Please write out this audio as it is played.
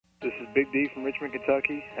Big D from Richmond,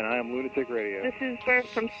 Kentucky, and I am Lunatic Radio. This is Bert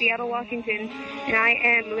from Seattle, Washington, and I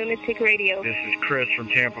am Lunatic Radio. This is Chris from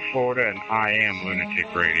Tampa, Florida, and I am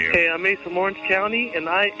Lunatic Radio. Hey, I'm Ace from Orange County, and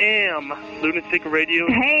I am Lunatic Radio.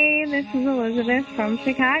 Hey, this is Elizabeth from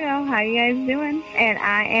Chicago. How you guys doing? And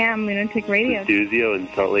I am Lunatic Radio. This is Duzio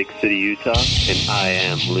in Salt Lake City, Utah, and I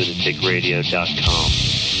am lunaticradio.com.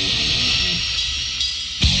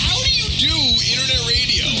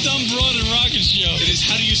 Dumb Broad and Rocket Show. It is,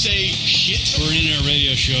 how do you say shit? We're an internet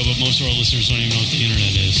radio show, but most of our listeners don't even know what the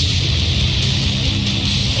internet is.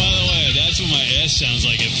 By the way, that's what my ass sounds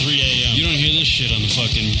like at 3 a.m. You don't hear this shit on the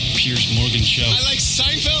fucking Piers Morgan show. I like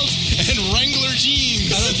Seinfeld and Wrangler jeans.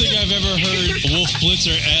 I don't think I've ever heard Wolf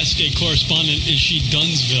Blitzer ask a correspondent, is she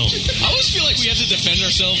Dunsville? I always feel like we have to defend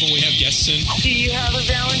ourselves when we have guests in. Do you have a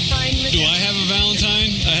Valentine? Do I have a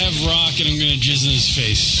Valentine? I have Rock, and I'm going to jizz in his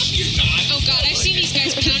face. You're not. Oh, God, I've seen these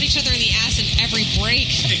guys pound each other in the ass in every break.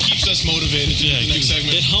 It keeps us motivated to the next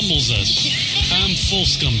segment. It humbles us. I'm full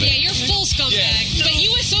scumbag. Yeah, you're full scumbag. Yeah. But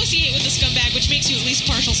you associate with the scumbag, which makes you at least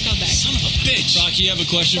partial scumbag. Son of a bitch. Rock, you have a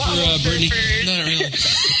question for Brittany? Not really.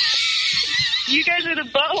 You guys are the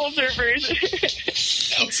butthole surfers.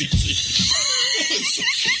 That was easy.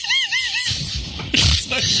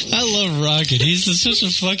 I love Rocket. He's such a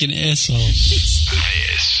fucking asshole.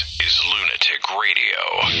 This is Lunatic Radio.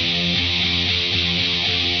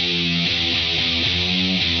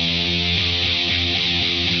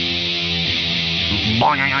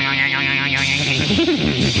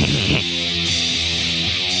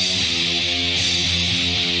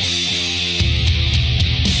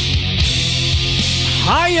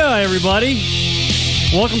 Hiya, everybody.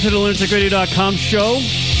 Welcome to the lunaticradio.com show.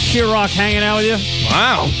 Rock hanging out with you.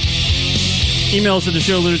 Wow. Email us at the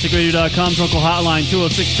show, lunaticradio.com. Local hotline,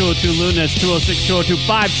 206-202-LUN. That's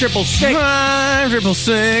 206-202-5666.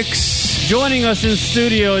 5666. Joining us in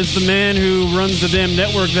studio is the man who runs the damn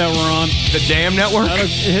network that we're on. The damn network?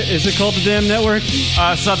 Is it called the damn network?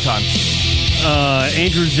 Sometimes.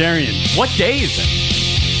 Andrew Zarian. What day is it?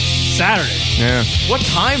 Saturday. Yeah. What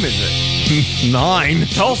time is it? 9.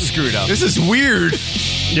 It's all screwed up. This is weird.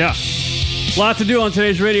 Yeah. A lot to do on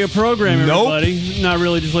today's radio program, everybody. Nope. Not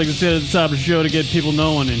really, just like to say at the top of the show to get people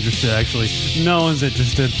no one interested, actually. No one's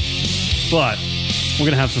interested. But we're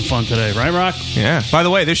going to have some fun today, right, Rock? Yeah. By the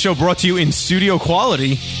way, this show brought to you in studio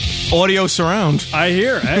quality, audio surround. I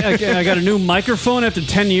hear. I got a new microphone after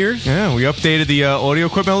 10 years. Yeah, we updated the audio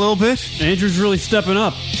equipment a little bit. Andrew's really stepping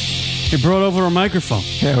up. He brought over a microphone.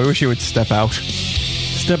 Yeah, we wish he would step out.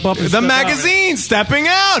 Step up and the step magazine out. Stepping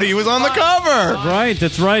out. He was on the cover. Right,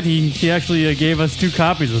 that's right. He actually gave us 2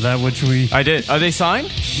 copies of that, which I did. Are they signed?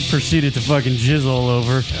 Proceeded to fucking jizz all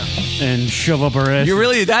over and shove up our ass. You're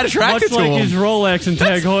really that attracted much to like him. his Rolex and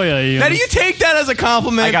Tag Heuer. Now, do you take that as a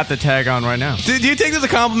compliment? I got the tag on right now. Do you take this as a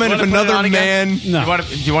compliment if another man? No.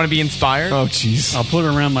 Do you want to be inspired? Oh, jeez. I'll put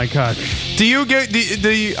it around my cock. Do you get?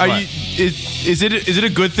 Is it a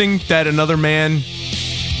good thing that another man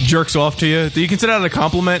jerks off to you? Do you consider that a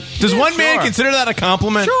compliment? Does one man consider that a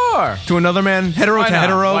compliment? Sure. To another man, hetero to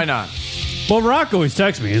hetero. Why not? Well, Rock always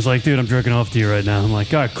texts me. He's like, "Dude, I'm jerking off to you right now." I'm like,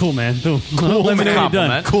 "God, cool, man. Cool. Let me know you're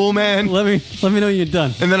done. Cool, man. Let me know you're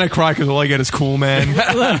done." And then I cry because all I get is cool, man.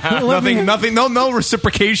 nothing. No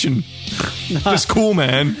reciprocation. Just cool,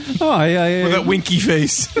 man. Oh, yeah. With that winky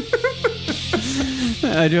face.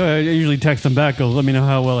 I do. I usually text him back. Go, let me know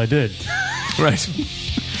how well I did. Right.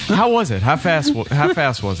 How was it? How fast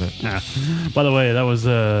was it? Yeah. By the way, that was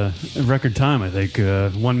a record time, I think.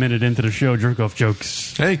 1 minute into the show, jerk-off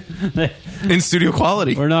jokes. Hey. In studio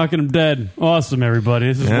quality. We're knocking them dead. Awesome, everybody.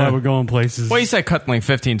 This is why we're going places. Well, you said cut like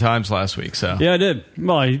 15 times last week, so. Yeah, I did.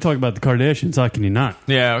 Well, you talk about the Kardashians. How can you not?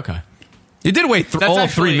 Yeah, okay. You did wait all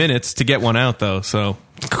 3 minutes to get one out, though, so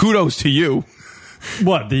kudos to you.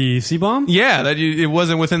 What, the C-bomb? Yeah, it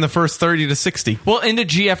wasn't within the first 30 to 60. Well, in the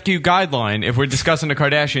GFQ guideline, if we're discussing the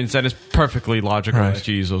Kardashians, that is perfectly logical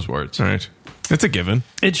to use those words. Right. It's a given.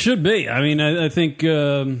 It should be. I mean, I think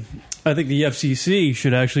the FCC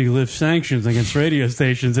should actually lift sanctions against radio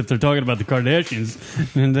stations if they're talking about the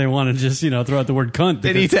Kardashians and they want to just, throw out the word cunt.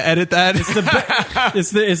 They need to edit that.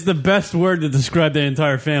 It's the best word to describe their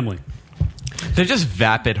entire family. They're just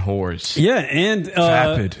vapid whores. Yeah, and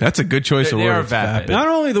vapid. That's a good choice of they words. Are vapid. Not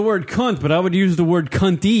only the word cunt, but I would use the word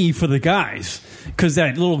cunty for the guys. Because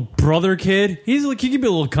that little brother kid, he could be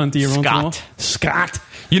a little cunty once in a while. Scott.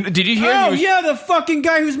 Did you hear? Oh, yeah, the fucking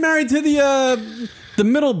guy who's married to the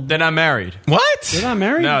middle. They're not married. What? They're not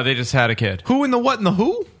married? No, they just had a kid. Who in the what and the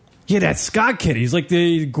who? Yeah, that Scott kid. He's like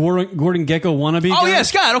the Gordon Gekko wannabe. Oh guy. yeah,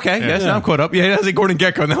 Scott. Okay, yes, now I'm caught up. Yeah, that's a Gordon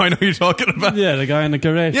Gekko. Now I know who you're talking about. Yeah, the guy in the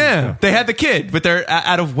Kardashians. Yeah, they had the kid, but they're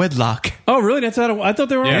out of wedlock. Oh, really? That's out of. I thought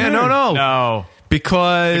they were. all Yeah, married. No.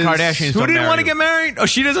 Because The Kardashians who don't didn't marry want to you. get married? Oh,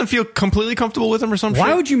 she doesn't feel completely comfortable with him or some shit.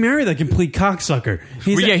 Why would you marry that complete cocksucker?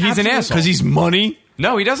 Well, yeah, he's an asshole. Because he's money.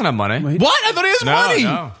 No, he doesn't have money. What? I thought he has money.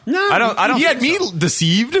 No. I don't He had think me so.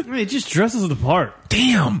 deceived. I mean, he just dresses the part.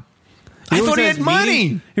 Damn. I always thought he has had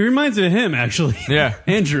money. He reminds me of him, actually. Yeah.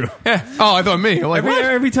 Andrew. Yeah. Oh, I thought me. I'm like, what?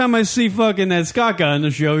 Every time I see fucking that Scott guy on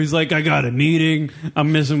the show, he's like, I got a meeting.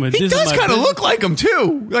 I'm missing with He this. does is my kind of business." look like him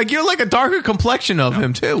too. Like you're like a darker complexion of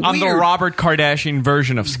him too. I'm the Weird. Robert Kardashian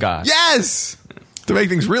version of Scott. Yes. To make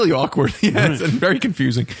things really awkward. Yes, and very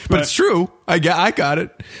confusing. But it's true. I got it.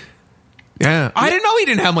 Yeah. I didn't know he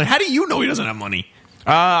didn't have money. How do you know he doesn't have money?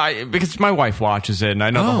 Because my wife watches it and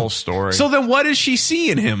I know the whole story. So then what does she see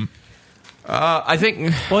in him? I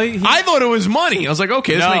think. Well, I thought it was money. I was like,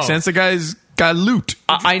 okay, this No. makes sense. The guy's got loot.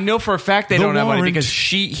 I know for a fact they The don't have money warrant. because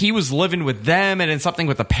he was living with them and then something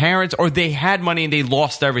with the parents, or they had money and they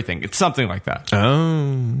lost everything. It's something like that.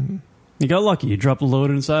 Oh. You got lucky. You dropped a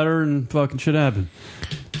load inside her and fucking shit happened.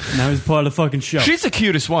 Now he's part of the fucking show. She's the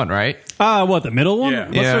cutest one, right? What, the middle one? Yeah.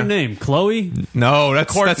 What's Yeah. her name? Chloe? No,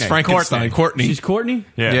 that's Courtney. Frankenstein. Courtney. She's Courtney?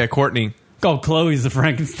 Yeah, Courtney. Oh, Chloe's the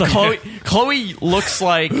Frankenstein. Chloe looks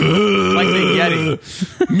like the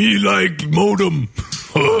Yeti. Me like modem.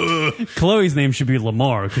 Chloe's name should be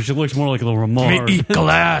Lamar because she looks more like a Lamar. Me eat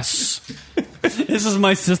glass. This is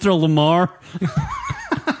my sister Lamar.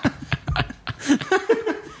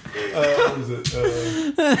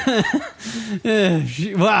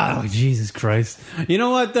 Wow, Jesus Christ! You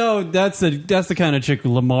know what though? That's the kind of chick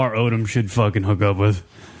Lamar Odom should fucking hook up with.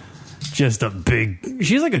 Just a big.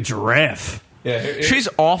 She's like a giraffe. Yeah, She's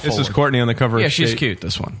awful. This is Courtney on the cover. Yeah, of she's State. cute.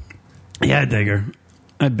 This one. Yeah, I dig her.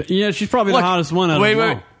 Yeah, she's probably the hottest one. Out Wait, of them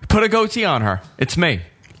wait. all. Put a goatee on her. It's me.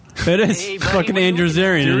 It is fucking Andrew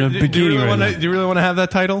Zarian in a bikini right now. Do you really want to have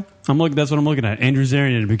that title? That's what I'm looking at. Andrew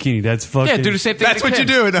Zarian in a bikini. That's fucking. Yeah, do the same thing. That's to what you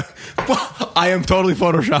Kim. do. Well, I am totally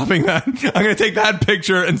photoshopping that. I'm going to take that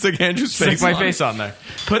picture and stick Andrew's Stick face my on. face on there.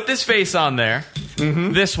 Put this face on there.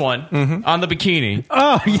 This one on the bikini.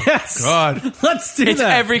 Oh yes, God. Let's do It's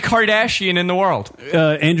that. every Kardashian in the world.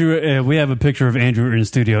 Andrew, we have a picture of Andrew in the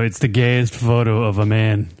studio. It's the gayest photo of a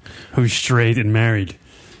man who's straight and married.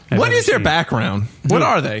 What is their background? What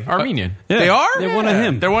are they? Armenian. Yeah, They are? They're one of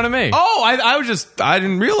him. They're one of me. Oh, I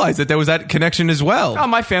didn't realize that there was that connection as well. Oh,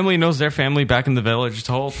 my family knows their family back in the village. It's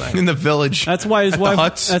the whole thing. In the village. That's why his At the wife.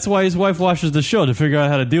 huts. That's why his wife watches the show to figure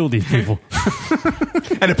out how to deal with these people.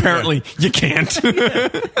 And apparently you can't.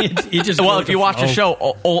 He just Well, if you watch the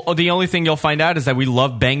show, the only thing you'll find out is that we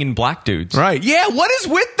love banging black dudes. Right. Yeah, what is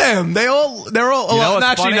with them? They're all You know what's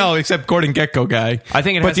actually funny? no, except Gordon Gekko guy. I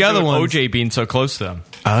think it but has the to other do with ones. OJ being so close to them.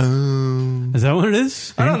 Oh. Is that what it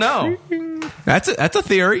is? I don't know. That's a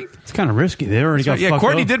theory. It's kind of risky. They already got. Yeah, fucked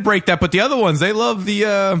Courtney up. did break that, but the other ones, they love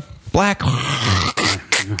the black.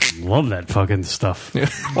 Love that fucking stuff.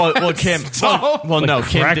 Well, Kim. Well, no,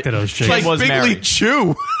 Kim. crack to those chicks. Kim Like was Big League married.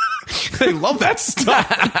 Chew. They love that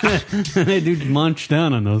stuff. They do munch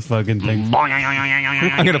down on those fucking things.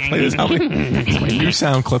 I'm gonna play this. It's my new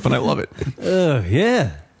sound clip, and I love it.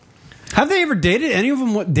 Yeah. Have they ever dated? Any of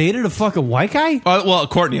them dated a fucking white guy? Well,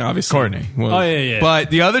 Courtney, obviously. Courtney. Well, Oh, yeah. But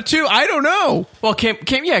the other two, I don't know. Well, Kim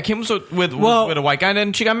was with a white guy, and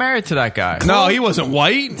then she got married to that guy. No, he wasn't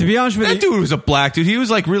white. To be honest with That you, dude was a black dude. He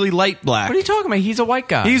was like really light black. What are you talking about? He's a white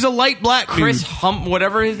guy. He's a light black Chris dude.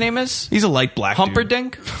 whatever his name is. He's a light black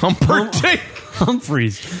Humperdinck. dude. Humperdinck.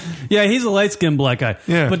 Humphreys. Yeah, he's a light skinned black guy.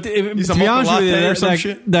 Yeah. But to He's a be honest mocha with you, latte or some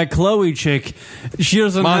shit? that Chloe chick, she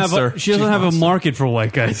doesn't Monster. have she doesn't She's have a monster. market for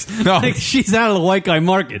white guys. No. Like, she's out of the white guy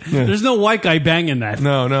market. There's no white guy banging that.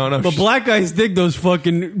 No. But black guys dig those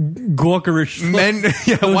fucking gawkerish Men,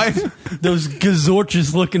 yeah, white, those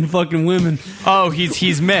gazorchous looking fucking women. Oh,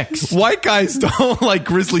 he's mixed. white guys don't like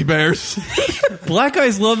grizzly bears. Black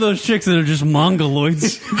guys love those chicks that are just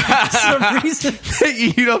mongoloids. For some reason. They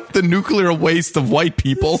eat up the nuclear waste of white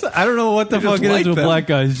people. I don't know what the They fuck just it is like with them. black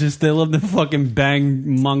guys. Just they love to fucking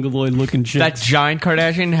bang mongoloid looking chicks. That giant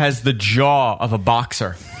Kardashian has the jaw of a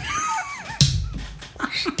boxer.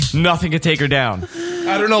 Nothing could take her down.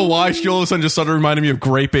 I don't know why she all of a sudden just started reminding me of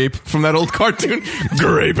Grape Ape from that old cartoon.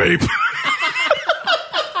 Grape Ape.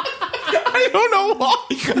 I don't know why.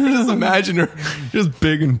 I just imagine her just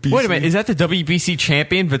big and beefy. Wait a minute, is that the WBC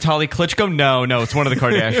champion, Vitaly Klitschko? No, it's one of the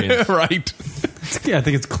Kardashians. Right. Yeah, I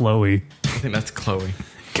think it's Chloe. I think that's Chloe.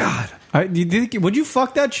 God, would you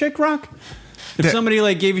fuck that chick, Rock? If somebody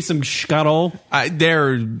like gave you some scuttle,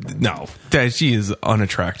 she is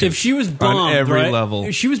unattractive. If she was bombed on every right? level,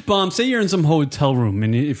 if she was bombed. Say you're in some hotel room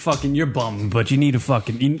and you're bummed, but you need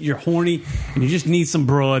you're horny and you just need some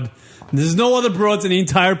broad. There's no other broads in the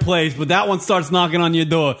entire place, but that one starts knocking on your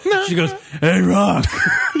door. She goes, "Hey, Rock."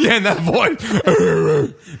 Yeah, in that voice.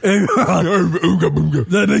 "Hey, Rock.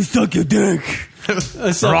 Let me suck your dick."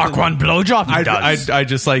 Rock one blowjob. I'd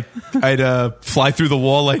fly through the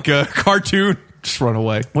wall like a cartoon. Just run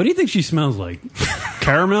away. What do you think she smells like?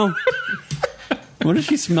 Caramel? What does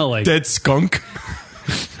she smell like? Dead skunk.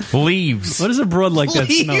 Leaves. What does a broad like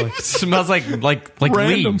that smell like? Smells like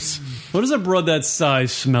leaves. What does a broad that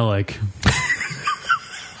size smell like?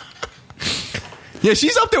 Yeah,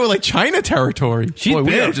 she's up there with like China territory. She's we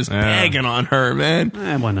big. are just bagging on her, man.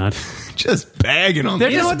 Why not? Just bagging on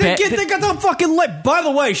They her. got the fucking life. By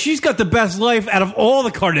the way, she's got the best life out of all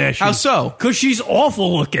the Kardashians. How so? Because she's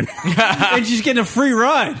awful looking, and she's getting a free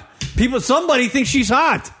ride. Somebody thinks she's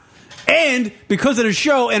hot. And because of the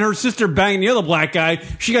show and her sister banging the other black guy,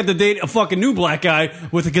 she got to date a fucking new black guy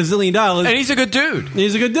with $1 gazillion. And he's a good dude.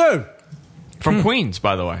 He's a good dude. From Queens,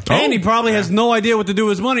 by the way. And he probably has no idea what to do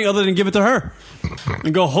with his money other than give it to her.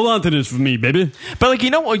 And go, hold on to this for me, baby. But like, you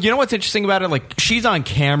know what's interesting about it? Like, she's on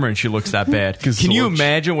camera and she looks that bad. Can you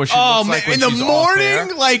imagine what she looks like when in the she's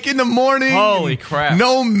morning? Like in the morning. Holy crap.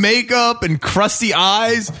 No makeup and crusty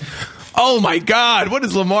eyes. Oh my God. What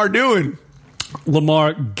is Lamar doing?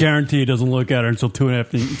 Lamar guaranteed doesn't look at her until 2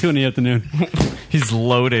 in the afternoon. He's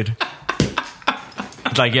loaded.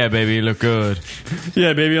 It's like, yeah, baby, you look good.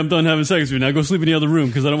 Yeah, baby, I'm done having sex with you. Now go sleep in the other room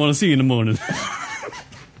because I don't want to see you in the morning.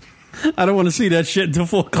 I don't want to see that shit until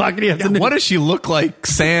 4 o'clock in the afternoon. What does she look like?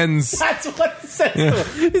 Sans. That's what he says to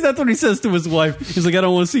him. That's what he says to his wife. He's like, I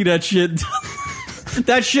don't want to see that shit.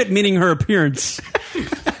 That shit meaning her appearance.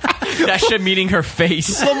 That shit meaning her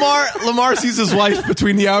face. Lamar sees his wife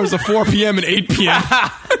between the hours of 4 p.m. and 8 p.m.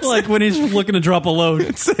 Like when he's looking to drop a load.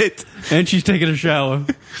 That's it. And she's taking a shower.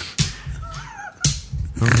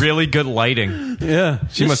 Really good lighting. Yeah.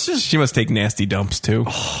 She must take nasty dumps too.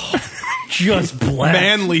 Just black.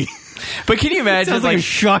 Manly. But can you imagine, sounds like a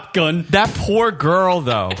shotgun? That poor girl,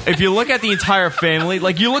 though. If you look at the entire family,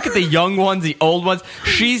 like you look at the young ones, the old ones,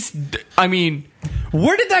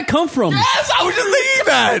 where did that come from? Yes, I was just thinking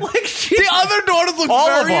that. The other daughters look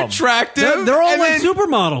very attractive. They're all like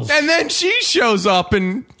supermodels. And then she shows up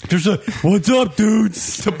and just like, what's up,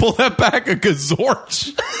 dudes? To pull that back, a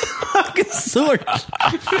Gazorch.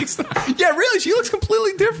 Yeah, really, she looks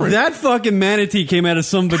completely different. That fucking manatee came out of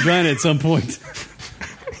some vagina at some point.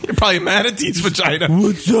 Probably a manatee's vagina.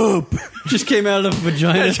 What's up? Just came out of the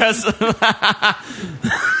vagina.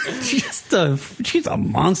 She's a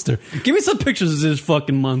monster. Give me some pictures of this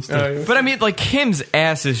fucking monster. But I mean, like, Kim's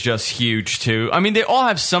ass is just huge, too. I mean, they all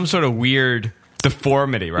have some sort of weird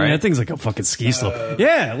deformity, right? Yeah, that thing's like a fucking ski slope.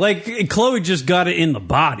 Yeah, like, Khloe just got it in the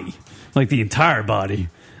body. Like, the entire body.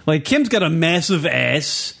 Like, Kim's got a massive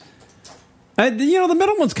ass. The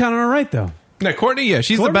middle one's kind of all right, though. No, Courtney, yeah,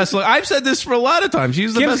 she's the best. I've said this for a lot of times.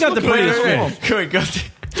 She's the Kim's best. got the prettiest face.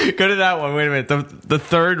 Go to that one. Wait a minute. The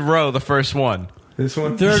third row, the first one. This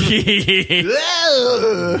one? Third.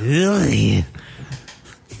 Really?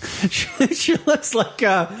 She looks like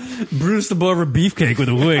Bruce the Barber Beefcake with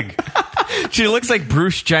a wig. She looks like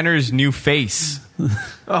Bruce Jenner's new face.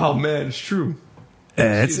 Oh, man, it's true.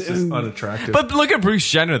 It's just unattractive. But look at Bruce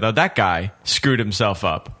Jenner, though. That guy screwed himself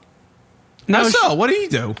up. How so? What did he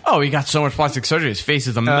do? Oh, he got so much plastic surgery. His face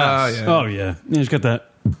is a mess. Yeah. Oh, yeah. He's got that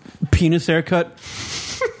penis haircut.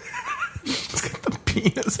 He's got the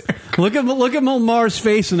penis haircut. Look at Lamar's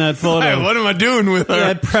face in that photo. Hey, what am I doing with her?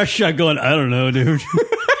 That press shot going, I don't know, dude.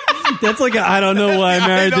 That's like I don't know why I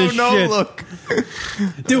married this shit. Look.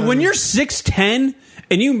 Dude, when you're 6'10",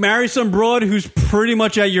 and you marry some broad who's pretty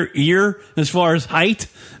much at your ear as far as height,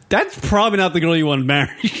 that's probably not the girl you want to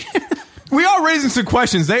marry. We are raising some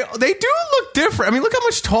questions. They do look different. I mean, look how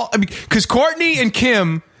much tall. I mean, because Courtney and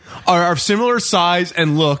Kim are similar size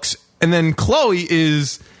and looks, and then Khloe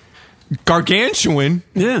is gargantuan,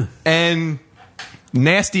 and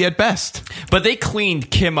nasty at best. But they cleaned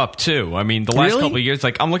Kim up too. I mean, the last Really? couple of years,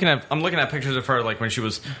 like I'm looking at pictures of her, like when she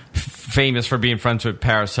was famous for being friends with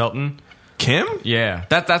Paris Hilton. Kim? Yeah,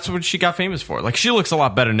 that's what she got famous for. Like, she looks a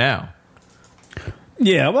lot better now.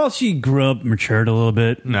 Yeah, well, she grew up, matured a little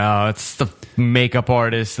bit. No, it's the makeup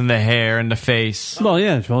artist and the hair and the face. Well,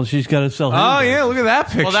 yeah, well, she's got to sell. Oh yeah, look at that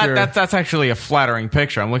picture. Well, that's actually a flattering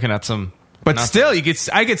picture. I'm looking at some. But still,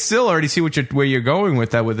 I could still already see where you're going with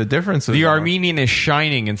that, with the differences. The Armenian is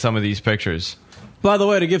shining in some of these pictures. By the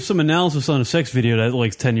way, to give some analysis on a sex video that's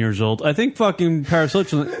like 10 years old, I think fucking Paris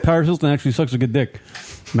Hilton actually sucks a good dick.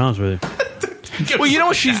 To be honest with you. Well, you know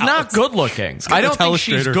what? She's not good looking. I don't think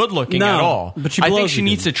she's good looking No, at all. but she I think blows she it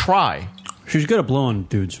needs good. to try. She's good at blowing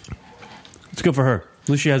dudes. It's good for her. At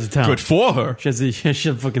least she has a talent. Good for her. She has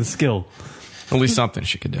a fucking skill. At least something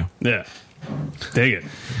she could do. Yeah. Dig it.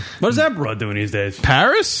 What is that broad doing these days?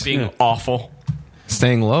 Paris? Being awful.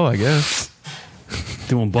 Staying low, I guess.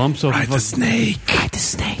 Doing bumps over Ride the snake. Ride the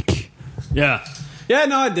snake. Yeah. Yeah,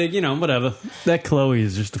 no, I dig. You know, whatever. That Chloe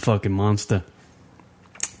is just a fucking monster.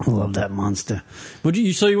 I love that monster. Would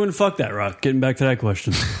you? So you wouldn't fuck that, Rock? Getting back to that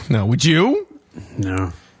question. No, would you?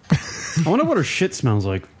 No. I wonder what her shit smells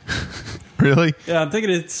like. Really? Yeah, I'm thinking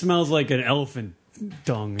it smells like an elephant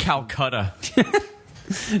dung. Calcutta.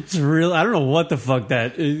 It's real. I don't know what the fuck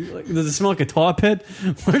that is. Like, does it smell like a tar pit?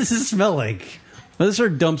 What does it smell like? What does her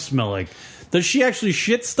dump smell like? Does she actually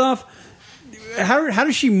shit stuff? How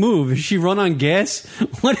does she move? Does she run on gas?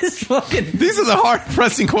 What is fucking... These are the hard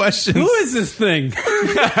pressing questions. Who is this thing?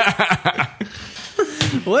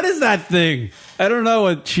 What is that thing? I don't know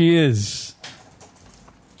what she is.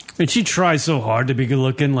 And she tries so hard to be good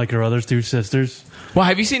looking like her other two sisters. Well,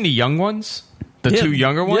 have you seen the young ones? The Yeah. two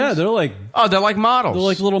younger ones? Yeah, they're like... Oh, they're like models. They're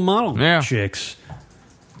like little model chicks.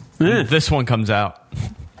 Yeah. This one comes out.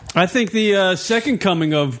 I think the second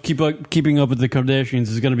coming of Keeping Up with the Kardashians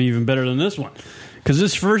is going to be even better than this one. Because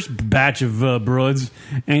this first batch of broads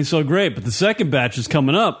ain't so great, but the second batch is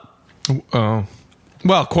coming up. Oh.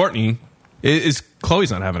 Well, Courtney. Is Chloe's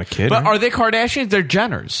not having a kid? But right? are they Kardashians? They're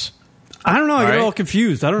Jenners. I don't know. I get Right? all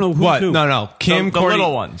confused. I don't know who's What? who. No. Kim, the Courtney.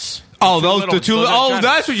 little ones. Oh, The those little- the two. those are Oh, Jenners.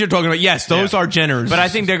 that's what you're talking about. Yes, those Yeah. are Jenners. But I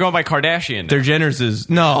think they're going by Kardashian. they're Jenners. Is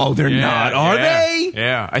no, they're not. Are they?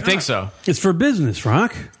 Yeah, I think so. It's for business,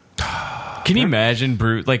 Rock. Can you imagine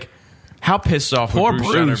Bruce? Like, how pissed off Poor would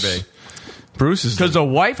Bruce Jenner Bruce. be? Bruce is Because the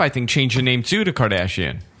wife, I think, changed her name too to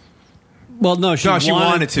Kardashian. Well, no, she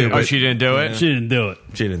wanted to. Oh, but she didn't do it? She didn't do it.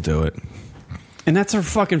 She didn't do it. And that's her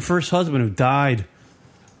fucking first husband who died.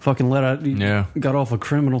 Fucking let out. Yeah. Got off a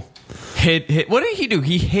criminal. Hid. What did he do?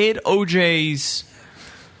 He hid OJ's...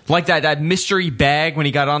 Like that mystery bag when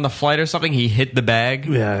he got on the flight or something. He hid the bag.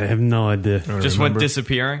 Yeah, I have no idea. Just went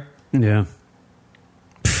disappearing. Yeah.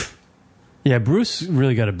 Yeah, Bruce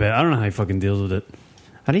really got a bad. I don't know how he fucking deals with it.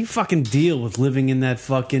 How do you fucking deal with living in that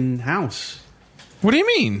fucking house? What do you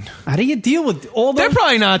mean? How do you deal with all They're those?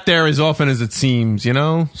 probably not there as often as it seems, you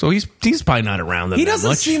know. So he's probably not around them. He that doesn't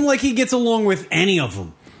much. seem like he gets along with any of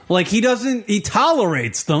them. Like he doesn't. He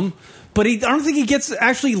tolerates them, but I don't think he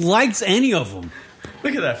actually likes any of them.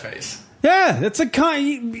 Look at that face. Yeah, that's a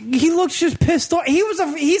kind. He looks just pissed off. He's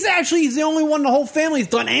the only one in the whole family's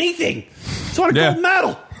done anything. He's won a Yeah. gold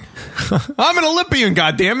medal. I'm an Olympian,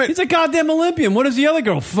 goddammit. He's a goddamn Olympian. What is the other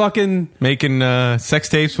girl? Fucking Making sex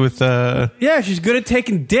tapes with. yeah, she's good at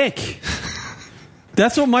taking dick.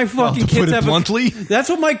 That's what my fucking to put kids it have. bluntly? That's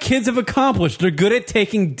what my kids have accomplished. They're good at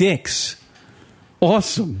taking dicks.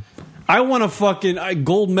 Awesome. I won a fucking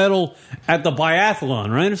gold medal at the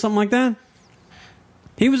biathlon, right, or something like that.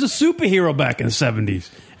 He was a superhero back in the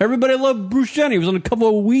 70s. Everybody loved Bruce Jenner. He was on a couple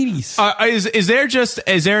of Wheaties.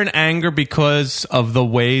 Is there an anger because of the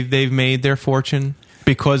way they've made their fortune?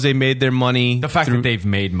 Because they made their money, The fact that they've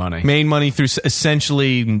made money. made money through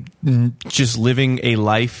essentially just living a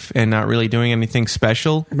life and not really doing anything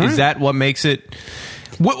special. Right. Is that what makes it?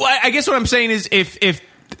 I guess what I'm saying is, if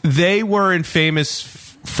they weren't famous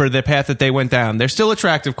for the path that they went down, they're still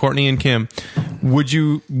attractive, Courtney and Kim. Would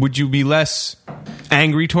you be less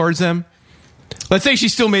angry towards them? Let's say she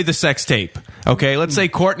still made the sex tape. Okay, let's say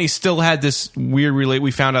Courtney still had this weird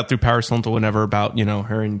we found out through Paris Hilton or whatever about, you know,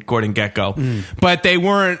 her and Gordon Gekko, but they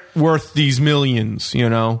weren't worth these millions, you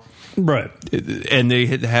know, Right. and they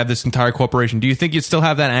have this entire corporation. Do you think you'd still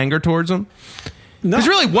have that anger towards them? No, Because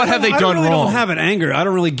really, what have they done I wrong? don't have an anger. I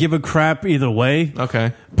don't really give a crap either way.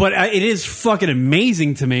 Okay. But it is fucking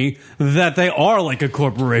amazing to me that they are like a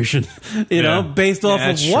corporation, you know, based off of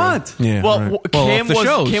that's true. what? Yeah, Well, right. Kim, off the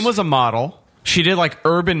shows. Kim was a model. She did like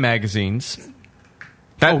urban magazines.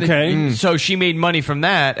 Okay. So she made money from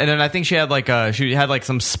that, and then I think she had like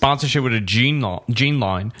some sponsorship with a jean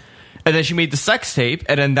line, and then she made the sex tape,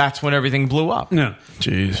 and then that's when everything blew up. No.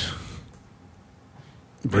 Jeez.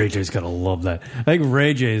 Ray J's gotta love that. I think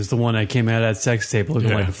Ray J is the one that came out of that sex tape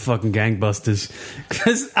looking like a fucking gangbusters.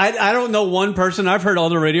 Because I don't know one person. I've heard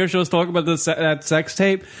other radio shows talk about that sex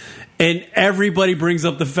tape, and everybody brings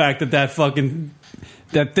up the fact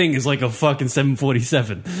that thing is like a fucking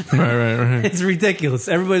 747. Right. It's ridiculous.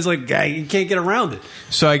 Everybody's like, you can't get around it.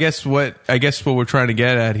 So I guess what we're trying to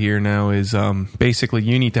get at here now is basically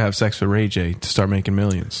you need to have sex with Ray J to start making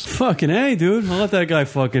millions. Fucking A, dude. I'll let that guy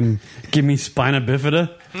fucking give me spina bifida.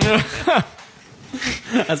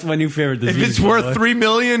 That's my new favorite disease. If it's worth $3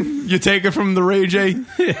 million, you take it from the Ray J.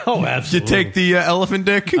 Oh, absolutely. You take the elephant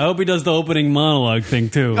dick. I hope he does the opening monologue thing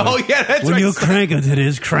too. Oh yeah, that's when right. you crank it, it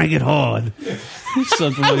is crank it hard.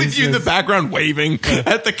 Something like With you in the background waving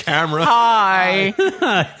at the camera. Hi.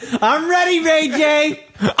 I'm ready, Ray J.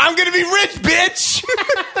 I'm gonna be rich, bitch.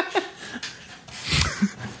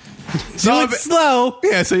 Do it slow.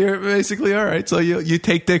 Yeah, so you're basically all right. So you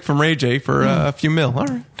take dick from Ray J for a few mil. All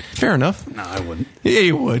right, fair enough. No, I wouldn't. Yeah,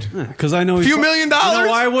 you would. Because I know a few $1 million. You know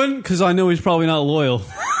why I wouldn't? Because I know he's probably not loyal.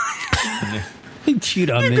 He'd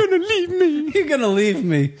cheat on me. You're gonna leave me. You're gonna leave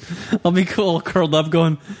me. I'll be cool, curled up,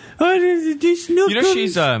 going. You know,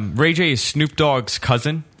 she's Ray J is Snoop Dogg's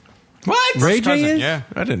cousin. What? Ray J is? Yeah,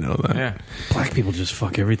 I didn't know that. yeah. Black people just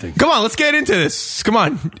fuck everything. Come on, let's get into this. Come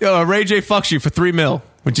on, Ray J fucks you for $3 million.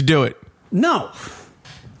 Would you do it? No.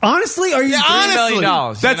 Honestly, are you? Yeah, $3 million.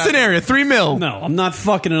 That scenario, $3 million. No, I'm not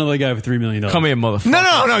fucking another guy for $3 million. Come here,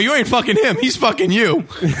 motherfucker. No, you ain't fucking him. He's fucking you.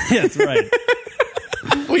 Yeah, that's right.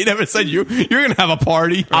 We never said you're gonna have a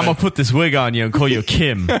party. I'm gonna put this wig on you and call you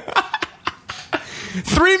Kim.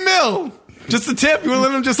 $3 million. Just a tip. You want to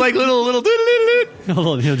let him just like little. Hold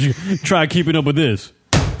on, he'll try keeping up with this.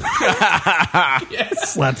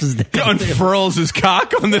 Yes. Slaps his dick. Unfurls his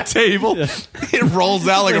cock on the table. It rolls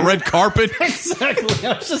out like a red carpet. Exactly.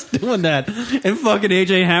 I was just doing that. And fucking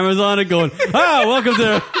AJ Hammer's on it going, welcome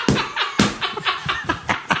to...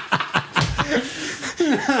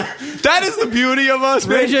 That is the beauty of us,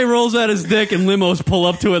 Ray man. J rolls out his dick and limos pull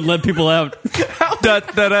up to it and let people out.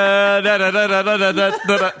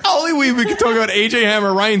 Only we can talk about AJ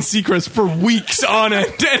Hammer, Ryan Seacrest for weeks on end,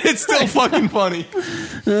 and it's still fucking funny.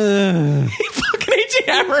 Fucking AJ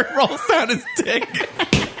Hammer rolls out his dick.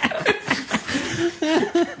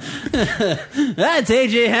 That's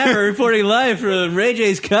AJ Hammer reporting live from Ray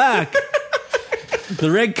J's cock. The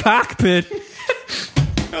red cockpit.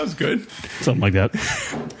 That was good. Something like that.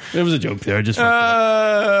 There was a joke there. I just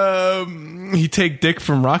he take dick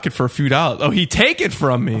from Rocket for a few dollars. Oh, he take it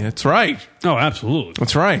from me. That's right. Oh, absolutely.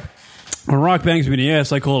 That's right. When Rock bangs me in the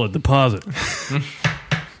ass, I call it a deposit.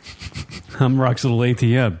 I'm Rock's little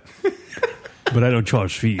ATM. But I don't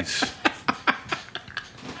charge fees.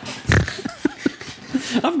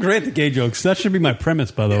 I'm great at the gay jokes. That should be my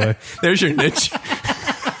premise, by the way. There's your niche.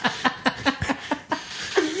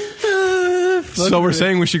 So we're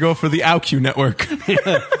saying we should go for the OutQ network.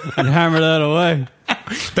 Yeah, and hammer that away.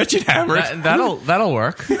 Bet you'd hammer it. That'll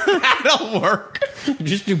work. That'll work.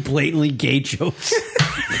 Just do blatantly gay jokes.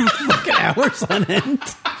 Fucking hours on end.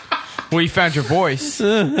 Well, you found your voice.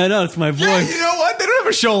 I know, it's my voice. Yeah, you know what? They don't have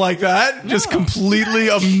a show like that. Just completely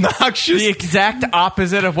obnoxious. The exact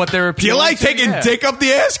opposite of what they're Do you appealing like to? taking dick up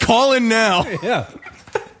the ass? Call in now. Yeah.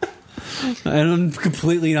 And I'm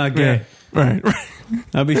completely not gay. Right.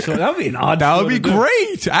 That'd be an odd. That show would be to do.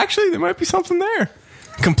 great. Actually, there might be something there.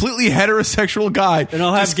 Completely heterosexual guy. And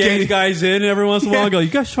I'll have Just gay gay- guys in every once in a while and go, you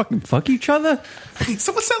guys fucking fuck each other?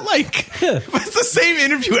 So what's that like? Yeah. It's the same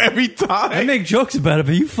interview every time. I make jokes about it,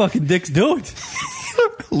 but you fucking dicks do it.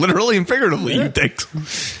 Literally and figuratively, you dicks.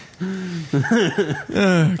 All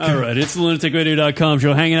right, it's the lunaticradio.com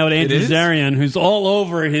show. Hanging out with Andrew is? Zarian, who's all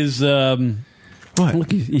over his... What?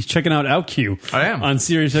 Look, he's checking out OutQ. I am. On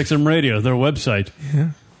SiriusXM Radio, their website. Yeah.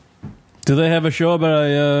 Do they have a show about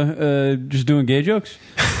just doing gay jokes?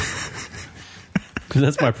 Because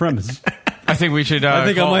that's my premise. I think we should. I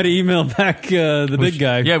think I might email back the big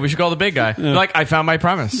guy. Yeah, we should call the big guy. Like, I found my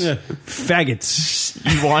premise. Yeah. Faggots.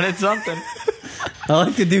 You wanted something. I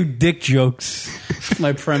like to do dick jokes. That's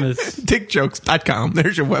my premise. Dickjokes.com.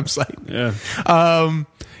 There's your website. Yeah.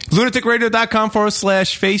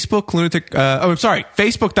 lunaticradio.com/Facebook,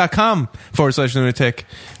 Facebook.com/lunatic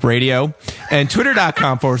radio, and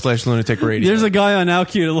Twitter.com/lunatic radio. There's a guy on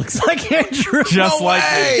OutQ that looks like Andrew. Just No like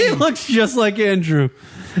way! He looks just like Andrew.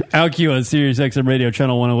 OutQ on SiriusXM Radio,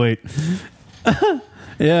 channel 108.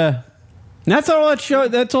 Yeah. That's all that show.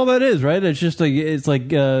 That's all that is, right? It's just like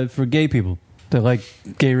for gay people. They like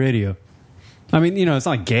gay radio. I mean, you know, it's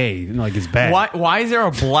not gay. Like it's bad. Why is there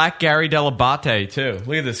a black Gary Delabate too?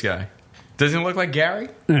 Look at this guy. Doesn't he look like Gary?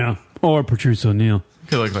 Yeah. Or Patrice O'Neill.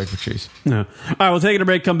 He look like Patrice. No. All right, we'll take a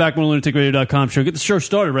break. Come back on the lunaticradio.com show. Get the show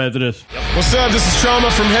started right after this. What's up? This is Trauma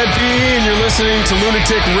from Head PE, and you're listening to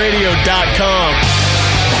lunaticradio.com.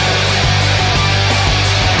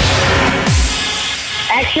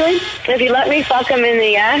 Actually, if you let me fuck him in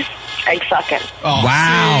the ass, I'd fuck him. Oh,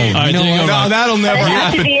 wow. See, All right, there you go, Rock. that'll But never I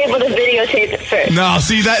have to happen. be able to videotape it first. No,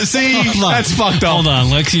 that's fucked up. Hold on,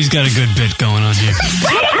 Lexi's got a good bit going on here.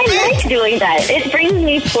 I like doing that. It brings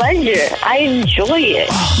me pleasure. I enjoy it.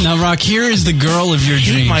 Now, Rock, here is the girl of your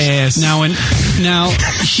dreams. my ass. Now,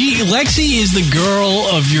 Lexi is the girl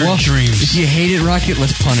of your dreams. If you hate it, Rocket,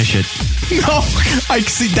 let's punish it. No, I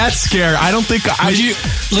see. That's scary. I don't think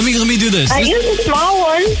Let me do this. I use the small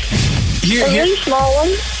ones. Here- the really small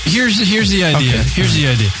ones. Here's the idea. Okay. Here's the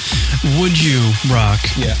idea. Would you, Rock?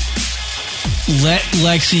 Yeah. Let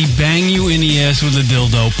Lexi bang you in the ass with a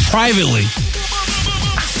dildo privately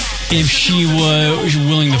if she was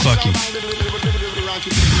willing to fuck you.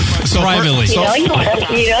 Privately.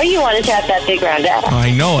 You know you want to tap that big round ass.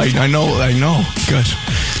 I know. Good.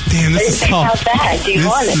 Damn, this is tough. How bad do you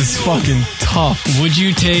want it? This is fucking tough. Would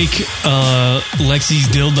you take Lexi's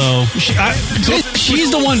dildo?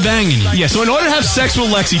 She's the one banging you. Yeah, so in order to have sex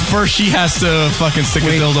with Lexi, first she has to fucking stick a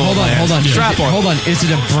dildo Hold in my on. ass. Strap on. Hold on. Is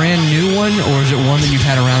it a brand new one, or is it one that you've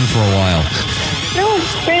had around for a while? No,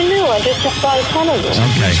 it's brand new. I just bought a ton of them. Okay.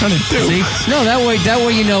 What are you trying to do? See? No, that way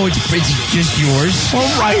you know it's just yours. All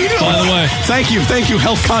right. By the way, thank you,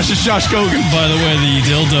 health conscious Josh Gogan. By the way, the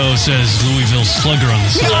dildo says Louisville Slugger on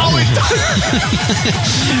the side. No, it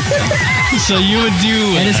So you would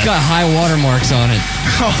do, and it's got high watermarks on it.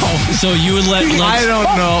 Oh. So you would let I don't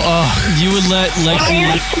know. You would let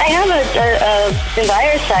Lexi. I have a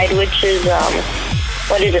Envirocide, which is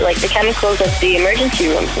what is it, like the chemicals that the emergency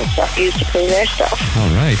rooms and stuff use to clean their stuff. All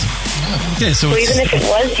right. Yeah, so even if it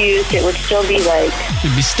was used, it would still be like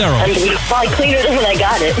it'd be sterile. Probably cleaner than when I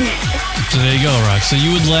got it. So there you go, Rock. So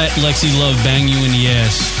you would let Lexi Love bang you in the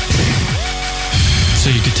ass so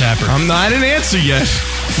you could tap her. I didn't answer yet.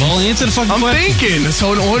 Well, answer the fucking question. I'm thinking.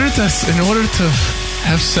 So in order to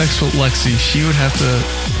have sex with Lexi, she would have to.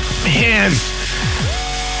 Man.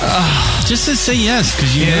 Just to say yes,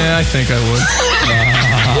 because you. Yeah, I think I would. All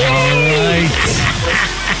right.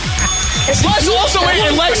 Plus, also,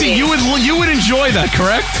 and Lexi, you would enjoy that,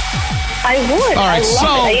 correct? I would. All right, I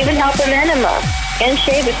love it. I even help him enema and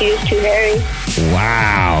shave if he was too hairy.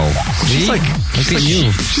 Wow. She's like, look at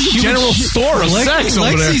you. She's a general store of sex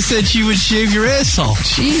over there. Lexi said she would shave your asshole.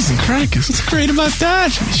 Jeez, and crackers. What's great about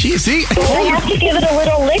that? Jeez, see? I have to give it a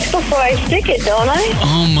little lick before I stick it, don't I?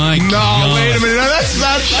 Oh my God. No, wait a minute. No, that's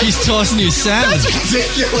She's tossing you salad. That's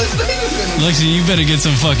ridiculous. Lexi, you better get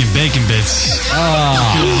some fucking bacon bits.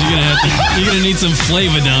 You're gonna need some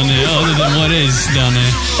flavor down there, other than what is down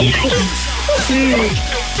there.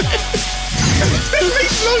 That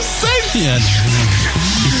makes no sense. Yeah.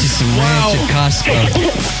 It's just some ranch at Costco.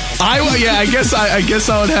 I guess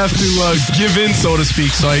I would have to give in, so to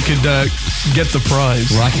speak, so I could get the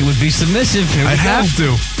prize. Rocky would be submissive. I'd have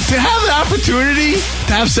to have the opportunity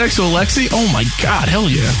to have sex with Lexi. Oh my God, hell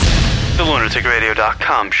yeah! The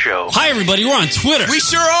lunaticradio.com show. Hi, everybody. We're on Twitter. We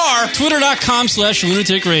sure are.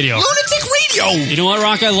 Twitter.com/Lunatic Radio. Lunatic Radio. You know what,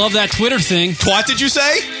 Rock? I love that Twitter thing. What did you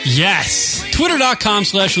say? Yes.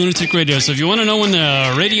 Twitter.com/Lunatic Radio. So if you want to know when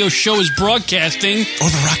the radio show is broadcasting. Or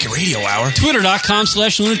the Rocket Radio Hour.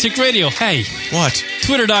 Twitter.com/Lunatic Radio. Hey. What?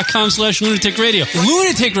 Twitter.com/Lunatic Radio.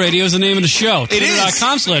 Lunatic Radio is the name of the show. It is.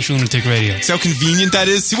 Twitter.com/Lunatic Radio. See how convenient that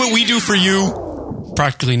is? See what we do for you?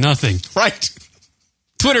 Practically nothing. Right.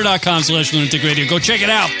 Twitter.com/Lunatic Radio. Go check it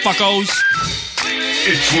out, fuckos.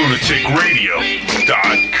 It's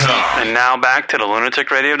lunaticradio.com. And now back to the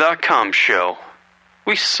lunaticradio.com show.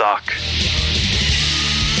 We suck.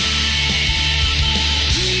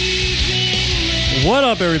 What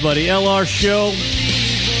up, everybody? LR Show.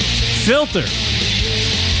 Filter.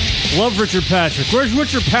 Love Richard Patrick. Where's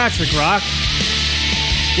Richard Patrick, Rock?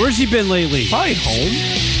 Where's he been lately? Probably home.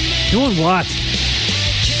 Doing what?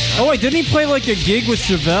 Oh, wait, didn't he play like a gig with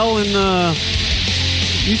Chevelle in,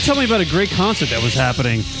 you tell me about a great concert that was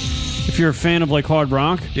happening. If you're a fan of like hard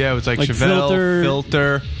rock. Yeah, it was like Chevelle,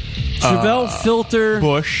 Filter. Chevelle, Filter.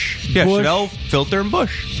 Bush. Yeah, Bush. Chevelle, Filter, and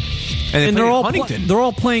Bush. And they're all Huntington. they're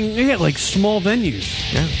all playing like small venues.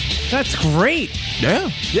 Yeah. That's great. Yeah.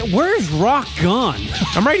 Where's Rock gone?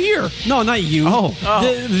 I'm right here. No, not you. Oh.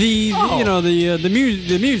 The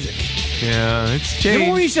music. Yeah, it's changed.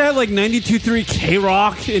 Remember we used to have like 92.3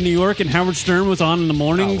 K-Rock in New York and Howard Stern was on in the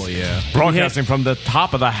mornings? Oh, yeah. Broadcasting from the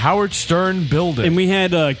top of the Howard Stern building. And we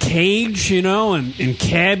had Cage, and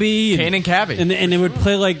Cabby. Kane and Cabby. And they would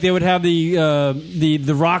play like, they would have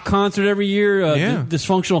the rock concert every year, Yeah. the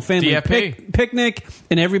Dysfunctional Family DFP. Picnic,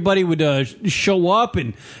 and everybody would show up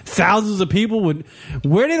and thousands of people would...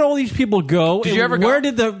 Where did all these people go? Did you ever go? Where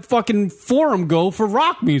did the fucking forum go for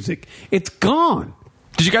rock music? It's gone.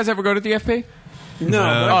 Did you guys ever go to the FP?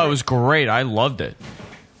 No. Oh, it was great. I loved it.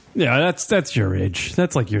 Yeah, that's your age.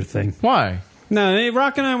 That's like your thing. Why? No, hey,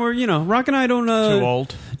 Rock and I were, Rock and I don't... Too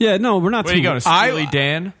old? Yeah, no, we're not Where too you going, old. Steely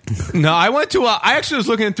Dan? No, I went to I actually was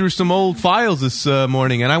looking through some old files this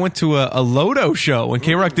morning, and I went to a Lodo show when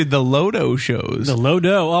K-Rock did the Lodo shows. The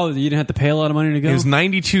Lodo? Oh, you didn't have to pay a lot of money to go? It was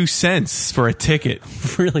 92 cents for a ticket.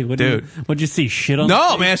 Really? Dude. What'd you see? Shit on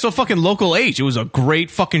No, the man, I saw fucking Local H. It was a great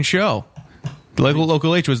fucking show.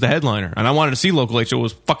 Local H was the headliner, and I wanted to see Local H. It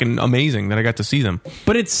was fucking amazing that I got to see them.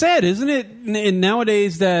 But it's sad, isn't it,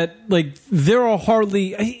 nowadays that, like, there are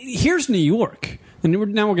hardly... Here's New York. And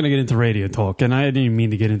now we're going to get into radio talk, and I didn't even mean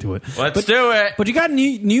to get into it. Let's do it. But you got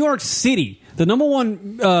New York City, the number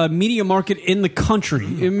one media market in the country,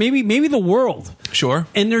 maybe the world. Sure.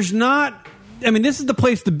 And there's not... I mean, this is the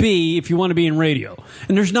place to be if you want to be in radio.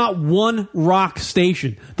 And there's not one rock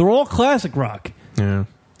station. They're all classic rock. Yeah.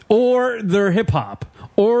 Or they're hip hop,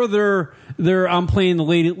 or they're I'm playing the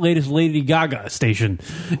latest Lady Gaga station,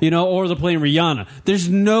 or they're playing Rihanna. There's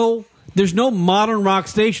no modern rock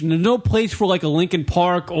station. There's no place for like a Linkin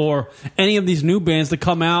Park or any of these new bands to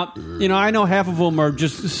come out. I know half of them are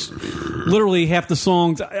just literally half the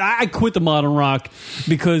songs. I quit the modern rock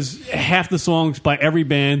because half the songs by every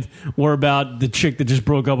band were about the chick that just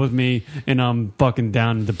broke up with me and I'm fucking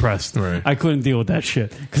down and depressed. Right. I couldn't deal with that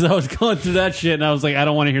shit because I was going through that shit and I was like, I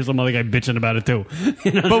don't want to hear some other guy bitching about it too.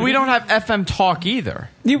 But we don't have FM talk either.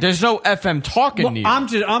 There's no FM talk in New York.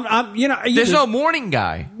 There's no morning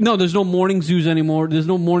guy. No, there's no morning zoos anymore. There's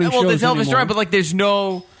no morning shows there's Elvis anymore. Duran, but like there's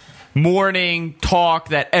no morning talk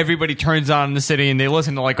that everybody turns on in the city and they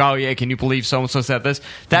listen to like, oh yeah, can you believe so-and-so said this?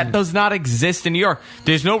 That does not exist in New York.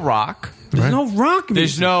 There's no rock. There's no rock music.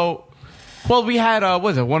 There's no... Well, we had,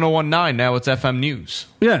 1019, now it's FM News.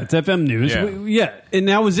 Yeah, it's FM News. Yeah. And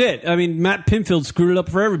that was it. I mean, Matt Pinfield screwed it up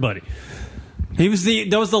for everybody.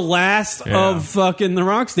 That was the last of fucking the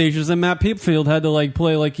rock stations, and Matt Pinfield had to like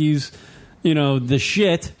play like he's... the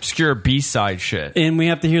shit. Obscure B-side shit. And we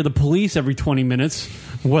have to hear the Police every 20 minutes,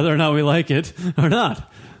 whether or not we like it or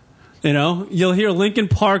not. You'll hear Linkin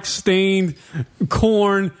Park, Stained,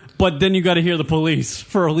 Korn, but then you got to hear the Police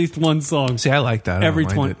for at least one song. See, I like that. Every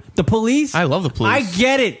 20. The Police? I love the Police. I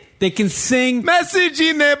get it. They can sing. Message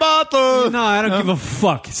in the bottle. No, I don't give a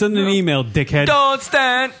fuck. Send an email, dickhead. Don't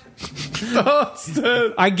stand. Don't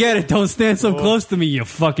stand. I get it. Don't stand so close to me, you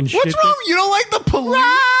fucking shit. What's wrong? You don't like the Police?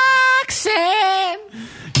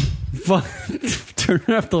 Turn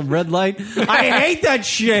off the red light. I hate that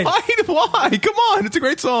shit. Why? Come on, it's a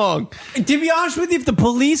great song. To be honest with you, if the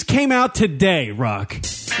Police came out today, Rock,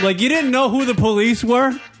 like you didn't know who the Police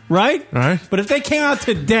were, right? Right. But if they came out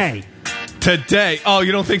today, oh,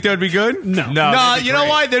 you don't think that would be good? No. You know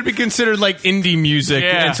why? They'd be considered like indie music,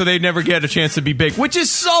 and so they'd never get a chance to be big. Which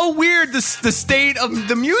is so weird. The state of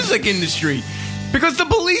the music industry, because the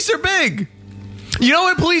Police are big. You know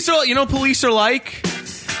what Police are? You know what Police are like?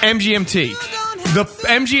 MGMT. The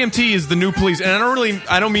MGMT is the new Police, and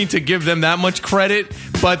I don't mean to give them that much credit,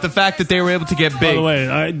 but the fact that they were able to get big. By the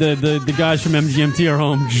way, the guys from MGMT are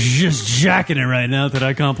home just jacking it right now. That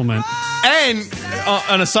I compliment. And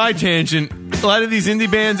on a side tangent, a lot of these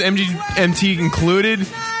indie bands, MGMT included,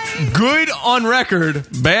 good on record,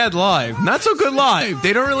 bad live. Not so good live.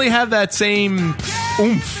 They don't really have that same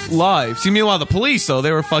oomph live. See, meanwhile, the Police, though,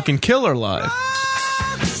 they were fucking killer live.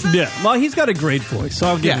 Yeah, well, he's got a great voice, so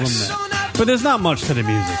I'll give him that. But there's not much to the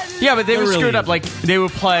music. Yeah, but they were really screwed up. Like, they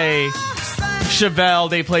would play Chevelle,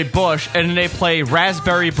 they play Bush, and then they play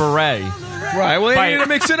Raspberry Beret. Right, well, they need to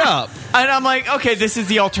mix it up. And I'm like, okay, this is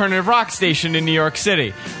the alternative rock station in New York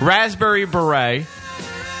City. Raspberry Beret,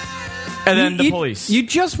 and then the Police. You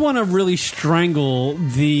just want to really strangle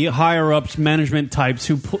the higher-ups management types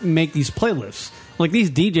who make these playlists. Like these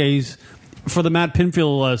DJs for the Matt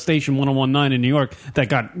Pinfield station 1019 in New York that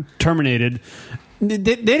got terminated. They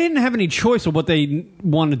didn't have any choice of what they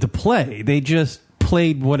wanted to play. They just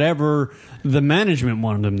played whatever the management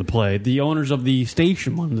wanted them to play. The owners of the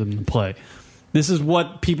station wanted them to play. This is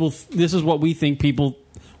what we think people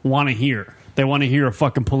want to hear. They want to hear a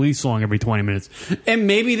fucking Police song every 20 minutes. And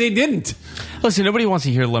maybe they didn't. Listen, nobody wants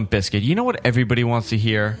to hear Limp Bizkit. You know what everybody wants to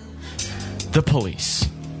hear? The Police.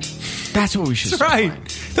 That's what we should That's right.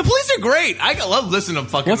 The Police are great. I love listening to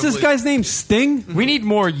fucking What's this guy's name? Sting? We need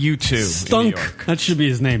more U2 Stunk. in New York. That should be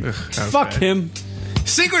his name. Fuck him.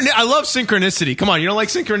 I love Synchronicity. Come on, you don't like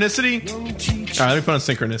Synchronicity? All right, let me put on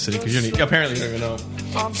Synchronicity because apparently you don't even know.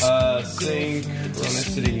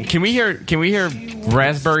 Synchronicity. Can we hear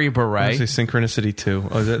Raspberry Beret? I say Synchronicity 2.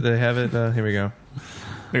 Oh, they have it? Here we go.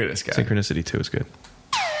 Look at this guy. Synchronicity 2 is good.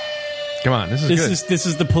 Come on, this is good. This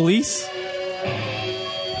is the Police?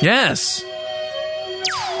 Yes.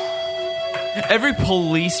 Every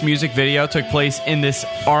police music video took place in this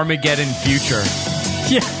Armageddon future.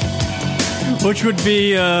 Yeah. Which would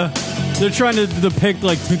be, they're trying to depict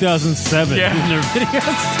like 2007 in their videos.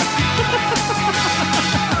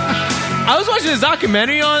 I was watching this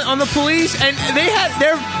documentary on the police, and they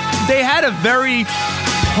had a very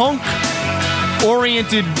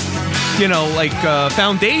punk-oriented,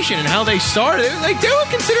 foundation and how they started. Like, they were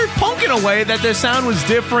considered punk in a way that their sound was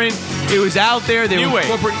different. It was out there. They New were wave.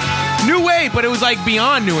 New wave, but it was like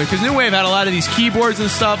beyond new wave, because new wave had a lot of these keyboards and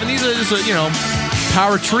stuff, and these are just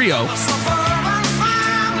power trio.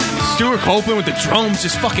 Stuart Copeland with the drums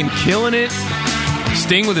just fucking killing it.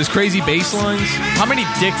 Sting with his crazy bass lines. How many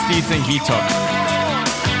dicks do you think he took?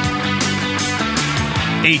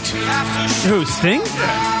 8. Who, Sting?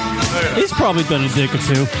 He's probably done a dick or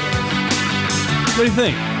two. What do you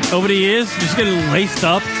think? Over the years, just getting laced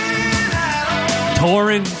up,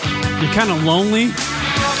 touring, you're kind of lonely.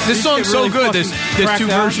 This song's so good. There's two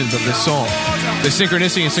versions of this song. There's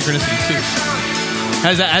Synchronicity and Synchronicity 2.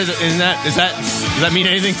 Does that mean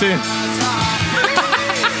anything to you?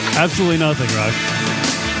 Absolutely nothing, Rock.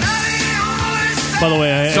 By the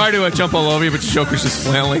way, sorry to jump all over you, but Joker's just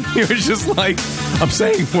flailing. He was just like, I'm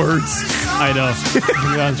saying words. I know.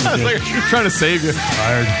 I was like, I'm trying to save you.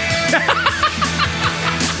 Tired.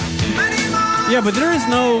 Yeah, but there is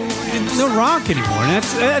no rock anymore, and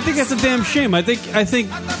I think that's a damn shame. I think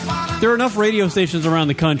there are enough radio stations around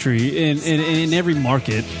the country in every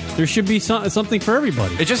market. There should be something for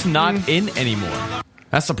everybody. It's just not in anymore.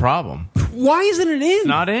 That's the problem. Why isn't it in? It's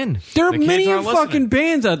not in. There are The kids many aren't fucking listening.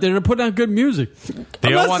 bands out there that put out good music. They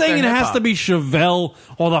I'm all not want saying it their has hip-hop. to be Chevelle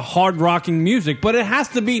or the hard rocking music, but it has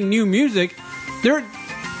to be new music.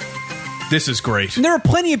 This is great. There are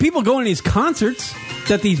plenty of people going to these concerts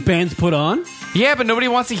that these bands put on. Yeah, but nobody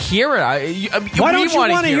wants to hear it. Why don't you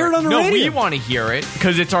want to hear it on the radio? No, we want to hear it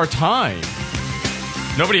because it's our time.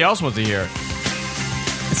 Nobody else wants to hear it.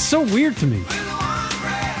 It's so weird to me.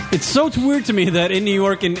 It's so weird to me that in New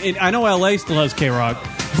York, and I know LA still has K-Rock,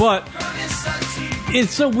 but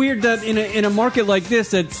it's so weird that in a market like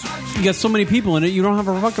this, that you got so many people in it, you don't have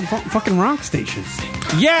a fucking rock station.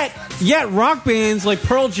 Yet rock bands like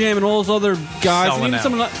Pearl Jam and all those other guys, and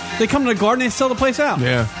even they come to the Garden, they sell the place out.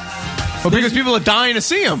 Yeah. Well, because people are dying to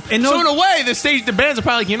see them. And so in a way, the bands are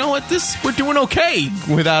probably like, you know what, we're doing okay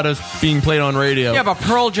without us being played on radio. Yeah, but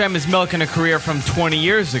Pearl Jam is milking a career from 20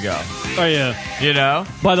 years ago. Oh, yeah. You know?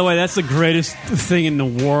 By the way, that's the greatest thing in the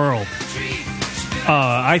world.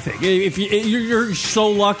 I think. If you're so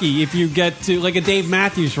lucky if you get to, like a Dave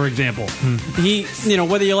Matthews, for example. He,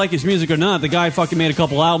 whether you like his music or not, the guy fucking made a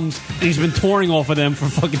couple albums, and he's been touring off of them for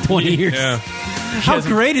fucking 20 years. Yeah. How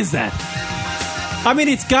great is that? I mean,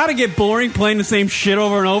 it's got to get boring playing the same shit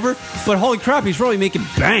over and over, but holy crap, he's really making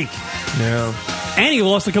bank. Yeah. And he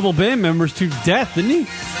lost a couple band members to death, didn't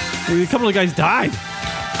he? A couple of guys died.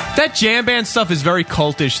 That jam band stuff is very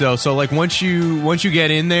cultish, though. So, like, once you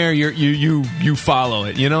get in there, you follow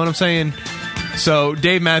it. You know what I'm saying? So,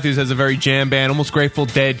 Dave Matthews has a very jam band, almost Grateful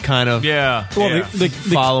Dead kind of. Yeah. Well,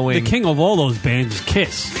 following. The king of all those bands is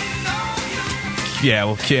Kiss. Yeah,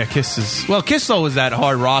 well, Kiss is... Well, Kiss, though, is that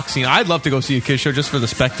hard rock scene. I'd love to go see a Kiss show just for the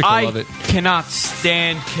spectacle of it. I cannot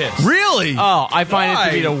stand Kiss. Really? Oh, I find it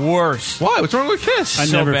to be the worst. Why? What's wrong with Kiss? I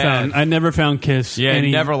never found Kiss. Yeah,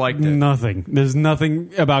 never liked it. Nothing. There's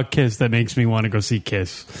nothing about Kiss that makes me want to go see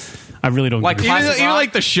Kiss. I really don't. Like give a shit. Even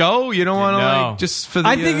like the show, you don't want to like just for the.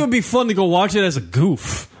 I think it would be fun to go watch it as a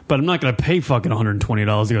goof, but I'm not going to pay fucking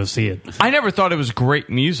 $120 to go see it. I never thought it was great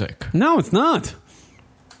music. No, it's not.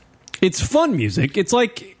 It's fun music. It's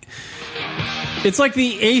like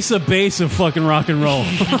the Ace of Base of fucking rock and roll.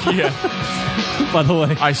 Yeah. By the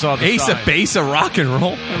way, I saw the Ace sign. of Base of rock and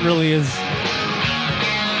roll. It really is.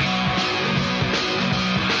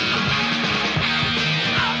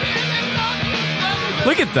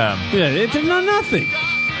 Look at them. Yeah, they're not nothing.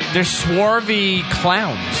 They're swarthy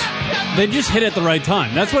clowns. They just hit at the right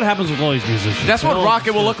time. That's what happens with all these musicians. That's what They all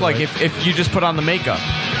Rocket will hit look at the like right- if you just put on the makeup.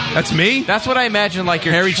 That's me. That's what I imagine. Like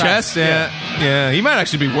your Hairy chest. Yeah. He might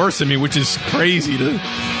actually be worse than me, which is crazy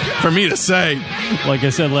for me to say. Like I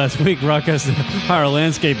said last week, Rock has to hire a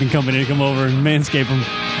landscaping company to come over and manscape him.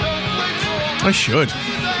 I should.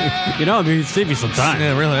 You know, I mean, it'd save you some time.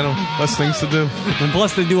 Yeah, really. I don't. Less things to do. And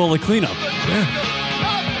plus, they do all the cleanup. Yeah.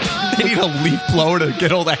 They need a leaf blower to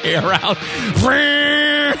get all the hair out.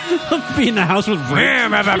 Be in the house with rakes.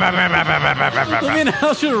 Be in the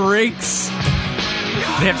house with rakes.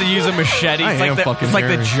 They have to use a machete. I It's am like fucking it's like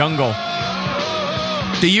the hairy. jungle.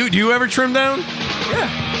 Do you ever trim down?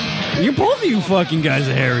 Yeah. You both of you fucking guys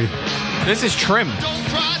are hairy. This is trimmed.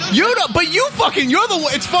 But you're the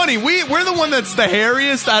one. It's funny. We're the one that's the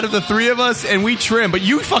hairiest out of the three of us, and we trim. But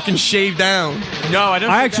you fucking shave down. No, I don't.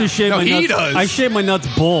 I actually shave my nuts. He does. I shave my nuts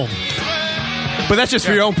bald. But that's just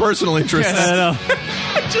for your own personal interest. I know.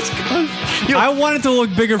 Just 'cause I wanted to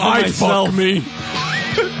look bigger for myself. Fuck me.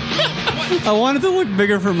 I wanted to look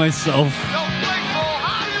bigger for myself.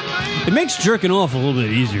 It makes jerking off a little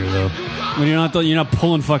bit easier though, when you're not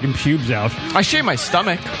pulling fucking pubes out. I shave my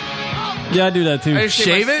stomach. Yeah, I do that too. I just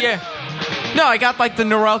shave it? Yeah. No, I got like the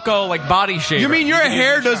Norelco like body shaver. You mean your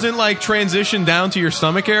hair doesn't like transition down to your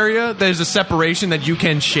stomach area? There's a separation that you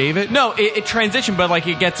can shave it? No, it transitioned, but like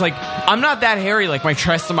it gets like I'm not that hairy like my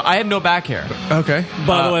chest. I have no back hair. Okay.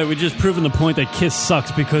 By the way, we just proven the point that Kiss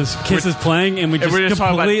sucks because Kiss is playing and we just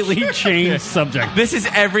completely changed subject. This is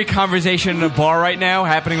every conversation in a bar right now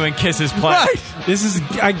happening when Kiss is playing.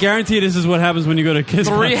 Right. I guarantee this is what happens when you go to Kiss.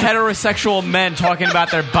 Three heterosexual men talking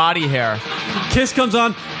about their body hair. Kiss comes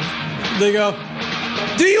on. They go,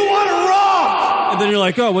 "Do you want to rock?" And then you're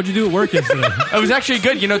like, "Oh, what'd you do at work yesterday?" It was actually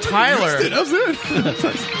good. You know, Tyler. That was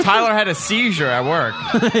it. Tyler had a seizure at work.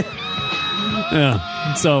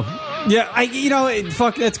 Yeah. So, yeah,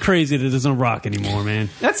 fuck, that's crazy that it doesn't rock anymore, man.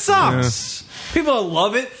 That sucks. Yeah. People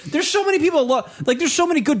love it. There's so many people there's so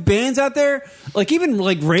many good bands out there. Like even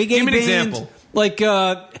like reggae Give me an bands. example. Like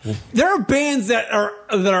there are bands that are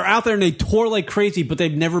out there and they tour like crazy, but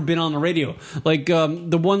they've never been on the radio. Like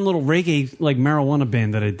the one little reggae like marijuana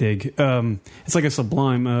band that I dig. It's like a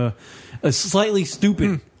Sublime, a Slightly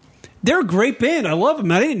Stupid. They're a great band. I love them.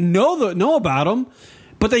 I didn't know about them,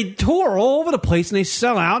 but they tour all over the place and they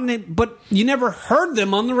sell out. But you never heard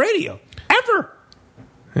them on the radio ever.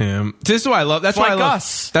 Yeah, this is why I love. That's why I love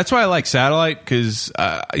us. That's why I like satellite because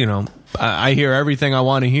I hear everything I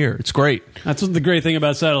want to hear. It's great. That's what the great thing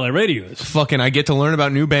about satellite radio is. Fucking, I get to learn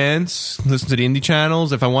about new bands, listen to the indie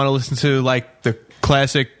channels. If I want to listen to like the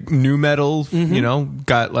classic new metal,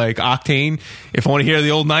 got like Octane. If I want to hear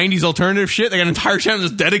the old 90s alternative shit, they got an entire channel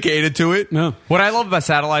just dedicated to it. No. What I love about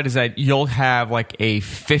satellite is that you'll have like a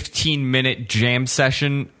 15-minute jam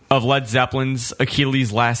session of Led Zeppelin's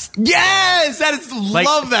Achilles' Last. Yes,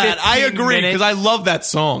 love that. I agree because I love that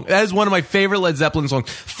song. That is one of my favorite Led Zeppelin songs.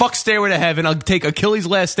 Fuck Stairway to Heaven. I'll take Achilles'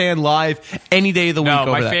 Last Stand live any day of the week. No,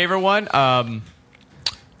 over my that. favorite one.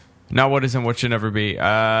 Now what isn't what should never be.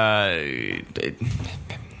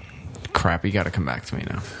 Crap, you got to come back to me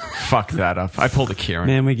now. Fuck that up. I pulled a Kieran.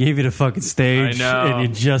 Man, we gave you the fucking stage, I know. and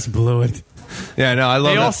you just blew it. Yeah, no, I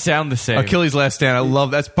love. They that. all sound the same. Achilles' Last Stand. I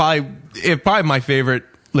love. That's probably my favorite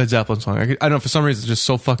Led Zeppelin song. I don't know, for some reason it's just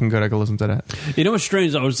so fucking good I could listen to that. You know what's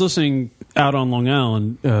strange? I was listening out on Long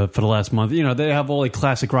Island for the last month. They have all like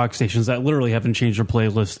classic rock stations that literally haven't changed their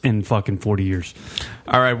playlist in fucking 40 years.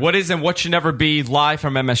 All right, what is and what should never be live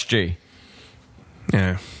from MSG?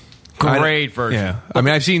 Yeah. Great version. Yeah. I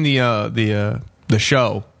mean, I've seen the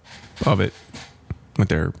show of it with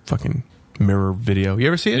their fucking mirror video. You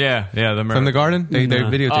ever see it? Yeah, the mirror. From the Garden? They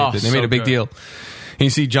videotaped it. They made a big deal. And you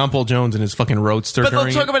see John Paul Jones in his fucking roadster. But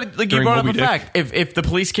let's talk about it. Like you brought up a Moby Dick. fact. If the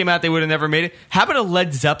Police came out, they would have never made it. How about a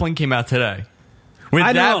Led Zeppelin came out today with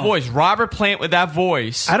that voice? Robert Plant with that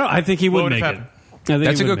voice. I think he would make it.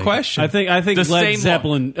 That's a good question. I think Led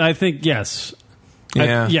Zeppelin. I think yes.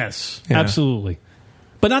 Yeah. Yes. Yeah. Absolutely.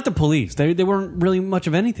 But not the Police. They weren't really much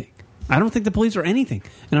of anything. I don't think the Police are anything,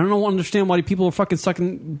 and I don't understand why people are fucking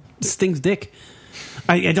sucking Sting's dick.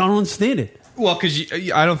 I don't understand it. Well, because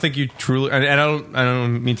I don't think you truly, and I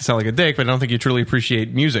don't mean to sound like a dick, but I don't think you truly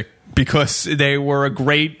appreciate music because they were a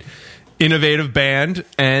great, innovative band,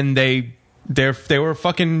 and they were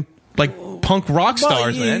fucking like punk rock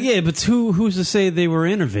stars, man. Yeah, but who's to say they were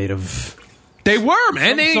innovative? They were,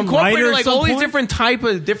 man. They incorporated like all these different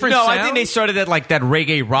sounds. No, I think they started at like that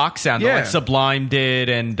reggae rock sound, Yeah. like Sublime did,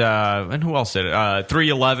 and who else did it?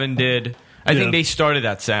 311 did. I think they started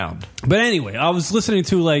that sound. But anyway, I was listening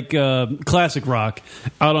to like classic rock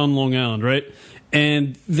out on Long Island, right?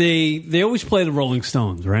 And they always play the Rolling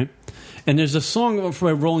Stones, right? And there's a song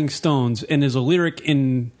by Rolling Stones, and there's a lyric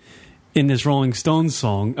in this Rolling Stones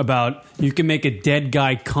song about you can make a dead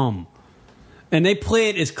guy come. And they play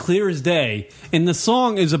it as clear as day. And the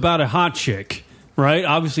song is about a hot chick, right?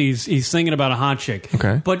 Obviously, he's singing about a hot chick.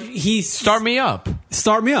 Okay. But he's... Start Me Up,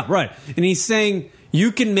 right. And he's saying,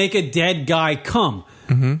 you can make a dead guy come.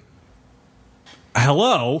 Mm-hmm.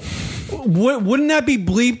 Hello? Wouldn't that be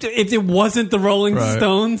bleeped if it wasn't the Rolling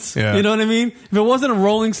Stones? Yeah. You know what I mean? If it wasn't a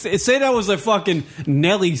Rolling... Say that was a fucking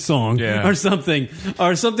Nelly song or something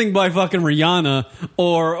by fucking Rihanna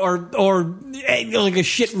or like a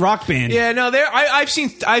shit rock band. Yeah, no, I've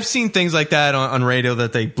seen things like that on radio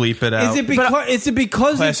that they bleep it out. Is it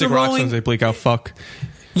because it's classic the rock Rolling... songs they bleep out fuck?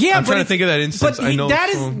 Yeah, I'm but trying to it's- think of that instance. But I know that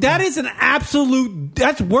the is song. that is an absolute.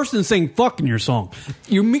 That's worse than saying "fuck" in your song.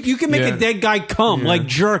 You can make Yeah. a dead guy come like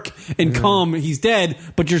jerk and come. He's dead,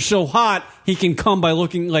 but you're so hot he can come by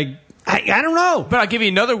looking like I don't know. But I'll give you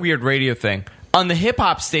another weird radio thing. On the hip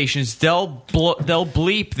hop stations, they'll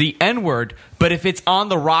bleep the N word, but if it's on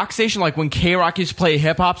the rock station, like when K Rock used to play a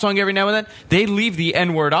hip hop song every now and then, they leave the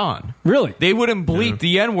N word on. Really? They wouldn't bleep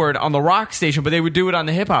the N word on the rock station, but they would do it on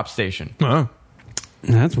the hip hop station. Oh.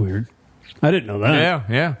 That's weird. I didn't know that. Yeah,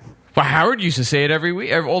 yeah. Well, Howard used to say it every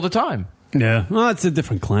week, all the time. Yeah, well, it's a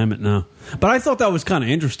different climate now. But I thought that was kind of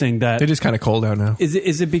interesting. That It is kind of cold out now.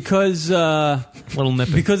 is it because little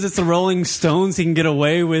nippy because it's the Rolling Stones, he can get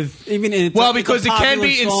away with even it's Well, it's a because it can popular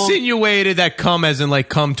be song. insinuated that come as in like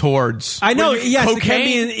come towards. I know, Well, yes,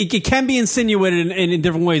 cocaine? it can be insinuated in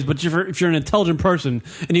different ways. But if you're an intelligent person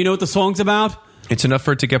and you know what the song's about, It's enough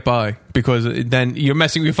for it to get by because then you're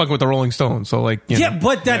fucking with the Rolling Stones. So like, you yeah, know.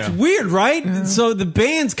 but that's weird, right? So the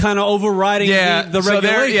band's kind of overriding the so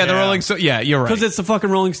they're- regulation. the Rolling Stones. Yeah, you're right. Because it's the fucking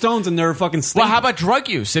Rolling Stones and they're fucking. Well, how about drug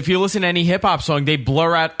use? If you listen to any hip hop song, they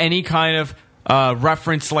blur out any kind of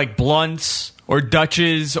reference to like blunts or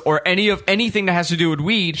Dutches or anything that has to do with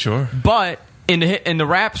weed. Sure. But in the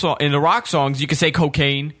rap song, in the rock songs, you could say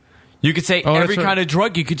cocaine. You could say every that's right. kind of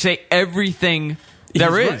drug. You could say everything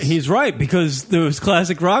there is. Right. He's right because those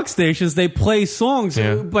classic rock stations they play songs.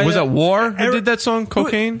 Yeah. Was that War who did that song?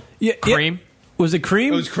 Cocaine? Yeah, Cream. Was it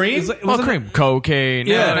Cream? It was Cream? Cream. Cocaine.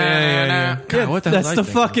 Yeah, Na, yeah, yeah, na, yeah. na. God, what the hell that's did I the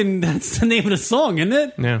think? fucking. That's the name of the song, isn't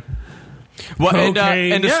it? Yeah. Well, and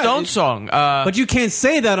Cocaine. the Yeah, Stones song. But you can't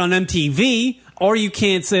say that on MTV, or you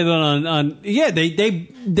can't say that on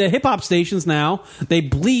the hip hop stations now they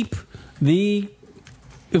bleep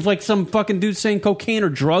if like some fucking dude saying cocaine or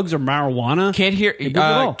drugs or marijuana. Can't hear. They bleep it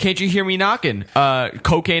all. Can't you hear me knocking?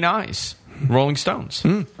 Cocaine Eyes. Rolling Stones.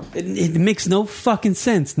 It makes no fucking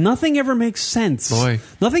sense. Nothing ever makes sense. Boy.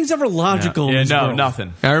 Nothing's ever logical. in Yeah, this no, world.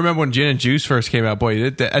 nothing. I remember when Gin and Juice first came out. Boy,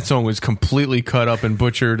 that song was completely cut up and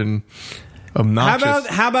butchered and obnoxious.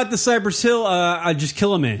 How about the Cypress Hill I Just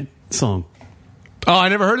Kill a Man song? Oh, I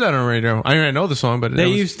never heard that on the radio. I mean, I know the song, but They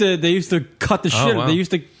used to cut the shit. wow. They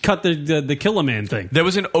used to cut the Kill a Man thing. There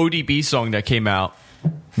was an ODB song that came out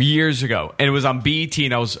years ago, and it was on BET,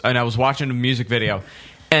 and I was watching a music video,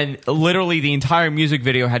 and literally the entire music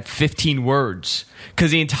video had 15 words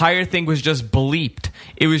because the entire thing was just bleeped.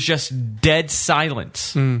 It was just dead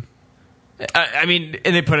silence. I mean,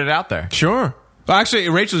 and they put it out there. Sure. Well, actually,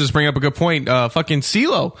 Rachel just bring up a good point. Fucking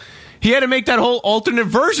CeeLo. He had to make that whole alternate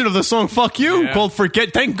version of the song "Fuck You" called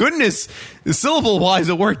 "Forget." Thank goodness, syllable-wise,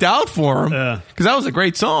 it worked out for him because that was a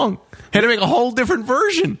great song. He had to make a whole different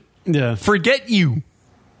version. Yeah, "Forget You."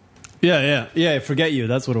 Yeah. Forget You.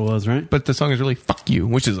 That's what it was, right? But the song is really "Fuck You,"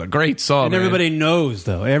 which is a great song. And man. everybody knows,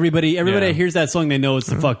 though. Everybody Yeah. hears that song, they know it's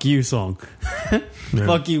the "Fuck You" song.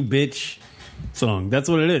 "Fuck you, bitch" song. That's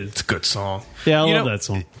what it is. It's a good song. Yeah, I You love know, that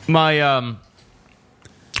song. My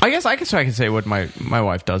I guess I can say what my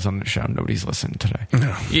wife does on the show. Nobody's listening today.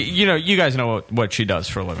 You know, you guys know what she does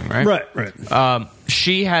for a living, right? Right.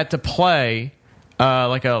 She had to play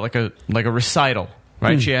like a recital,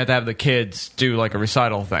 right? She had to have the kids do like a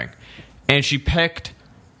recital thing, and she picked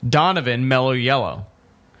Donovan Mellow Yellow,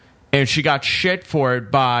 and she got shit for it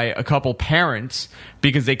by a couple parents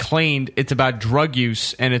because they claimed it's about drug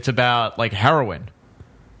use and it's about like heroin.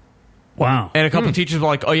 Wow. And a couple teachers were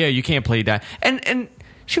like, "Oh yeah, you can't play that," and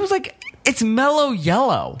she was like, "It's Mellow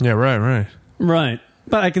Yellow." Yeah, right. Right.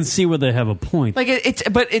 But I can see where they have a point. Like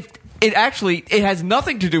it actually has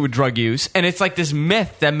nothing to do with drug use, and it's like this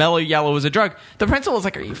myth that Mellow Yellow is a drug. The principal was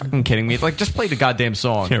like, "Are you fucking kidding me? Like, just play the goddamn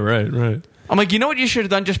song." Yeah, right. I'm like, you know what you should have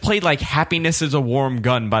done? Just played like "Happiness Is a Warm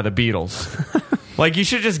Gun" by the Beatles. Like, you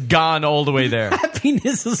should have just gone all the way there.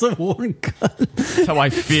 Happiness is a warm gun. That's how I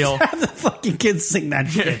feel. Have the fucking kids sing that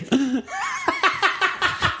shit.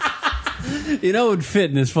 You know, it would fit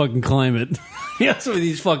in this fucking climate. Yeah, some of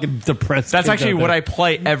these fucking depressed. That's kids actually out what there. I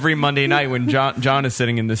play every Monday night when John is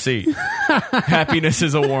sitting in the seat. Happiness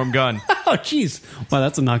is a warm gun. Oh, jeez. Wow,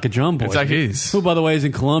 that's a knock at John boy. It's actually- Who, by the way, is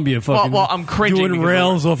in Colombia fucking Well, I'm cringing doing because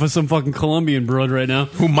rails off of some fucking Colombian broad right now.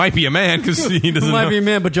 Who might be a man because he doesn't Who might know. be a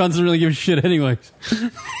man, but John doesn't really give a shit anyways.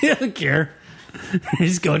 He doesn't care.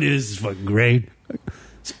 He's going, this is fucking great.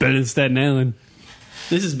 It's better than Staten Island.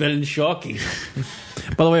 This is better than Sharky.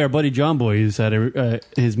 By the way, our buddy John Boy is at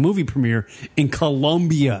his movie premiere in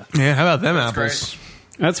Colombia. Yeah, how about them apples?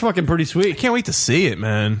 That's fucking pretty sweet. I can't wait to see it,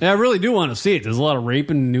 man. Yeah, I really do want to see it. There's a lot of rape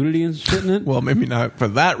and nudity and shit in it. Well, maybe not for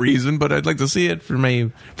that reason, but I'd like to see it from a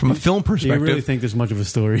film Do perspective. you really think there's much of a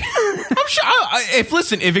story? I'm sure.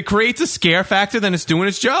 If it creates a scare factor, then it's doing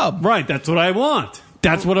its job. Right, that's what I want.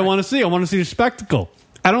 That's what I want to see. I want to see the spectacle.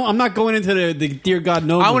 I'm not going into the Dear God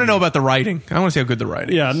No. I want to know about the writing. I want to see how good the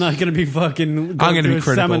writing. Yeah, I'm not going to be fucking. I'm going to be a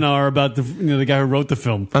critical. seminar about the guy who wrote the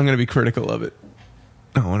film. I'm going to be critical of it.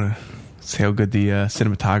 I want to see how good the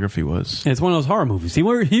cinematography was. Yeah, it's one of those horror movies. He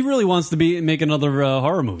really wants to make another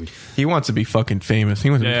horror movie. He wants to be fucking famous.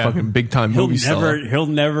 He wants to be fucking big time movie star. He'll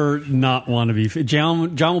never not want to be.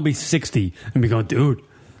 John will be 60 and be going, dude,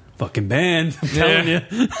 fucking band. I'm telling you.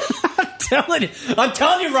 I'm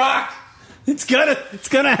telling you, Rock. It's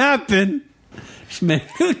gonna happen. Man,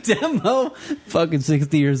 Demo, fucking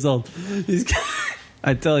 60 years old.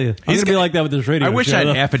 I tell you, he's gonna be like that with this radio. I wish show, I had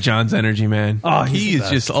though. half of John's energy, man. Oh, he is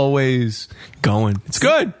just always going. It's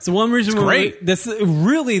good. It's the one reason. Great. That's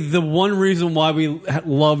really the one reason why we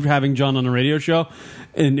loved having John on the radio show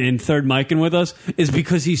and Third Micing with us is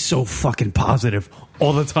because he's so fucking positive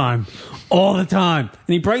all the time, and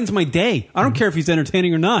he brightens my day. I don't care if he's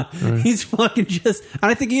entertaining or not. He's fucking just. And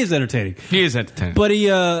I think he is entertaining. He is entertaining, but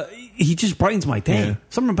he just brightens my day. Yeah.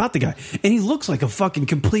 Something about the guy, and he looks like a fucking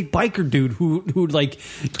complete biker dude who'd like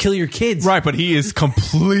kill your kids. Right, but he is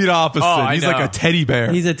complete opposite. He's like a teddy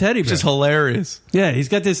bear. He's a teddy bear. Just hilarious. Yeah, he's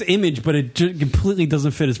got this image, but it completely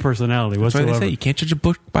doesn't fit his personality whatsoever. That's why they say you can't judge a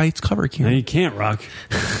book by its cover, Ken. No, you can't, Rock.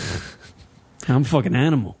 I'm a fucking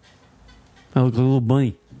animal. I look like a little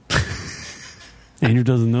bunny. Andrew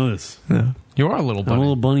doesn't know this. No. You are a little bunny. I'm a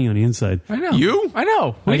little bunny on the inside. I know. You? I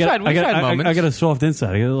know. We've had moments. I got a soft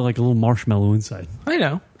inside. I got like a little marshmallow inside. I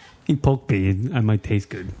know. He poked me, and I might taste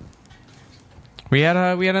good. We had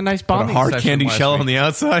a nice But bonding a hard session candy last shell week. on the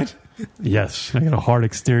outside. Yes, I got a hard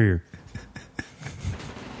exterior.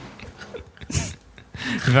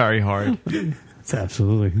 Very hard. It's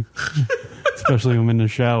absolutely. Especially when I'm in the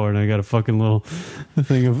shower and I got a fucking little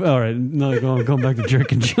thing of. All right, no, going back to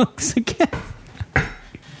jerking jokes again.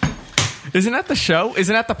 Isn't that the show?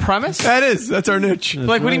 Isn't that the premise? That is. That's our niche.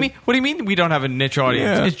 What do you mean? What do you mean we don't have a niche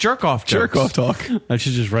audience? Yeah. It's jerk off jokes. Jerk off talk. I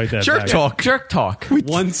should just write that. Jerk back. talk. Jerk talk.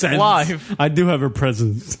 One sentence. Live. I do have a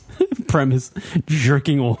premise.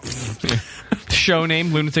 Jerking off. Show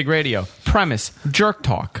name Lunatic Radio. Premise jerk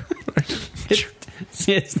talk.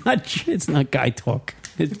 It's not guy talk.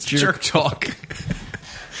 It's Jerk talk.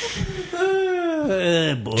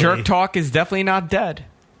 Boy. Jerk talk is definitely not dead.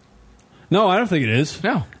 No, I don't think it is.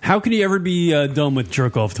 No. How can you ever be done with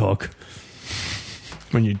jerk off talk?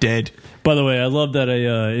 When you're dead. By the way, I love that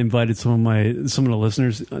I invited some of the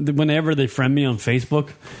listeners. Whenever they friend me on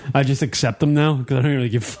Facebook, I just accept them now because I don't really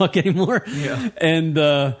give a fuck anymore. Yeah. And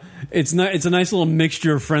it's a nice little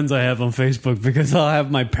mixture of friends I have on Facebook because I'll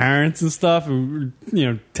have my parents and stuff who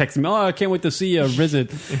text me, "Oh, I can't wait to see you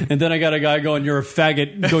visit," and then I got a guy going, "You're a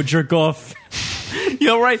faggot, go jerk off."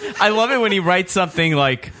 Right? I love it when he writes something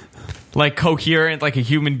like coherent, like a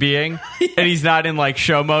human being, and he's not in like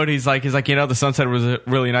show mode. He's like, the sunset was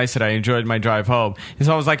really nice today. I enjoyed my drive home. And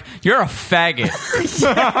so I was like, "You're a faggot."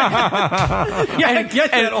 I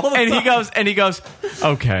get that all the time. And he goes,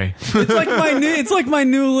 "Okay." It's like my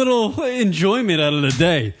new little enjoyment out of the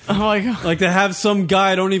day. Oh my god! Like to have some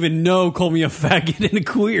guy I don't even know call me a faggot and a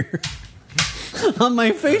queer on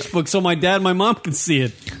my Facebook, so my dad and my mom can see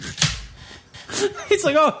it. He's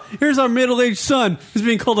like, "Oh, here's our middle-aged son who's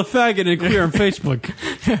being called a faggot and a queer on Facebook."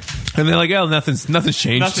 And they're like, "Oh, nothing's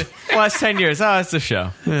changed." Last 10 years. Oh, it's the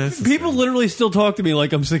show. People literally still talk to me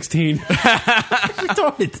like I'm 16.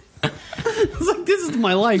 Retarded. It's like, this is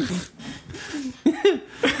my life.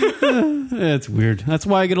 It's weird. That's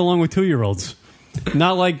why I get along with 2-year-olds.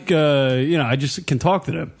 Not like, I just can talk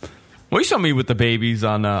to them. Well, you saw me with the babies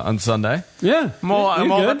on Sunday. Yeah. I'm all good.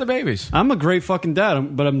 about the babies. I'm a great fucking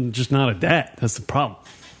dad, but I'm just not a dad. That's the problem.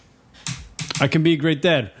 I can be a great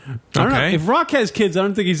dad. I don't know. If Rock has kids, I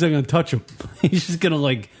don't think he's going to touch them. He's just going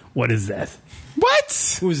to what is that?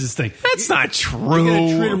 What? Who is this thing? That's not true. You're going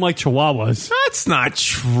to treat them like chihuahuas. That's not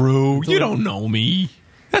true. You don't know me.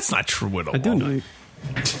 That's not true at all. I do know you.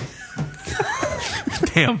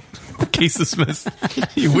 Damn. Case dismissed.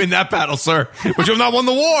 You win that battle, sir. But you have not won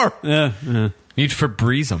the war. Yeah. You'd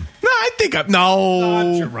Febreze them. No, I think no.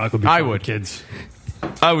 I'm sure Rock would be I fine would. with kids.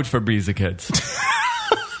 I would Febreze the kids.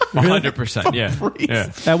 100%.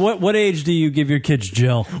 Yeah. At what age do you give your kids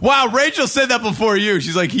gel? Wow, Rachel said that before you.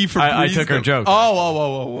 She's like, he Febreze I took her them. joke.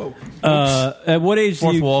 Oh. At what age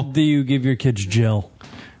Fourth wall. do you give your kids gel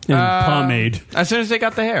and pomade? As soon as they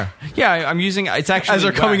got the hair. Yeah, I'm using it's actually As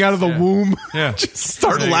they're coming out of the womb. Yeah. Just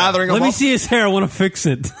start lathering them Let me up. see his hair. I want to fix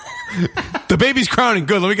it. The baby's crowning.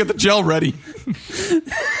 Good. Let me get the gel ready.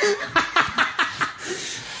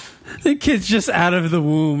 The kid's just out of the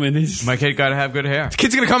womb, and he's. My kid got to have good hair. The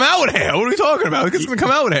kid's going to come out with hair. What are we talking about? The kid's going to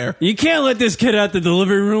come out with hair. You can't let this kid out the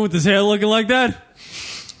delivery room with his hair looking like that.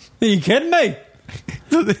 Are you kidding me?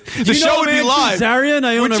 The show would be live. Kazarian,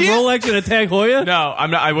 I own Would a you- Rolex and a Tag Heuer. No,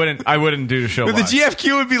 I'm not. I wouldn't do the show. But the live.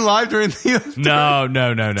 GFQ would be live during the No.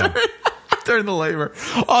 during the labor.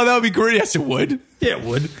 Oh, that would be great. Yes, it would. Yeah, it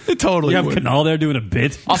would. It totally You have would. Canal there doing a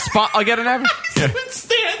bit. I'll get an average.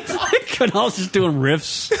 Canal's just doing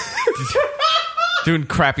riffs. Doing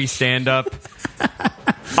crappy stand up.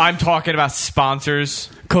 I'm talking about sponsors.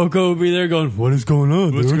 Coco would be there going, "What is going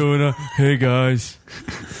on? What's dude?" going on? Hey guys,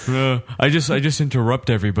 I just interrupt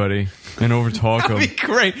everybody and overtalk them. That'd be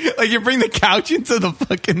great. Like you bring the couch into the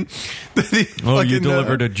fucking. You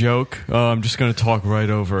delivered a joke. I'm just gonna talk right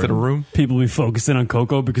over to it. the room. People will be focusing on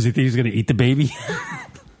Coco because they think he's going to eat the baby.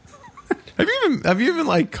 Have you even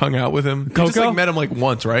like hung out with him? You just Coco? like met him like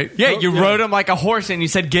once, right? Yeah, you rode him like a horse and you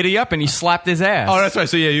said giddy up and you slapped his ass. Oh, that's right.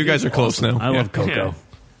 So yeah, you guys are close now. I love Coco.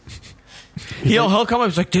 He'll come up.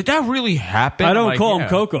 He's like, did that really happen? I don't Like, call yeah. him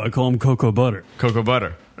Coco. I call him Cocoa Butter. Cocoa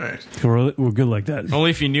Butter. Right. We're good like that.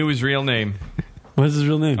 Only if you knew his real name. What's his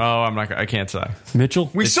real name? Oh, I can't say. Mitchell?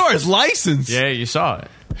 We saw his license. Yeah, you saw it.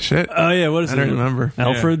 Shit. Oh, yeah. What is I it? don't remember.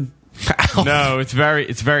 Alfred? No, it's very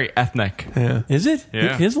ethnic. Yeah. Is it?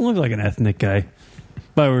 Yeah. He doesn't look like an ethnic guy.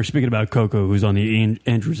 But we were speaking about Coco, who's on the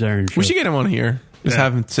Andrew Zarin show. We should get him on here. Just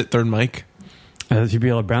have him sit third mic. He'd be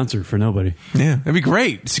able to bouncer for nobody. Yeah, that'd be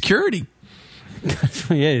great. Security.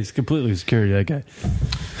 Yeah, he's completely security, that guy.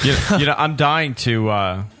 You know, I'm dying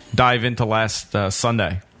to dive into last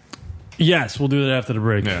Sunday. Yes, we'll do that after the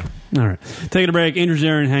break. Yeah. All right. Taking a break. Andrew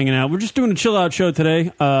Zarin hanging out. We're just doing a chill-out show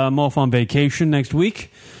today. I'm off on vacation next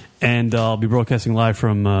week, and I'll be broadcasting live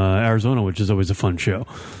from Arizona, which is always a fun show.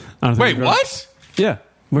 I don't think Wait, we're- what? Yeah.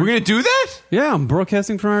 We're going to do that? Yeah, I'm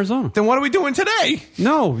broadcasting from Arizona. Then what are we doing today?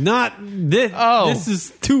 No, not this. Oh. This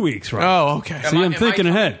is 2 weeks, right? Oh, okay. See, I'm thinking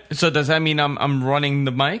ahead. So does that mean I'm running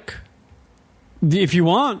the mic? If you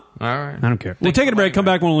want. All right. I don't care. We're taking a break. Come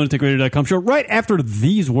back on the lunaticradio.com show right after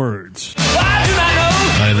these words.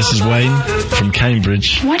 Hi, this is Wayne from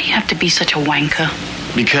Cambridge, Why do you have to be such a wanker?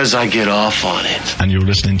 because I get off on it. And you're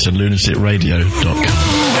listening to lunaticradio.com.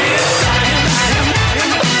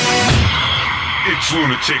 It's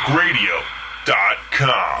lunaticradio.com.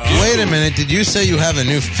 Wait a minute, did you say you have a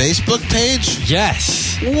new Facebook page?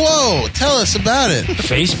 Yes. Whoa, tell us about it.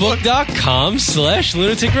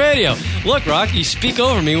 Facebook.com/lunaticradio. Look, Rock, you speak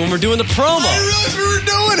over me when we're doing the promo. I didn't realize we were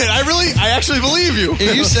doing it. I actually believe you.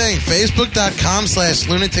 Are you saying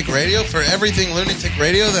Facebook.com/lunatic radio for everything lunatic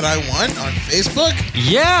radio that I want on Facebook?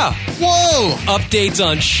 Yeah. Whoa. Updates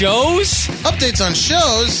on shows. Updates on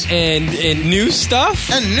shows. And new stuff.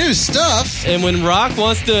 And new stuff. And when Rock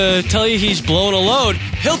wants to tell you he's blowing a load,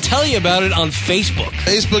 he'll tell you about it on Facebook.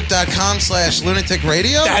 Facebook.com/lunatic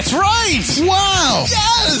radio? That's right. Wow.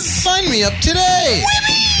 Yes. Sign me up today.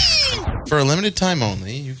 For a limited time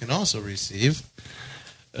only, you can also receive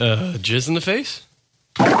Jizz in the face?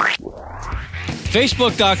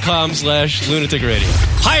 Facebook.com/lunatic radio.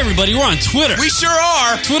 Hi, everybody. We're on Twitter. We sure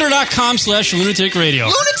are. Twitter.com/lunatic radio.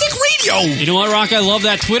 Lunatic radio. You know what, Rock? I love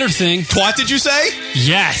that Twitter thing. What did you say?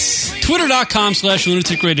 Yes.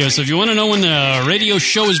 Twitter.com/lunatic radio. So if you want to know when the radio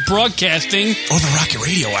show is broadcasting. Oh, the Rocket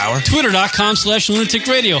Radio Hour. Twitter.com/lunatic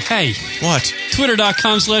radio. Hey. What?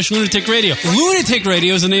 Twitter.com/lunatic radio. Lunatic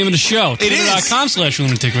radio is the name of the show. It is.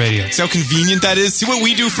 Twitter.com/lunatic radio. See how convenient that is? See what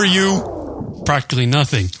we do for you? Practically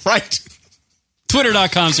nothing. Right.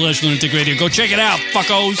 Twitter.com/lunatic radio. Go check it out,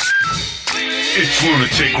 fuckos. It's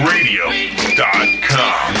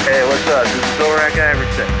lunaticradio.com. Hey, what's up? This is Zorak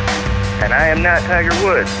Iverson. And I am not Tiger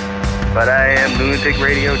Woods, but I am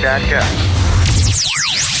lunaticradio.com.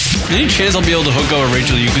 Any chance I'll be able to hook up with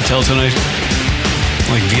Rachel You Could Tell tonight?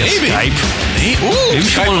 Like via Skype? Maybe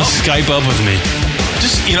she want to Skype up with me.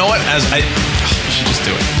 Just, you know what? We should just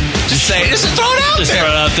do it. Just say it. Just throw it out Just there.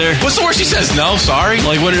 throw it out there. What's the worst she says? No, sorry.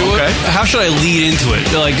 Like, how should I lead into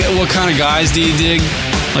it? Like, what kind of guys do you dig?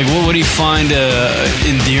 Like, what do you find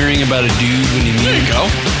endearing about a dude when you meet him? There you go.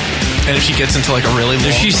 And if she gets into like a really long...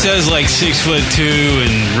 If she says like 6'2"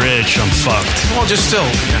 and rich, I'm fucked. Well, just still,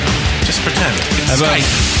 just pretend. How about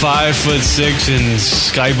 5'6" and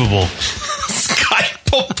Skypeable?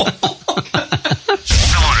 Skypeable.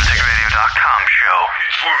 lunaticradio.com show.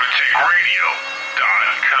 It's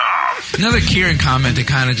lunaticradio.com. Another Kieran comment that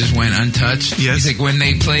kind of just went untouched. Yes. He's like, when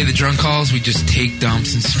they play the drunk calls, we just take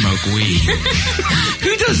dumps and smoke weed.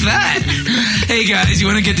 Who does that? Hey guys, you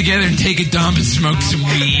want to get together and take a dump and smoke some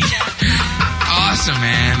weed? Awesome,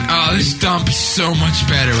 man. Oh, this dump is so much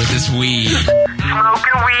better with this weed.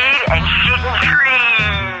 Smoking weed and shitting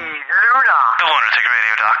trees. Luna. The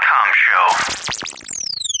lunaticradio.com show.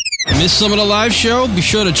 Missed some of the live show? Be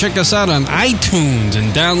sure to check us out on iTunes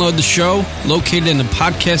and download the show located in the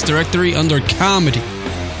podcast directory under comedy.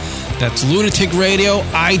 That's Lunatic Radio,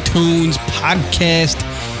 iTunes, podcast,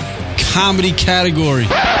 comedy category.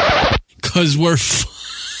 Because we're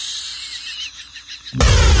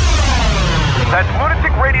That's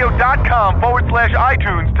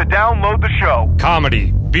lunaticradio.com/iTunes to download the show.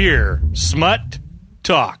 Comedy, beer, smut,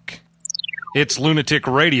 talk. It's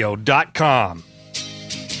lunaticradio.com.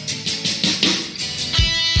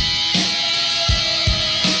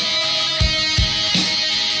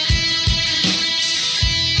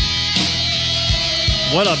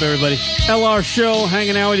 What up, everybody? LR Show,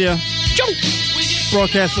 hanging out with you.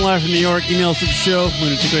 Broadcasting live from New York. Email us at the show,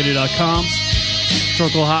 lunaticradio.com.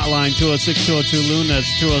 Circle hotline, 206-202-LUN.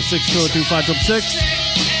 That's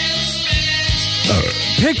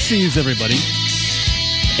 206-202-5006. Pixies, everybody.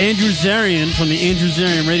 Andrew Zarian from the Andrew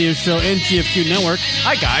Zarian Radio Show and GFQ Network.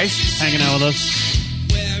 Hi, guys. Hanging out with us.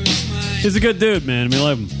 He's a good dude, man. We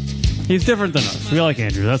love him. He's different than us. We like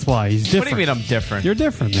Andrew. That's why. He's different. What do you mean I'm different? You're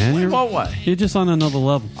different, man. You're, what? You're just on another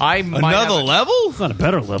level. Another level? It's not a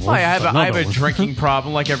better level. I have It's a another drinking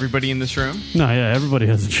problem like everybody in this room. No, yeah, everybody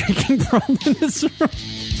has a drinking problem in this room.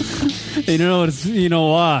 You know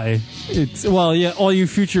why? It's all you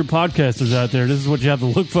future podcasters out there. This is what you have to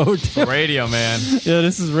look forward to. Radio, man. Yeah,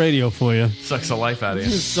 this is radio for you. Sucks the life out of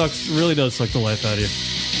you. It really does suck the life out of you.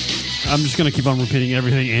 I'm just going to keep on repeating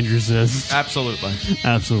everything Andrew says. Absolutely.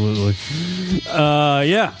 Absolutely.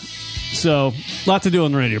 Yeah. So, a lot to do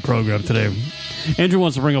on the radio program today. Andrew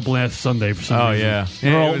wants to bring up last Sunday for some reason.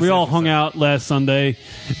 Yeah. We all hung out last Sunday.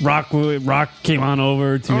 Rock came on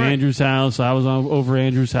over to Andrew's house. I was over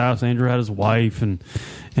Andrew's house. Andrew had his wife, and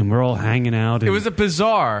we're all hanging out. It was a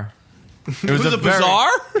bizarre. It was a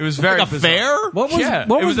bizarre? It was very like a bizarre. fair?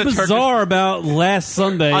 What was bizarre about last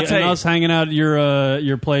Sunday and us hanging out at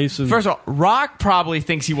your place? And First of all, Rock probably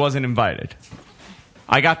thinks he wasn't invited.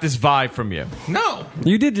 I got this vibe from you. No.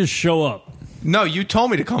 You did just show up. No, you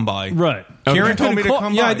told me to come by. Right. Kieran told me to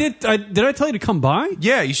come by. Yeah, I did. Did I tell you to come by?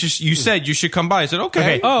 Yeah, you said you should come by. I said,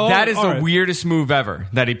 okay. That is the right. weirdest move ever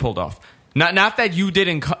that he pulled off. Not that you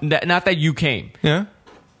didn't. Not that you came. Yeah.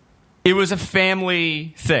 It was a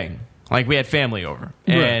family thing. Like, we had family over.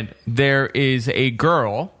 Right. And there is a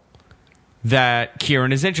girl that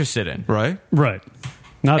Kieran is interested in. Right. Right.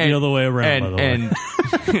 Not the other way around, by the way. And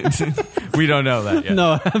we don't know that yet.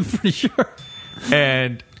 No, I'm pretty sure.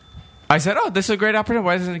 And I said, this is a great opportunity.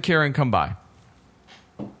 Why doesn't Kieran come by?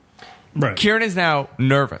 Right. Kieran is now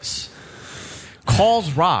nervous.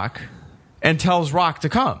 Calls Rock and tells Rock to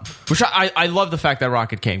come. Which I love the fact that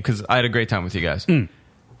Rocket came, because I had a great time with you guys.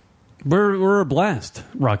 We're a blast,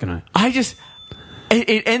 Rock and I.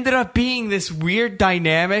 It ended up being this weird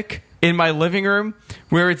dynamic in my living room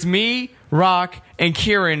where it's me, Rock, and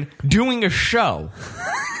Kieran doing a show.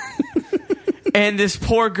 And this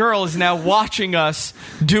poor girl is now watching us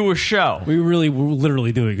do a show. We really were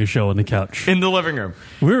literally doing a show on the couch. In the living room.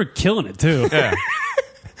 We were killing it, too. Yeah.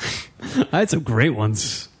 I had some great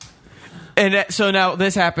ones. And so now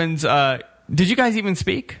this happens. Did you guys even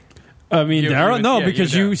speak? I mean, Dara? No,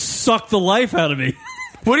 because you sucked the life out of me.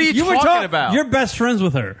 What are you talking about? You're best friends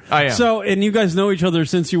with her. I am. So, and you guys know each other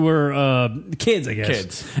since you were kids, I guess.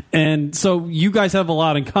 Kids. And so you guys have a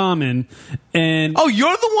lot in common. And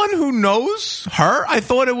you're the one who knows her? I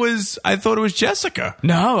thought it was Jessica.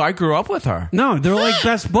 No, I grew up with her. No, they're like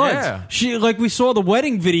best buds. Yeah. We saw the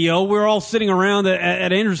wedding video. We were all sitting around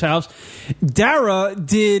at Andrew's house. Dara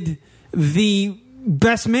did the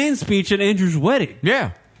best man speech at Andrew's wedding.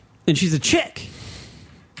 Yeah. And she's a chick.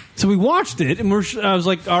 So we watched it, and I was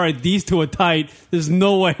like, all right, these two are tight. There's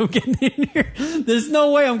no way I'm getting in here. There's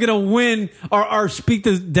no way I'm going to win or speak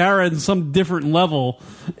to Dara in some different level,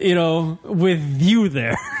 with you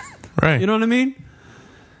there. Right. You know what I mean?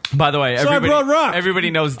 By the way, So I brought Rock.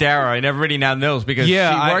 everybody knows Dara, and everybody now knows because she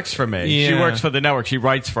works for me. Yeah. She works for the network. She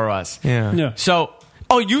writes for us. Yeah. So,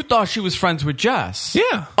 you thought she was friends with Jess?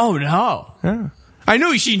 Yeah. Oh, no. Yeah. I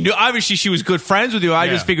knew she knew. Obviously, she was good friends with you. I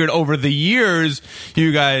just figured over the years,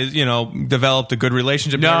 you guys, developed a good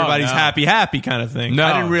relationship. No, everybody's happy kind of thing. No.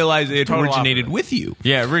 I didn't realize it Total originated opposite. with you.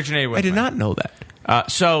 Yeah, originated with I did me. not know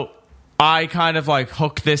that. So I kind of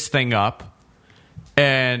hooked this thing up,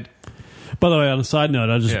 and By the way, on a side note,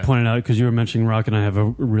 I was just pointing out, because you were mentioning Rock and I have a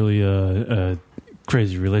really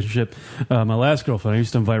crazy relationship. My last girlfriend, I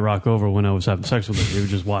used to invite Rock over when I was having sex with her. He would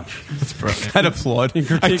just watch. That's brilliant. I'd applaud.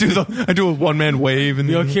 I do a one-man wave. And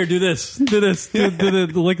here, do this. Do this. Do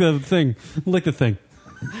lick the thing. Lick the thing.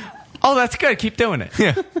 Oh, that's good. Keep doing it.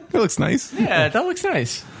 Yeah, that looks nice. Yeah, that looks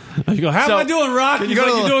nice. I go, how am I doing, Rock? He's like,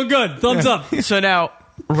 you're doing good. Thumbs up. So now,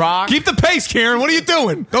 Rock... Keep the pace, Karen. What are you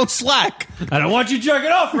doing? Don't slack. I don't want you jerking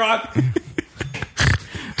off, Rock.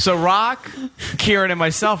 So Rock, Kieran, and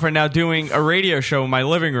myself are now doing a radio show in my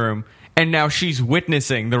living room, and now she's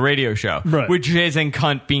witnessing the radio show, Right. with jizz and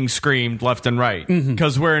cunt being screamed left and right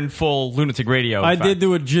because we're in full lunatic radio. I effect. did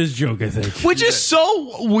do a jizz joke, I think. Which is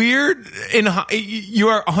so weird. You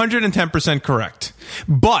are 110% correct.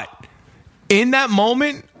 But in that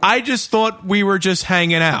moment, I just thought we were just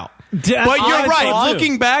hanging out. But you're I right. thought too.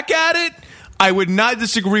 Looking back at it, I would not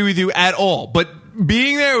disagree with you at all. But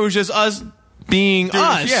being there, it was just us being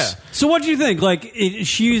us. Yeah. So what do you think? Like,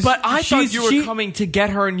 she's... But I thought she's- you were coming to get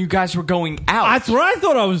her, and you guys were going out. That's what I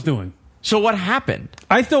thought I was doing. So what happened?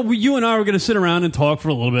 I thought you and I were going to sit around and talk for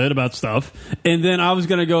a little bit about stuff, and then I was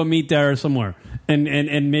going to go meet Dara somewhere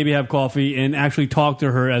and maybe have coffee and actually talk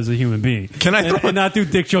to her as a human being. Can I and not do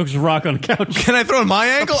dick jokes with Rock on the couch? Can I throw in my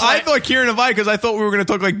ankle? I thought Kieran and I, because I thought we were going to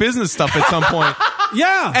talk like business stuff at some point.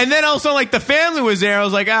 Yeah. And then also, like, the family was there. I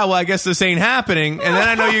was like, well, I guess this ain't happening. And then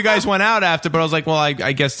I know you guys went out after, but I was like, well, I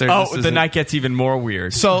guess there's. Oh, the night gets even more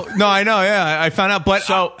weird. So, no, I know, yeah. I found out,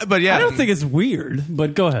 but yeah. I don't think it's weird,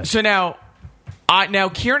 but go ahead. So now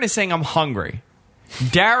Kieran is saying I'm hungry.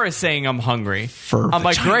 Dara is saying I'm hungry. I'm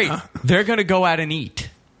like, great. They're going to go out and eat.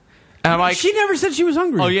 And I'm like, she never said she was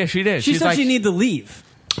hungry. Oh, yeah, she did. She She's said like, she needed to leave.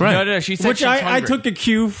 Right. No, she said Which she's I hungry. took a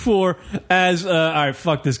cue for as, all right,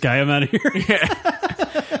 fuck this guy. I'm out of here.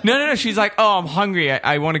 No. She's like, oh, I'm hungry.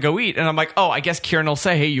 I want to go eat. And I'm like, oh, I guess Kieran will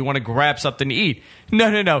say, hey, you want to grab something to eat?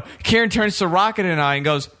 No. Kieran turns to Rocket and I and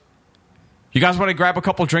goes, you guys want to grab a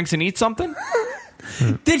couple drinks and eat something?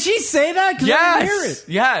 Did she say that? 'Cause I didn't hear it.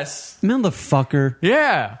 Yes. Motherfucker.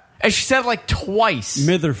 Yeah. And she said it like twice.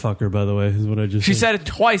 Motherfucker, by the way, is what I just She said. said it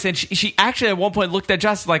twice. And she actually at one point looked at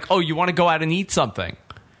Justin like, oh, you want to go out and eat something?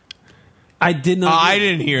 I did not. I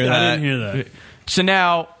didn't hear that. I didn't hear that. So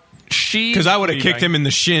now she... Because I would have kicked him in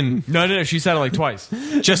the shin. No. She said it like twice.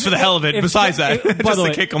 Just for the hell of it. Besides that, by just the to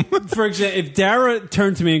way, kick him. For example, if Dara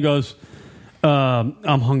turned to me and goes,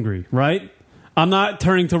 I'm hungry, right? I'm not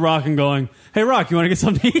turning to Rock and going, hey, Rock, you want to get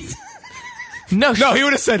something to eat? No, he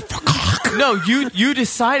would have said, fuck. No, you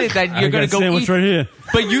decided that you're going to go sandwich eat. right here.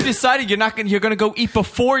 But you decided you're going to go eat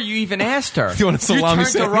before you even asked her. Do you want a salami turned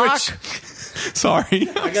to sandwich? Rock. Sorry.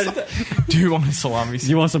 Do you want a salami sandwich?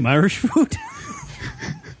 You want some Irish food?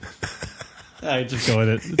 I just go with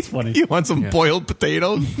it. It's funny. You want some boiled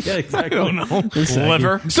potatoes? Yeah, exactly. I don't know.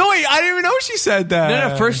 Liver? So wait, I didn't even know she said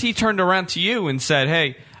that. No. First he turned around to you and said,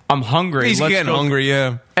 hey, I'm hungry. He's Let's getting go. hungry,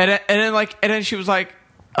 yeah. And then she was like,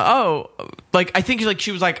 oh, like I think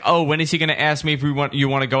she was like, oh, when is he going to ask me if you want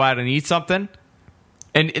to go out and eat something?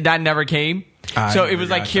 And that never came. So it was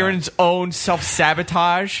like Kieran's own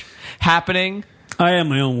self-sabotage happening. I am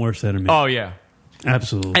my own worst enemy. Oh, yeah.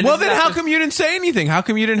 Absolutely. And Well, then how come you didn't say anything? How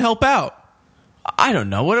come you didn't help out? I don't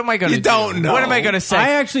know. What am I going to do? You don't know. What am I going to say?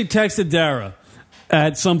 I actually texted Dara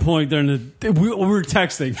at some point during the... We were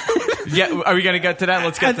texting. Yeah, are we going to get to that?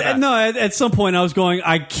 Let's get to that. No, at some point I was going,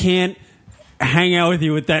 I can't hang out with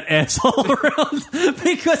you with that asshole around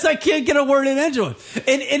because I can't get a word in edgewise.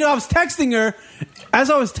 And I was texting her. As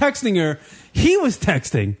I was texting her, he was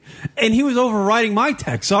texting, and he was overriding my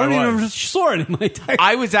text. So I don't even saw it in my text.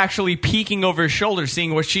 I was actually peeking over his shoulder,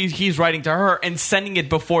 seeing what he's writing to her, and sending it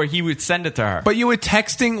before he would send it to her. But you were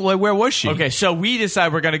texting, like, where was she? Okay, so we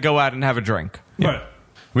decide we're going to go out and have a drink. Right.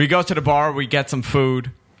 We go to the bar, we get some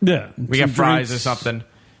food. Yeah. We get some fries drinks. or something.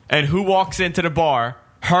 And who walks into the bar?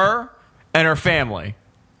 Her and her family.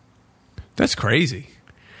 That's crazy.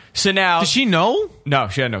 So now... Did she know? No,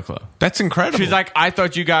 she had no clue. That's incredible. She's like, I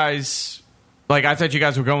thought you guys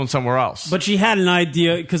were going somewhere else. But she had an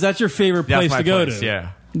idea, because that's your favorite That's place my to go place, to.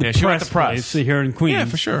 yeah. The Yeah, she went press to press. place here in Queens. Yeah,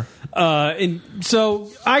 for sure. And so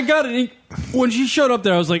I got it. When she showed up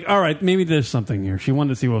there, I was like, all right, maybe there's something here. She wanted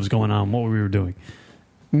to see what was going on, what we were doing.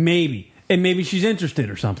 Maybe. And maybe she's interested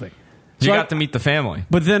or something. You So got to meet the family.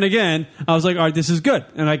 But then again, I was like, all right, this is good.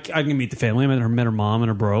 And I can meet the family. I met her mom and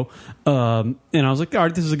her bro. And I was like, all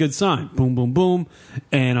right, this is a good sign. Boom, boom, boom.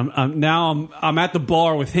 And I'm at the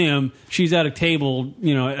bar with him. She's at a table,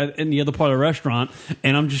 in the other part of the restaurant.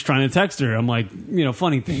 And I'm just trying to text her. I'm like,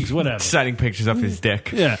 funny things, whatever. Sending pictures of his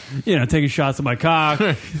dick. Yeah. Taking shots of my cock,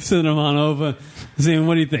 sending them on over, saying,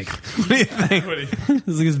 what do you think? What do you think?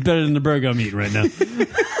 It's better than the burger I'm eating right now.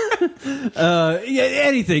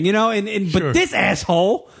 Anything, but Sure. this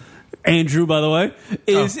asshole, Andrew, by the way,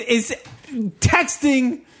 is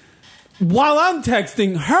texting while I'm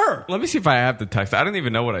texting her. Let me see if I have the text. I don't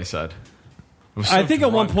even know what I said. I think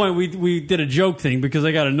at one point we did a joke thing because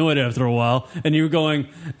I got annoyed after a while, and you were going,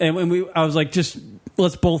 I was like, just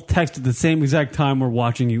let's both text at the same exact time we're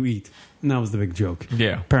watching you eat, and that was the big joke.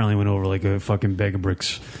 Yeah. Apparently went over like a fucking bag of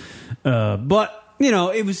bricks, but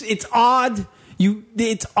it's odd.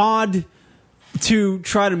 It's odd to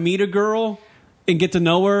try to meet a girl and get to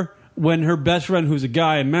know her when her best friend, who's a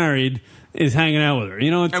guy and married, is hanging out with her. You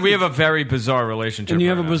know, And we have a very bizarre relationship. and you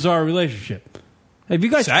right have a now. bizarre relationship. Have you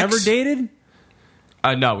guys Sex? ever dated?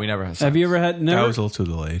 No, we never had sex. Have you ever had? Never? That was a little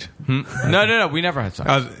too delayed. No, we never had sex.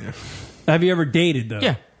 Have you ever dated though?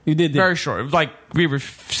 Yeah. you did. Very short. Like, we were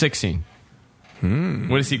 16.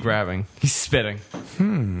 What is he grabbing? He's spitting.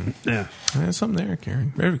 Yeah. There's something there,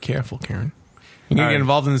 Karen. Very careful, Karen. You're going to All get right.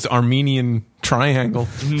 involved in this Armenian triangle.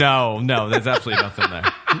 No, there's absolutely nothing there.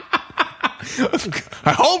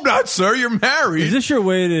 I hope not, sir. You're married. Is this your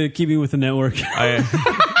way to keep me with the network? Just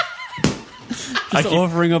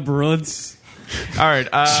offering up runs. All right.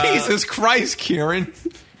 Jesus Christ, Kieran.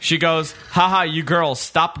 She goes, haha, you girls,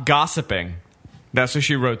 stop gossiping. That's what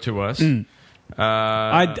she wrote to us.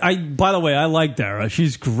 I by the way, I like Dara.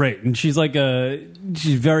 She's great, and she's like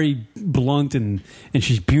she's very blunt and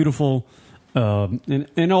she's beautiful,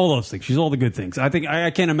 and all those things. She's all the good things. I think I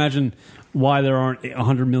can't imagine why there aren't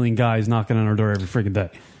 100 million guys knocking on her door every freaking day.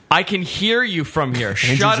 I can hear you from here.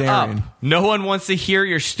 Shut up. No one wants to hear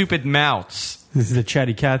your stupid mouths. This is a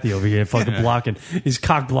chatty Cathy over here, fucking blocking. He's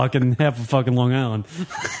cock blocking half of fucking Long Island.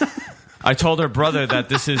 I told her brother that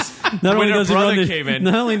this is Not when only her does he brother run the, came in.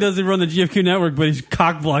 not only does he run the GFQ network, but he's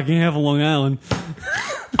cock blocking half of Long Island.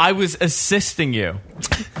 I was assisting you.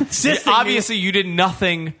 Obviously, you did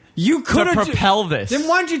nothing. You could to propel this. Then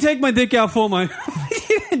why don't you take my dick out for my?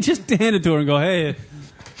 Just hand it to her and go, hey.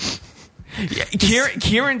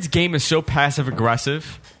 Kieran's game is so passive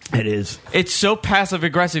aggressive. It is. It's so passive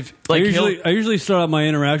aggressive. Like I usually start out my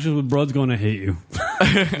interactions with broads going, I hate you.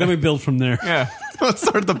 Then we build from there. Yeah. Let's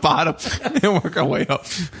start at the bottom and work our way up.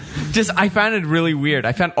 I found it really weird.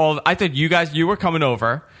 I thought you were coming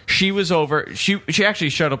over. She was over. She actually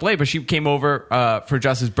showed up late, but she came over for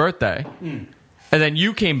Jess's birthday. And then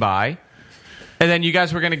you came by. And then you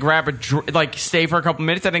guys were going to grab stay for a couple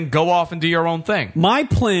minutes and then go off and do your own thing. My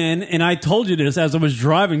plan, and I told you this as I was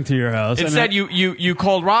driving to your house. Instead, you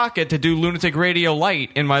called Rocket to do Lunatic Radio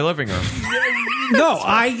Light in my living room. No,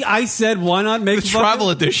 I said, why not make the travel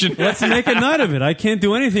edition? Let's make a night of it. I can't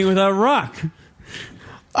do anything without Rock.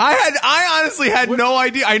 I honestly had no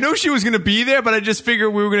idea. I know she was going to be there, but I just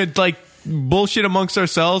figured we were going to bullshit amongst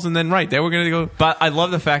ourselves, and then they were going to go. But I love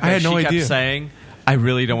the fact that she kept idea. saying, I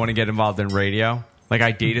really don't want to get involved in radio. Like,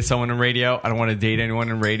 I dated someone in radio. I don't want to date anyone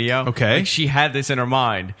in radio. Okay. Like, she had this in her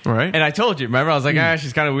mind. Right. And I told you, remember? I was like,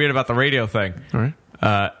 she's kind of weird about the radio thing. All right.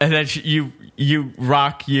 And then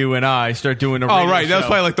you and I start doing a radio right. That was show.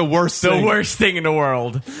 probably like the worst thing. The worst thing in the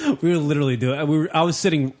world. We were literally doing it. I was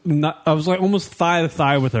sitting, I was like almost thigh to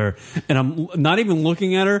thigh with her, and I'm not even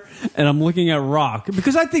looking at her, and I'm looking at Rock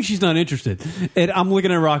because I think she's not interested. And I'm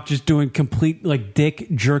looking at Rock just doing complete dick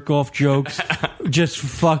jerk off jokes, just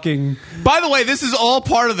fucking. By the way, this is all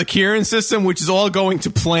part of the Kieran system, which is all going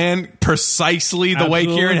to plan precisely the way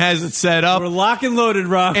Kieran has it set up. We're lock and loaded,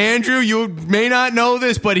 Rock. Andrew, you may not know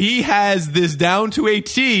this, but he has this down to a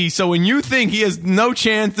T. So when you think he has no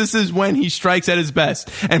chance, this is when he strikes at his best.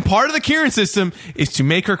 And part of the Kieran system is to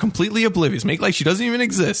make her completely oblivious, make like she doesn't even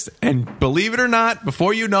exist. And believe it or not,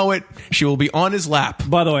 before you know it, she will be on his lap.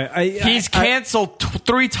 By the way, he's canceled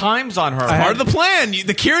 3 times on her. Part of the plan.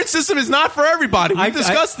 The Kieran system is not for everybody. We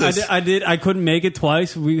discussed this. I couldn't make it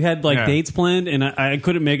twice. We had dates planned, and I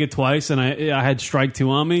couldn't make it twice, and I had strike 2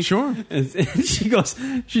 on me. Sure. And she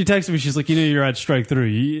texted me. She's like, you're at strike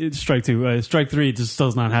 3. Strike 2. Strike 3 just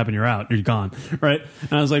does not happen. You're out. You're gone. Right.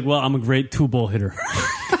 And I was like, well, I'm a great 2-ball hitter.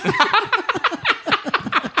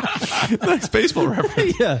 Nice baseball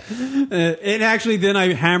reference. Yeah. And actually, then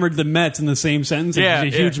I hammered the Mets in the same sentence. And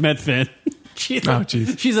she's a huge Met fan.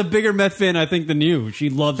 She's a bigger Met fan, I think, than you. She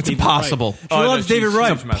loves It's David impossible. Wright. She loves David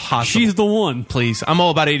Wright. It's impossible. She's the one. Please. I'm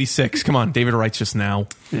all about 86. Come on. David Wright's just now.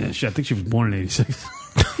 Yeah, I think she was born in 86.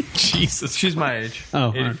 Jesus. She's my age.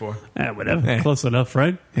 Oh, 84. Whatever. Yeah. Close enough,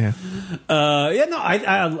 right? Yeah.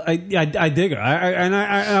 I dig her.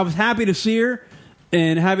 I was happy to see her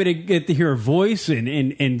and happy to get to hear her voice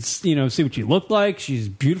and see what she looked like. She's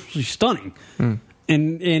beautiful. She's stunning.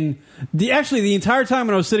 And the entire time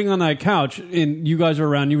when I was sitting on that couch and you guys were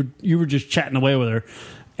around, you were just chatting away with her,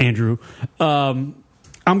 Andrew.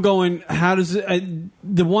 I'm going, how does it?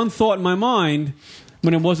 The one thought in my mind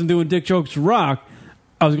when it wasn't doing dick jokes to Rock,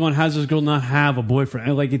 I was going, how does this girl not have a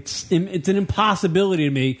boyfriend? Like it's an impossibility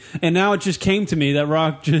to me. And now it just came to me that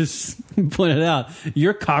Rock just pointed out,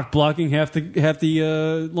 you're cock blocking half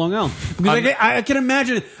the Long Island. Because I can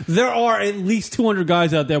imagine there are at least 200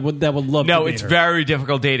 guys out there that would love. No, to date it's her. very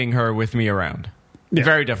difficult dating her with me around. Yeah.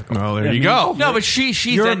 Very difficult. Well, there you go. No, but she's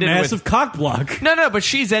You're a ended massive with cock block. No, but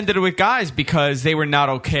she's ended it with guys because they were not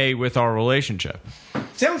okay with our relationship.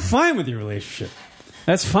 See, I'm fine with your relationship.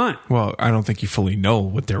 That's fine. Well, I don't think you fully know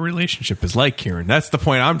what their relationship is like, Kieran. That's the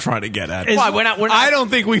point I'm trying to get at. Why? We're not. I don't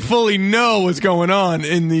think we fully know what's going on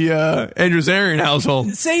in the Andrew Zarian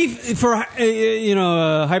household. Say for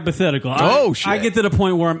hypothetical. Shit. I get to the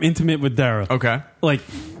point where I'm intimate with Dara. Okay. Like,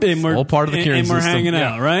 and we're all part of the Kieran and we're system. hanging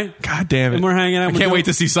Yeah. out, right? God damn it! And we're hanging out. I can't wait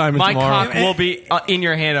to see Simon My tomorrow. cock will be in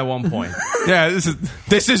your hand at one point. Yeah,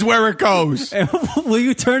 this is where it goes. Will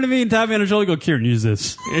you turn to me and tap me on the shoulder and go, Kieran, use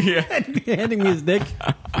this? Yeah. Handing me his dick.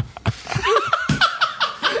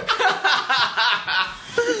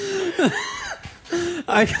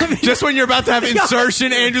 Just when you're about to have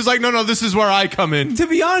insertion, Andrew's like, no, this is where I come in. To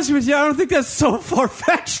be honest with you, I don't think that's so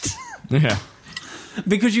far-fetched. Yeah.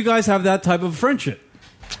 Because you guys have that type of friendship.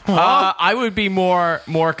 I would be more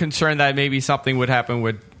concerned that maybe something would happen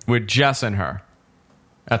with Jess and her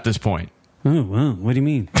at this point. Oh, wow. What do you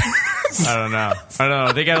mean? I don't know.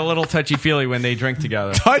 They get a little touchy-feely when they drink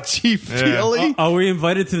together. Touchy-feely? Yeah. Are we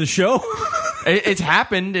invited to the show? It's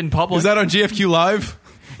happened in public. Is that on GFQ Live?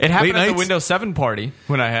 It happened Late at the nights? Windows 7 party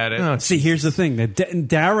when I had it. See, here's the thing. That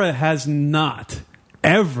Dara has not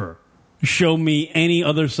ever shown me any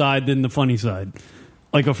other side than the funny side.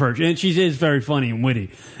 Like of her. And she is very funny and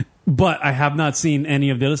witty. But I have not seen any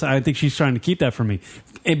of the other side. I think she's trying to keep that from me.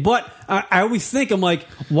 But I always think, I'm like,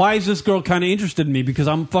 why is this girl kind of interested in me? Because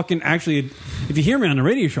I'm fucking actually, if you hear me on the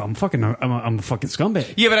radio show, I'm a fucking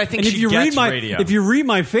scumbag. Yeah, but I think and she gets radio. If you read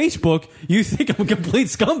my Facebook, you think I'm a complete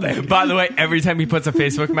scumbag. By the way, every time he puts a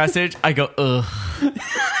Facebook message, I go, ugh.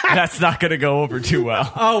 That's not going to go over too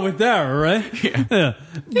well. Oh, with Dara, right? Yeah.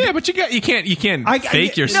 Yeah, but you can't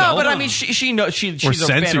fake yourself. No, but I mean, she knows she's a fan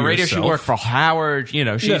censor of radio. yourself. She worked for Howard.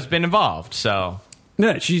 She's been involved. So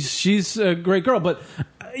yeah, she's a great girl. But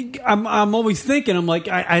I'm always thinking, I'm like,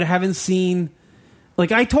 I haven't seen.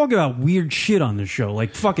 Like, I talk about weird shit on this show,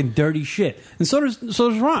 like fucking dirty shit, and so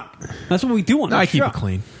does Rock. That's what we do on this I show. keep it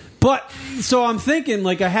clean. But so I'm thinking,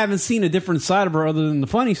 like, I haven't seen a different side of her other than the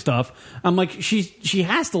funny stuff. I'm like, she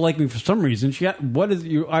has to like me for some reason.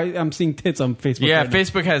 I'm seeing tits on Facebook. yeah, right now.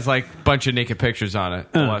 Facebook has like a bunch of naked pictures on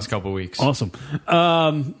it the last couple of weeks. Awesome.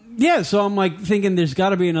 Yeah, so I'm like thinking there's got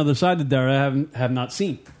to be another side to Dara I have not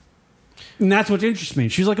seen, and that's what interests me.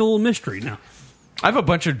 She's like a little mystery now. I have a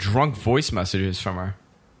bunch of drunk voice messages from her,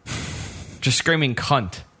 just screaming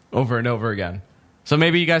 "cunt" over and over again. So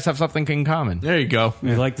maybe you guys have something in common. There you go.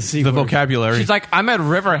 I like to see the vocabulary. She's like, "I'm at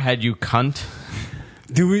Riverhead, you cunt."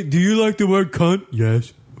 Do you like the word cunt?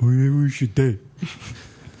 Yes. We should date.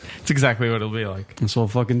 It's exactly what it'll be like. That's what I'll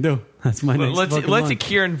fucking do. That's my next Let's fucking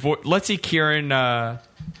see Kieran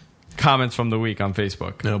comments from the week on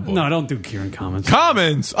Facebook. Oh, boy. No, don't do Kieran comments.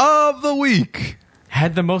 Comments of the week.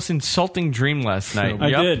 Had the most insulting dream last night. I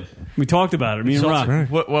did. We talked about it. Me and Rock.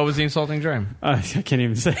 What was the insulting dream? I can't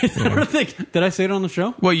even say it. I don't think. Did I say it on the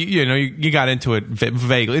show? Well, you got into it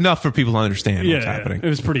vaguely enough for people to understand what's happening. It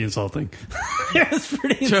was pretty insulting. It was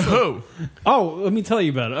pretty To insulting. who? Oh, let me tell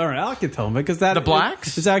you about it. All right, I can tell them because that The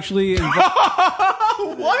blacks? is actually.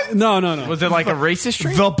 What? No. Was it like a racist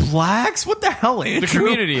dream? The blacks? What the hell, Andrew? The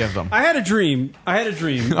community of them. I had a dream.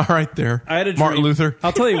 All right, there. I had a dream. Martin Luther.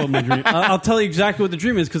 I'll tell you what my dream. I'll tell you exactly what the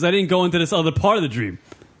dream is because I didn't go into this other part of the dream.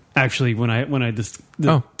 Actually, when I just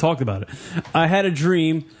talked about it, I had a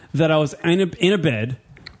dream that I was in a bed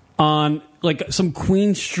on like some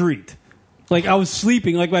Queen Street. Like I was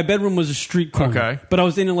sleeping, like my bedroom was a street corner. Okay. But I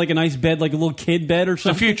was in like a nice bed, like a little kid bed or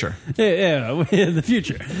something. The future. Yeah, the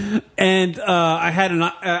future. And I had an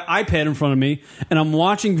iPad in front of me, and I'm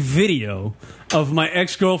watching video of my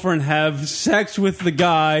ex-girlfriend have sex with the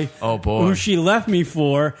guy who she left me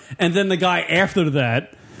for, and then the guy after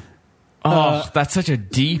that. That's such a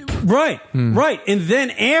deep... Right. And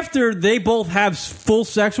then after they both have full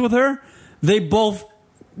sex with her, they both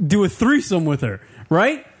do a threesome with her,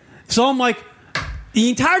 right? So I'm like, the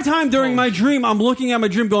entire time during my dream, I'm looking at my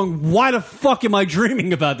dream going, why the fuck am I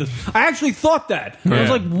dreaming about this? I actually thought that. I was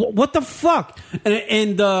like, what the fuck?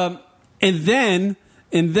 And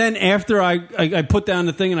then after I put down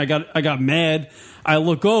the thing and I got mad, I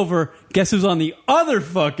look over, guess who's on the other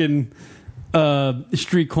fucking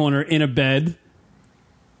street corner in a bed?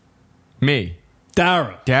 Me.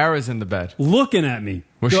 Dara's in the bed. Looking at me.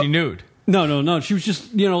 Was she nude? No. She was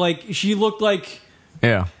just, like, she looked like...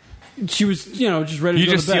 Yeah. She was, just ready to You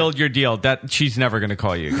go just to bed. sealed your deal. That she's never going to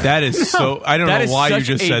call you again. That is so... I don't know why you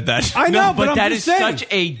just said that. I know, but I'm that just is saying. such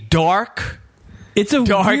a dark... It's a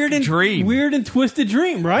dark weird and dream. Weird and twisted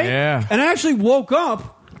dream, right? Yeah. And I actually woke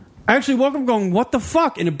up going, what the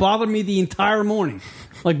fuck? And it bothered me the entire morning.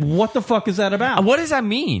 Like, what the fuck is that about? What does that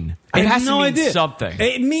mean? I It have has no to mean idea. something.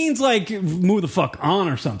 It means, like, move the fuck on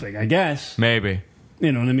or something, I guess. Maybe.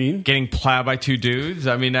 You know what I mean? Getting plowed by two dudes.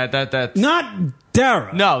 I mean that's not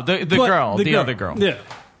Dara. No, the But girl, the other girl. Yeah.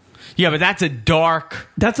 Yeah, but that's a dark.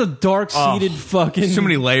 That's a dark-seated fucking so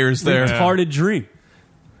many layers there. retarded dream.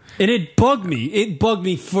 And it bugged me. It bugged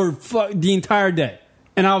me for the entire day.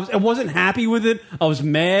 And I wasn't happy with it. I was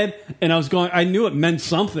mad, and I knew it meant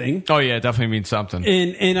something. Oh yeah, it definitely means something.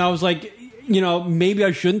 And I was like, maybe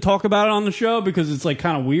I shouldn't talk about it on the show because it's like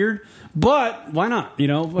kind of weird. But why not?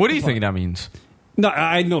 What do you think that means? No,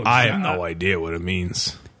 I know. I have no idea what it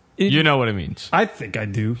means. You know what it means. I think I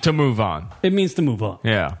do. To move on. It means to move on.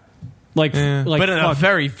 Yeah. Like but in a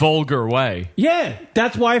very vulgar way. Yeah,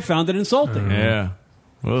 that's why I found it insulting. Yeah.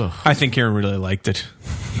 Ugh. I think Kieran really liked it.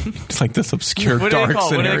 It's like this obscure What do they dark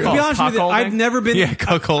call- what do they scenario. call To be honest with you, I've never been. Yeah,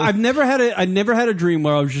 cuckold. I've never had a dream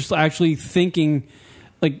where I was just actually thinking,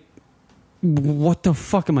 like, what the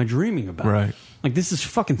fuck am I dreaming about? Right. Like, this is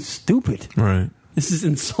fucking stupid. Right. This is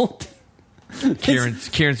insulting.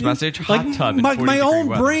 Kieran's message. Hot Like tub. in my 40-degree own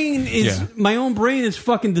weather. brain is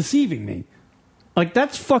fucking deceiving me. Like,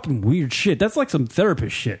 that's fucking weird shit. That's like some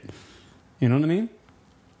therapist shit. You know what I mean?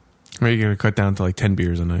 Or you're going to cut down to like 10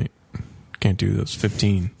 beers a night. Can't do those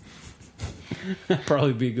 15. That'd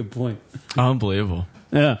probably be a good point. Unbelievable.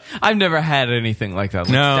 Yeah. I've never had anything like that. Like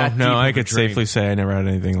No, that deep no, of I a could dream. safely say I never had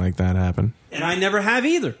anything like that happen. And I never have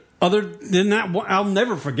either. Other than that, I'll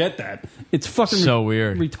never forget that. It's fucking So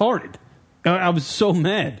weird. retarded. I was so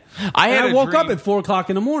mad. I had And a woke dream- up at 4 o'clock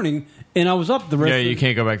in the morning, and I was up the rest Yeah, of you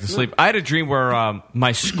can't go back to sleep. I had a dream where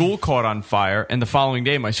my school caught on fire, and the following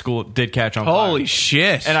day my school did catch on fire. Holy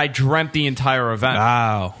shit. And I dreamt the entire event.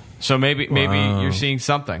 Wow. So maybe Wow. you're seeing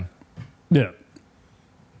something. Yeah.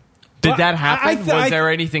 Did Well, that happen? I Was there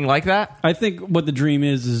anything like that? I think what the dream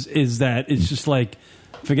is that it's just like,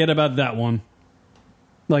 forget about that one.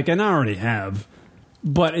 Like, and I already have,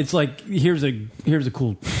 but it's like here's a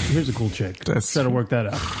cool chick. Try to work that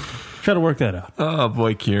out. Try to work that out. Oh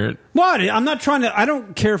boy, Kieran. What? I'm not trying to. I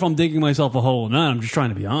don't care if I'm digging myself a hole or not. I'm just trying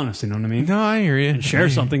to be honest. You know what I mean? No, I hear you. And share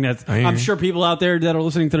something that's. I hear I'm you. sure people out there that are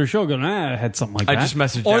listening to the show go, I had something like I that. just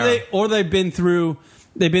messaged or Darren.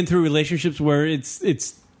 they've been through relationships where it's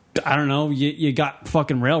I don't know, you got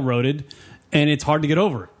fucking railroaded and it's hard to get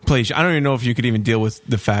over it. Please, I don't even know if you could even deal with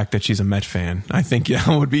the fact that she's a Met fan. I think that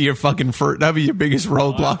would be your fucking that'd be your biggest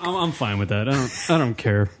roadblock. I'm fine with that. I don't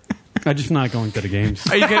care. I'm just not going to the games.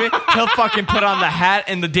 Are you kidding? He'll fucking put on the hat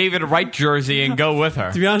and the David Wright jersey and go with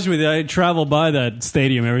her. To be honest with you, I travel by that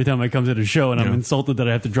stadium every time I come to the show, and I'm insulted that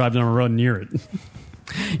I have to drive down a road near it.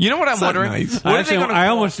 You know what I'm wondering? Nice. What are they gonna I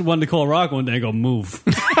call- almost wanted to call Rock one day and go, move.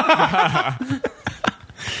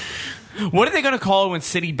 What are they going to call it when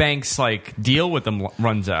Citibank's like deal with them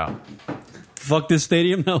runs out? Fuck this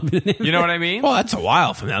stadium. That'll be the name. You know what I mean? Well, that's a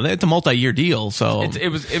while from now. It's a multi-year deal, so It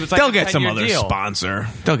was like they'll a get some 10-year other deal. sponsor.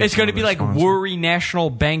 They'll get It's some going to be other like sponsor. Worry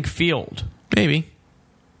National Bank Field. Maybe.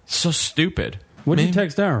 So stupid. What did you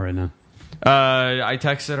text Dara right now? I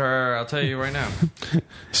texted her. I'll tell you right now.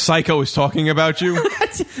 Psycho is talking about you.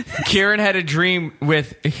 Kieran had a dream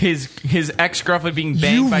with his ex girlfriend being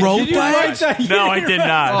banged. You by wrote Did you that? write that? No, I did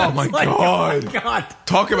not. Oh my god!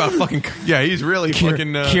 Talk about fucking. Yeah, he's really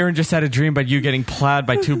fucking. Kieran just had a dream about you getting plowed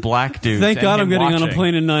by two black dudes. Thank and God him I'm getting on a watching.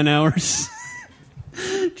 plane in 9 hours.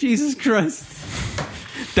 Jesus Christ.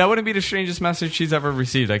 That wouldn't be the strangest message she's ever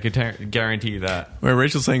received. I could guarantee you that. Where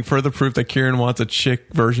Rachel's saying further proof that Kieran wants a chick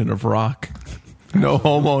version of Rock. No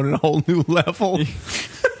homo on a whole new level.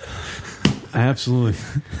 Absolutely.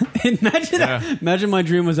 Imagine my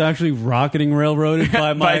dream was actually rocketing railroaded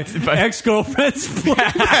by my ex-girlfriend's plane.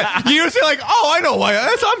 You would say like, oh, I know why.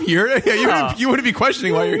 I'm here. Yeah, you wouldn't be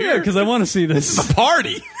questioning why you're Yeah, here. because I want to see this. It's a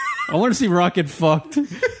party. I want to see Rock get fucked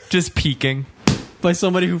Just peeking. by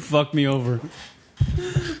somebody who fucked me over.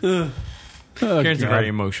 Kieran's a God. very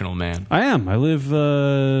emotional man. I am. I live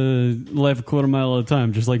life a quarter mile at a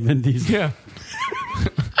time, just like Vin Diesel. Yeah.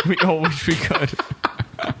 We all wish we could.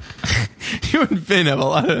 You and Vin have a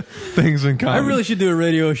lot of things in I common. really should do a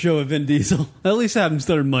radio show with Vin Diesel. At least have him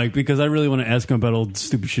start Mike, because I really want to ask him about all the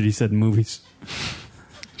stupid shit he said in movies.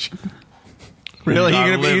 Really? Gotta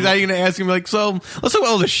You're live. going to ask him like, so let's talk about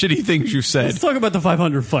all the shitty things you said. Let's talk about the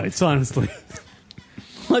 500 fights, honestly.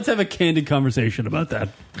 Let's have a candid conversation about that.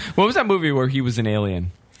 What was that movie where he was an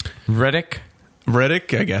alien? Riddick?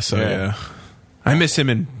 Riddick? I guess so, yeah. I miss him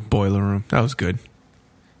in Boiler Room. That was good.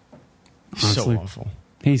 Honestly, So awful.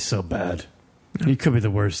 He's so bad. He could be the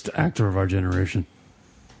worst actor of our generation.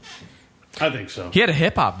 I think so. He had a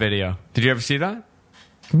hip hop video. Did you ever see that?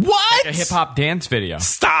 What? Like a hip hop dance video.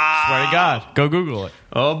 Stop! Swear to God. Go Google it.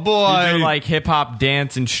 Oh, boy. You do like hip hop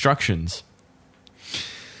dance instructions.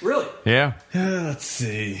 Really? Yeah. Let's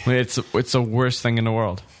see. It's the worst thing in the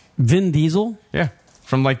world. Vin Diesel? Yeah.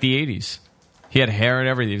 from like the 80s. He had hair and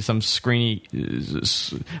everything. Some screeny.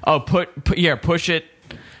 Push It,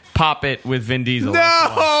 Pop It with Vin Diesel.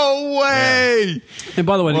 No way! Yeah. And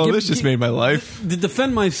by the way, this just made my life. To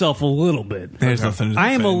defend myself a little bit, There's nothing to defend.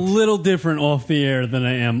 I am a little different off the air than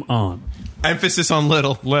I am on. Emphasis on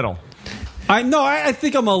little. I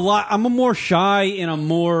think I'm I'm a more shy and I'm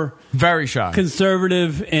more very shy,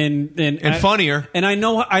 conservative and funnier. And I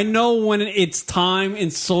know when it's time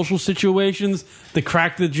in social situations to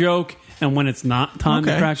crack the joke and when it's not time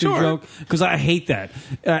to crack the joke, because I hate that.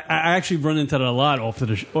 I actually run into that a lot off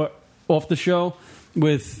the show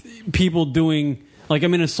with people doing, like,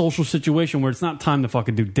 I'm in a social situation where it's not time to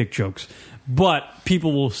fucking do dick jokes, but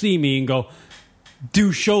people will see me and go,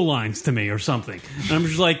 do show lines to me or something. And I'm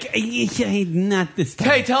just like, hey, not this time.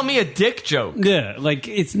 Hey, tell me a dick joke. Yeah, like,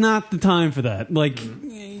 it's not the time for that. Like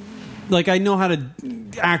I know how to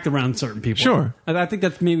act around certain people. Sure. I think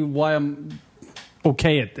that's maybe why I'm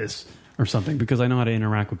okay at this or something, because I know how to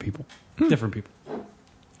interact with people. Different people.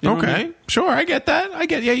 You know what I mean? Sure, I get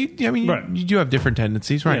that. You do have different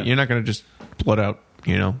tendencies, right? Yeah. You're not going to just blood out,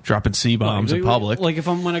 dropping C-bombs in public. Like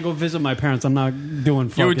when I go visit my parents, I'm not doing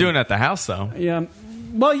fucking... You were doing it at the house, though. Yeah.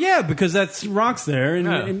 Well, yeah, because that's Rock's there.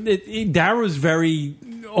 And Darrow's very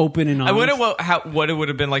open and honest. I wonder what it would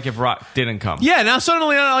have been like if Rock didn't come. Yeah, now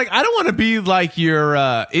suddenly, I don't want to be like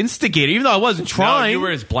your instigator, even though I wasn't trying. No, you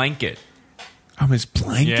were his blanket. I'm his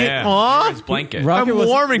blanket? Yeah, Aw. you're his blanket. I'm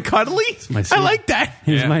warm and cuddly? I like that.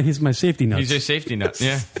 He's my safety nut. He's your safety nut,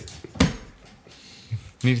 yeah.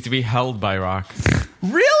 Needs to be held by Rock.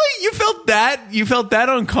 Really? You felt that? You felt that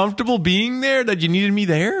uncomfortable being there that you needed me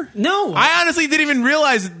there? No. I honestly didn't even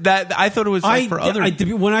realize that. I thought it was for other...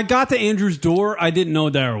 When I got to Andrew's door, I didn't know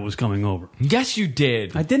Darrow was coming over. Yes, you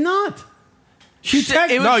did. I did not.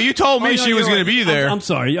 No, you told me she was going to be there. I'm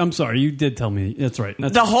sorry. You did tell me. That's right.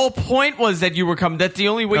 The whole point was that you were coming. That's the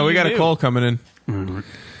only way we got a call coming in. Right.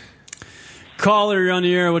 Caller, you're on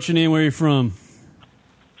the air. What's your name? Where are you from?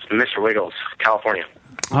 Mr. Wiggles, California.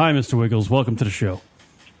 Hi, Mr. Wiggles. Welcome to the show.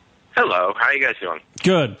 Hello. How are you guys doing?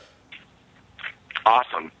 Good.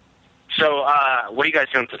 Awesome. So, what are you guys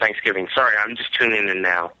doing for Thanksgiving? Sorry, I'm just tuning in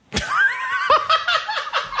now.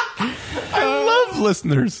 I love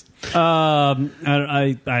listeners.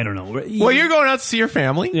 I don't know. Well, you're going out to see your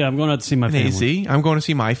family. Yeah, I'm going out to see my family. I'm going to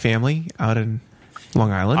see my family out in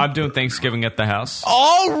Long Island. I'm doing Thanksgiving at the house.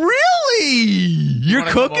 Oh, really? You're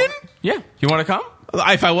cooking? Yeah. You want to come?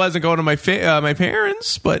 If I wasn't going to my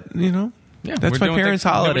parents, but yeah, that's my parents'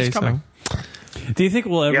 holiday. So. Do you think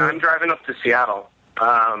we'll ever? Yeah, I'm driving up to Seattle.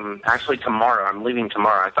 Actually, tomorrow. I'm leaving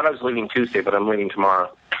tomorrow. I thought I was leaving Tuesday, but I'm leaving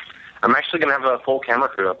tomorrow. I'm actually going to have a full camera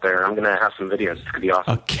crew up there. I'm going to have some videos. It's going to be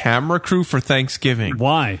awesome. A camera crew for Thanksgiving?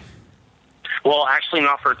 Why? Well, actually,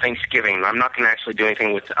 not for Thanksgiving. I'm not going to actually do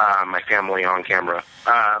anything with my family on camera.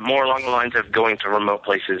 More along the lines of going to remote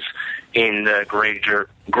places in the greater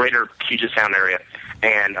Puget Sound area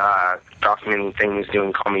and documenting things,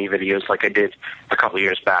 doing comedy videos like I did a couple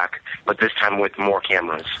years back, but this time with more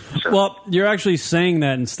cameras. So. Well, you're actually saying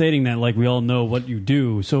that and stating that like we all know what you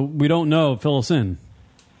do, so we don't know. Fill us in.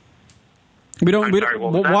 We don't.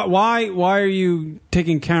 Why are you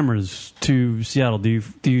taking cameras to Seattle? Do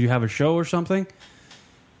you have a show or something?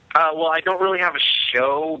 Well, I don't really have a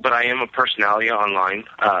show, but I am a personality online.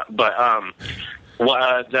 The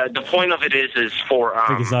point of it is for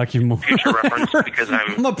future reference because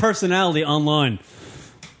I'm a personality online.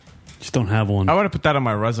 Just don't have one. I want to put that on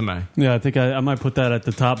my resume. Yeah, I think I might put that at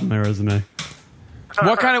the top of my resume.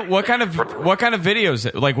 What kind of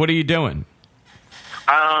videos? Like, what are you doing?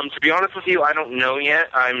 To be honest with you, I don't know yet.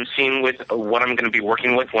 I'm seeing with what I'm going to be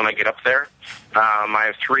working with when I get up there. I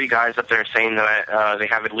have 3 guys up there saying that they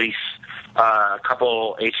have at least a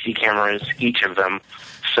couple HD cameras, each of them.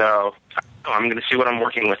 So I'm going to see what I'm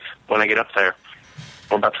working with when I get up there.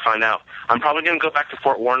 We're about to find out. I'm probably going to go back to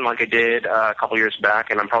Fort Warren like I did a couple years back,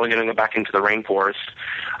 and I'm probably going to go back into the rainforest.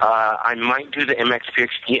 I might do the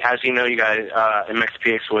MXPX. As you know, you guys,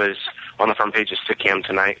 MXPX was on the front page of Stickam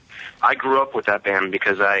tonight. I grew up with that band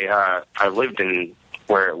because I lived in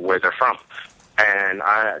where they're from, and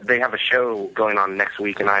they have a show going on next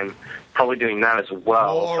week, and I'm probably doing that as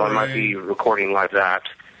well. So I might be recording live that.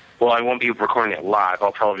 Well, I won't be recording it live.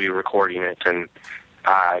 I'll probably be recording it and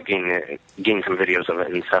getting some videos of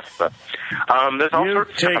it and stuff. But there's all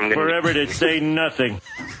sorts of stuff. You take forever to say nothing.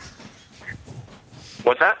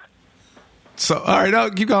 What's that? So, all right, no,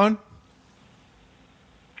 keep going.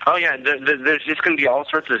 Oh, yeah, there's just going to be all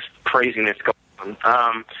sorts of craziness going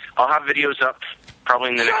on. I'll have videos up probably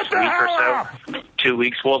in the next week or so, 2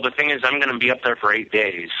 weeks. Well, the thing is, I'm going to be up there for 8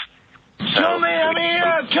 days. So, Come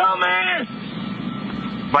here!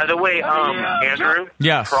 By the way, Andrew.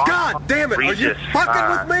 Yes. God damn it! Are you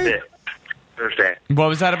fucking with me? Thursday. What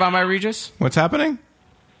was that about my Regis? What's happening?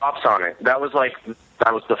 Props on it. That was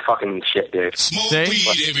the fucking shit, dude.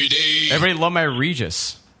 See? Everybody love my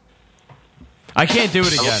Regis. I can't do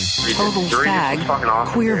it again. Total fag,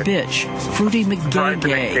 awesome, queer dude. bitch, fruity Surprised the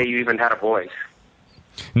next McGay. day you even had a voice.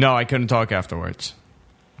 No, I couldn't talk afterwards.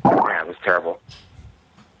 Yeah, it was terrible.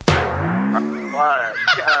 Karen's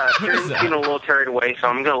getting a little carried away, so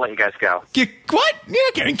I'm going to let you guys go. What? You're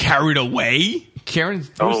not getting carried away. Karen's...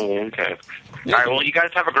 Oh, okay. All right, well, you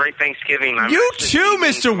guys have a great Thanksgiving. You too,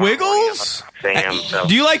 Mr. Wiggles.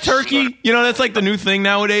 Do you like turkey? You know, that's like the new thing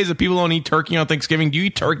nowadays, that people don't eat turkey on Thanksgiving. Do you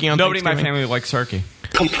eat turkey on Nobody in my Thanksgiving? family likes turkey.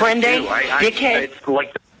 Comprende, dickhead? It's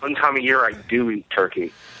like the one time a year I do eat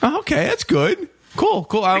turkey. Oh, okay, that's good. Cool.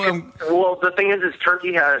 Well, the thing is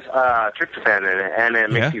turkey has tryptophan in it, and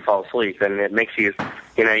it makes you fall asleep, and it makes you,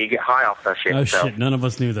 you get high off that shit. Oh, so. shit. None of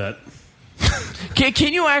us knew that.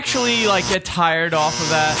 Can you actually, get tired off of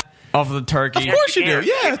that? Off of the turkey? Of course you do,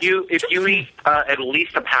 yeah. If you eat at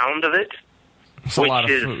least a pound of it, It's a which lot of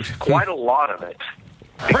is food. quite a lot of it.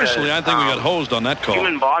 Because, Personally, I think we got hosed on that call.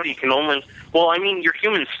 Human body can only... Well, I mean, your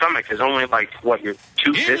human stomach is only your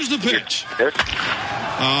two Here's fists. the pitch.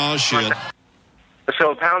 Oh, shit.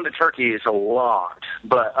 So a pound of turkey is a lot.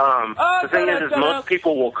 But the thing is most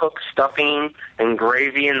people will cook stuffing and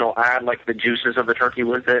gravy, and they'll add, the juices of the turkey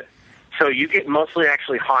with it. So you get mostly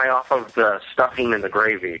actually high off of the stuffing and the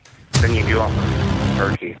gravy than you do off of the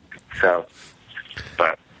turkey. So,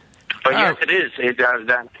 but yes, it is.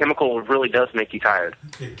 That chemical really does make you tired.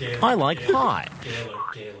 I like pie.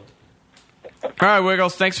 All right,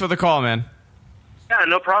 Wiggles, thanks for the call, man. Yeah,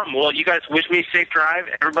 no problem. Well, you guys wish me a safe drive.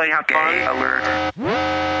 Everybody have fun.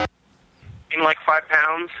 Gain 5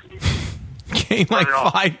 pounds. Gain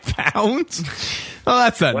 5 pounds? Oh,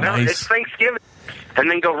 that's not Whatever. nice. It's Thanksgiving. And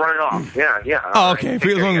then go run it off. Yeah. Oh, All okay. right. For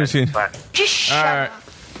as long as you see. Just shut up,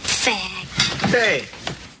 fag. Hey.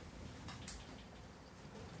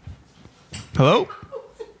 Hello?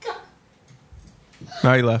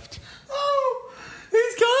 No, he left. Oh,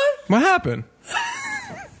 he's gone? What happened?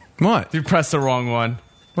 What? You pressed the wrong one.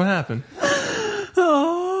 What happened?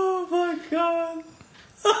 Oh, my God.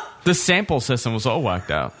 The sample system was all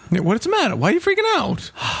whacked out. What's the matter? Why are you freaking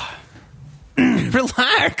out?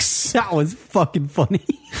 Relax. That was fucking funny.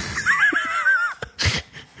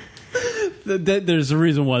 There's a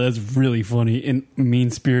reason why that's really funny and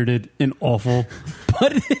mean-spirited and awful,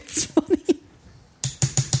 but it's funny.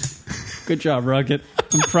 Good job, Rocket.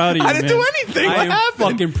 I'm proud of you, I didn't man. do anything. What I am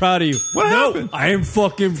happened? fucking proud of you. What happened? I am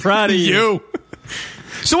fucking proud of you.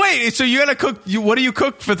 So wait, so you gotta cook. What do you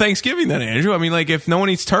cook for Thanksgiving then, Andrew? I mean, if no one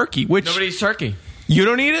eats turkey, Nobody eats turkey. You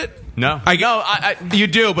don't eat it? No. You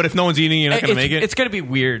do, but if no one's eating, you're not gonna make it. It's gonna be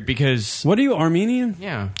weird because... What are you, Armenian?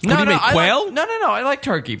 Yeah. What do you make, quail? No. I like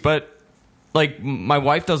turkey, but my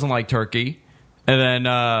wife doesn't like turkey, and then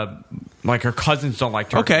her cousins don't like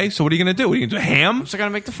turkey. Okay, so what are you gonna do? What are you gonna do? Ham? I'm just gonna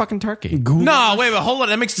make the fucking turkey. No, wait, hold on.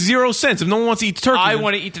 That makes zero sense. If no one wants to eat turkey, I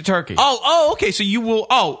want to eat the turkey. Oh, okay. So you will.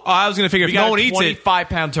 I was gonna figure if We got no one a eats it,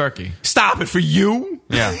 25-pound turkey. Stop it for you.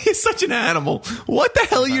 Yeah. You're such an animal. What the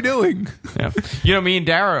hell are you doing? Yeah. Me and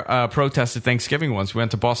Dara protested Thanksgiving once. We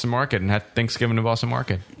went to Boston Market and had Thanksgiving in Boston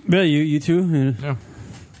Market. Yeah, you too?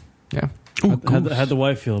 Yeah. How'd the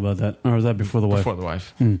wife feel about that? Or was that before the wife? Before the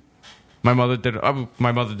wife. My mother didn't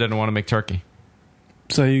want to make turkey.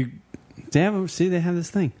 So they have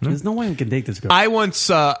this thing. There's no way we can date this girl. I once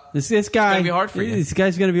this guy. gonna be hard for you. This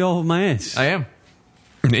guy's gonna be all over my ass. I am,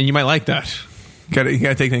 and you might like that. You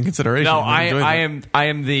gotta take that in consideration. No, I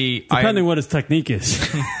am the depending what his technique is.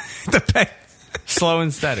 Slow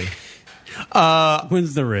and steady.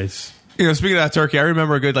 Wins the race. Speaking of that turkey, I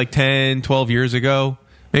remember a good 10, 12 years ago,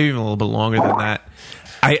 maybe even a little bit longer than that.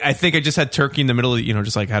 I think I just had turkey in the middle of,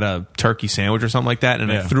 just had a turkey sandwich or something like that,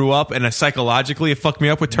 and I threw up, and psychologically it fucked me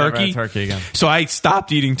up with Never turkey. had turkey again. So I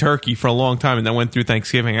stopped eating turkey for a long time, and then went through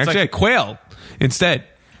Thanksgiving. Actually, I had quail instead.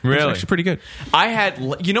 Really? It was actually pretty good. I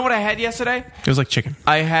had, you know what I had yesterday? It was like chicken.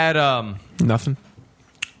 I had nothing.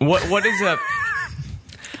 What is a?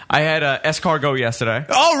 I had escargot yesterday.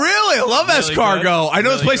 Oh, really? I love Really escargot. good. I know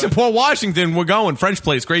this Really place good. in Port Washington. We're going. French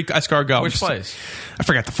place. Great escargot. Which place? I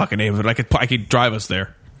forgot the fucking name of it. I could drive us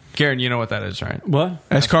there. Karen, you know what that is, right? What?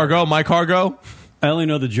 Escargot? My cargo? I only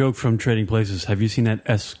know the joke from Trading Places. Have you seen that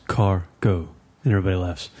escargot? And everybody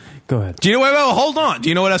laughs. Go ahead. Do you know? Wait, hold on. Do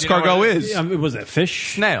you know what escargot is? Was that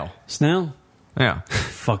fish? Snail. Snail? Yeah.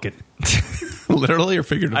 Fuck it. Literally or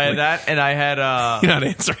figuratively? I had that, and I had. You're not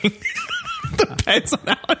answering. Depends on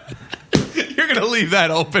how. You're going to leave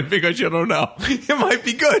that open because you don't know. It might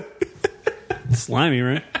be good. Slimy,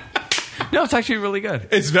 right? No, it's actually really good.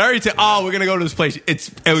 It's very. We're gonna go to this place. It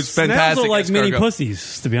was Snails fantastic. are like mini escargot.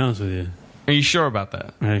 pussies, to be honest with you. Are you sure about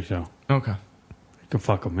that? I think so. Okay. You can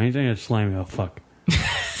fuck them. Anything that's slimy, I'll fuck.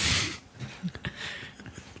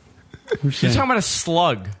 You're talking about a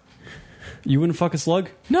slug. You wouldn't fuck a slug?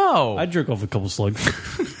 No. I'd jerk off a couple slugs.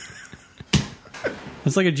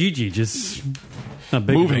 It's like a GG, just not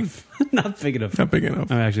big Moving. enough. Not big enough. Not big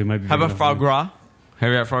enough. I mean, actually, it might be. How big about enough. foie gras? Have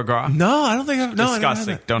you had foie gras? No, I don't think I've. No,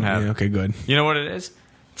 Disgusting. Don't have it. Okay, good. You know what it is?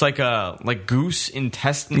 It's like goose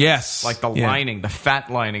intestines. Yes. Like the Yeah. lining, the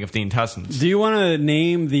fat lining of the intestines. Do you want to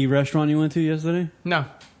name the restaurant you went to yesterday? No.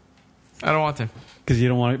 I don't want to. Because you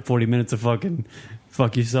don't want 40 minutes of fucking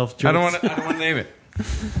fuck yourself jokes. I don't want to name it.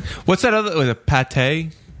 What's that other? Was it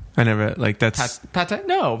pate? I never like that's Pate?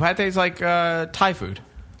 No, pate's like Thai food.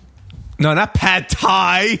 no, not pad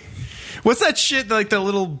thai. What's that shit? Like the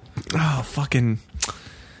little fucking.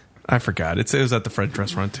 I forgot. It was at the French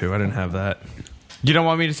restaurant too. I didn't have that. You don't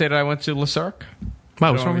want me to say that I went to Le Cirque?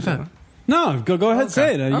 Wow, what's wrong with that? No, go ahead,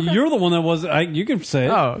 say it. Okay. You're the one that was. You can say it.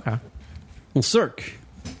 Oh, okay. Well, Cirque.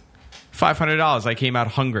 $500. I came out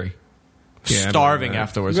hungry. Yeah, Starving I know.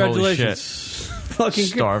 afterwards. Holy Congratulations. shit. Fucking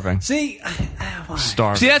Starving. See,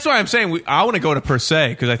 Starving. See, that's why I'm saying I want to go to Per Se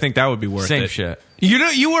because I think that would be worth Same it. shit. You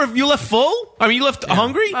left full? I mean, you left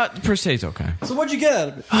hungry? Per se's okay. So what'd you get out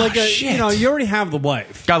of it? Like, shit. you already have the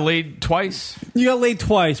wife. Got laid twice. You got laid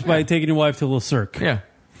twice by taking your wife to Le Cirque. Yeah.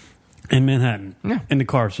 In Manhattan. Yeah. In the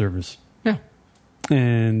car service. Yeah.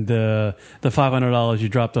 And the $500 you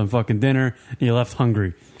dropped on fucking dinner, and you left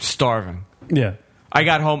hungry. Starving. Yeah. I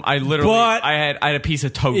got home. I literally. But- I had a piece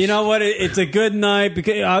of toast. You know what? It's a good night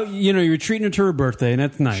because you were treating her to her birthday, and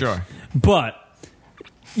that's nice. Sure. But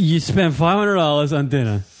you spent $500 on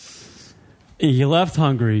dinner. You left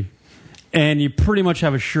hungry, and you pretty much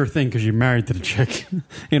have a sure thing because you're married to the chick.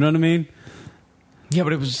 You know what I mean? Yeah,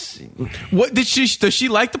 but it was. What did she? Does she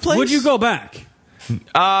like the place? Would you go back?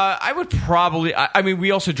 I would probably. I mean,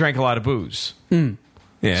 we also drank a lot of booze.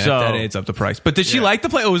 Yeah, So- that adds up the price. But did she like the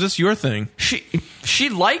place? Or was this your thing? She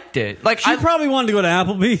liked it. Like She probably wanted to go to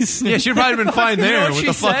Applebee's. Yeah, she'd probably been fine You know there what with she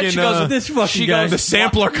the said? fucking. She goes, this fucking she guy. goes, the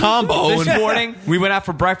sampler combo. This and- morning we went out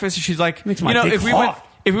for breakfast, and she's like, Makes my you know, dick if we hard.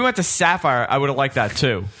 went to Sapphire, I would have liked that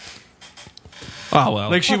too. Oh well,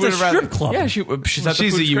 Like she It's a would have strip club. Yeah, she said the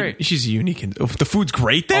food's great. She's a unique. The food's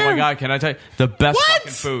great there. Oh my god, can I tell you the best What?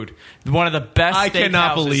 fucking food? One of the best. I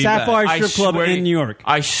cannot steakhouses. believe that. Sapphire I Strip Club swear to in New York.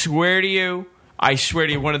 I swear to you,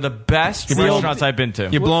 one of the best The old- restaurants I've been to.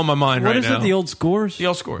 You're blowing my mind What right is now. it? The Old Scores? The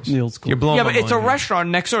Old Scores. The Old Scores. You're blowing Yeah, my but it's a mind. restaurant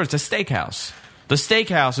next door. It's a steakhouse. The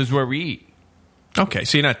steakhouse is where we eat. Okay,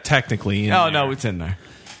 so you're not technically in Oh there. no, it's in there.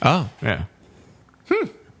 Oh. Yeah.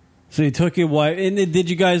 So you took your wife, and then did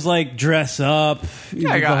you guys like dress up? You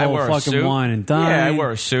Yeah, did the I whole wore a fucking suit. wine and dine. Yeah, I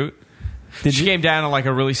wore a suit. Did She you? came down in like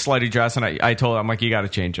a really slutty dress, and I told her, I'm like, you got to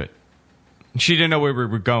change it. She didn't know where we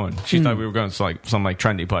were going. She thought we were going to like some like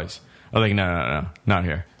trendy place. I was like, no, not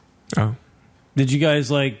here. Oh. Did you guys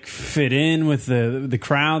like fit in with the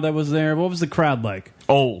crowd that was there? What was the crowd like?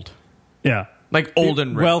 Old, Yeah, like old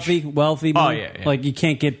and rich. wealthy. Oh, money? yeah, yeah. Like you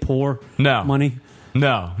can't get poor. No. money.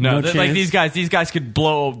 No. No Like chance? these guys could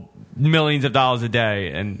blow millions of dollars a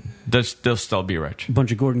day, and they'll still be rich. A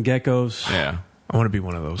bunch of Gordon Geckos. Yeah, I want to be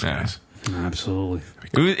one of those Yeah. guys. Absolutely.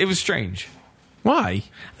 it was strange. Why? I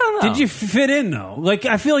don't know. Did you fit in though? Like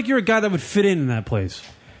I feel like you're a guy that would fit in that place.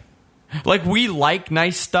 Like we like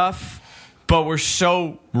nice stuff, but we're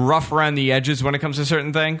so rough around the edges when it comes to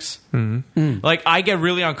certain things. Like I get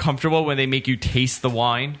really uncomfortable when they make you taste the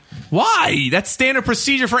wine. Why? That's standard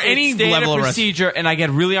procedure for any It's standard level of procedure, and I get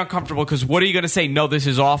really uncomfortable because what are you going to say? No, this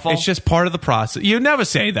is awful. It's just part of the process. You never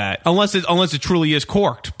say that unless it truly is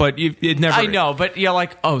corked. But it never. I know, but you're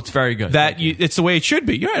like, oh, it's very good. It's the way it should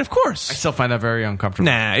be. Yeah, of course. I still find that very uncomfortable.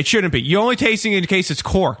 Nah, it shouldn't be. You're only tasting it in case it's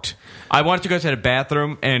corked. I wanted to go to the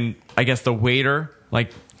bathroom, and I guess the waiter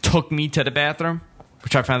like took me to the bathroom,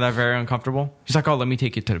 which I found that very uncomfortable. He's like, "Oh, let me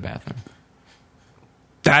take you to the bathroom."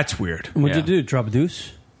 That's weird. What'd Yeah. you do? Drop a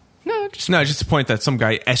deuce? No, just the point that some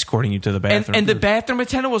guy escorting you to the bathroom. and the bathroom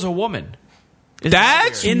attendant was a woman. Isn't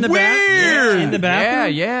that's that weird? In the weird. In the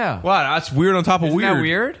bathroom? Yeah. Wow, that's weird on top of Isn't weird. that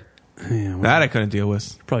weird? Yeah, well, That I couldn't deal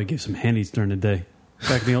with. probably give some handies during the day.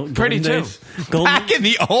 Back in the old Pretty golden too. days. Golden, Back in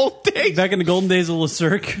the old days. back in the golden days of Le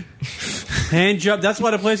Cirque. Hand job. That's why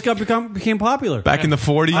the place became popular. Back in the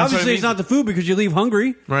 40s. Obviously, it's not the food because you leave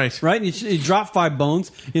hungry. Right. Right? And you drop 5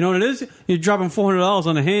 bones. You know what it is? You're dropping $400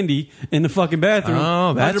 on a handy in the fucking bathroom.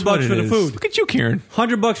 Oh, that's $100 what it for the is. food. Look at you, Kieran.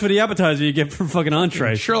 $100 for the appetizer you get for fucking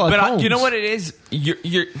entree. Sherlock But Holmes. you know what it is?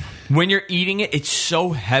 You're when you're eating it, it's so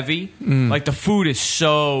heavy. Like the food is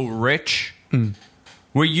so rich,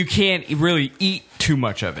 where you can't really eat too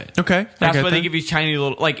much of it. Okay, That's why they give you tiny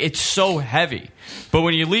little, like, it's so heavy. But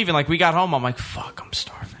when you're leaving, like, we got home, I'm like, fuck, I'm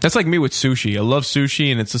starving. That's like me with sushi. I love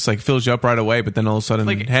sushi, and it's just like fills you up right away. But then all of a sudden,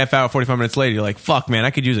 Like- half hour, 45 minutes later, you're like, "Fuck, man, I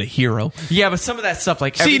could use a hero." Yeah, but some of that stuff,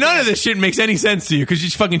 like, See, none of this shit makes any sense to you because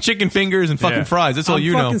it's fucking chicken fingers and fucking Yeah. fries. That's all I'm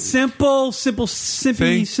you fucking know. simple.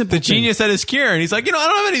 See? The The genius at his cure, and he's like, I don't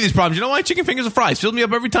have any of these problems. You know why? Chicken fingers and fries fills me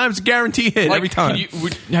up every time. It's a guarantee hit like, every time.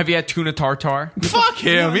 have you had tuna tartare? Fuck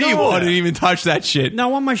him. He wouldn't even touch that shit. No,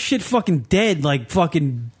 I want my shit fucking dead, like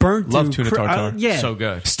fucking burnt. Love to tuna tartare. yeah. So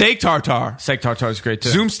good. Steak tartare. Steak tartare is great too.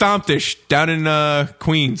 Zoom Stomp Dish down in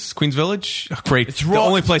Queens Village. Oh, great. It's raw- the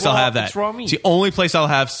only place it's I'll raw- have that. it's raw meat. It's the only place I'll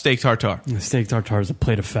have steak tartare. Steak tartare is a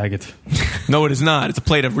plate of faggot. No, it is not. It's a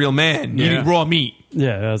plate of real man. You Yeah. need raw meat.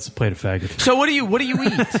 Yeah, that's a plate of faggot. So what do you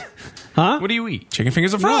eat? Huh? What do you eat? Chicken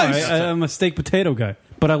fingers and No, fries. I'm a steak potato guy,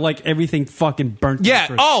 but I like everything fucking burnt. Yeah.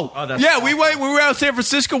 to a crisp. Yeah. We were out in San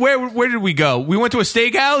Francisco. Where did we go? We went to a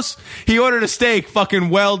steakhouse. He ordered a steak, fucking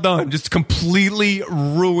well done. Just completely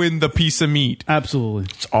ruined the piece of meat. Absolutely.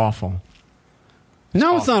 It's awful.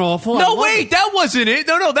 No, it's not awful. I No, love wait, it. that wasn't it.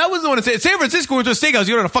 No, that wasn't what it said. San Francisco went to a steakhouse.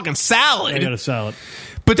 You ordered a fucking salad. I got a salad.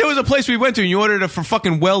 But there was a place we went to, and you ordered it for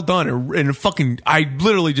fucking well done, and fucking, I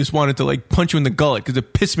literally just wanted to like punch you in the gullet because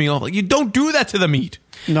it pissed me off. Like, you don't do that to the meat.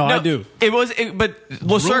 No, I do. But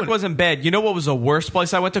Le Cirque wasn't bad. You know what was the worst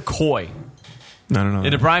place I went to? Koi. No.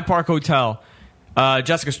 In the Bryant Park Hotel.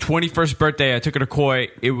 Jessica's 21st birthday, I took her to Koi.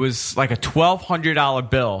 It was like a $1,200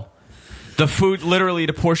 bill. The food, literally,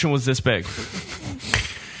 the portion was this big.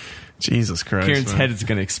 Jesus Christ. Kieran's man. head is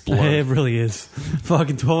going to explode. It really is.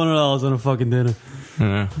 Fucking $1,200 on a fucking dinner.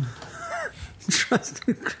 Yeah.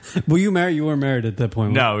 Were you married? You weren't married at that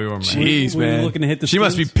point. No, we weren't married. Jeez, Were you man. looking to hit the She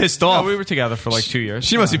must be skins? pissed off. No, we were together for like 2 years.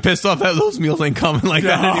 She must be pissed off that those meals ain't coming like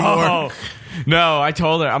that anymore. No, I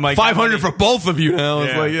told her. I'm like, $500 for both of you now.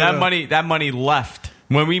 It's Yeah, like, yeah. that money left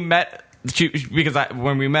when we met.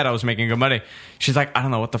 When we met, I was making good money. She's like, I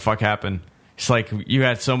don't know what the fuck happened. She's like, you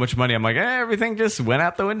had so much money. I'm like, everything just went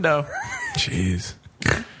out the window. Jeez.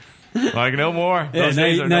 Like, no more. Yeah, Those now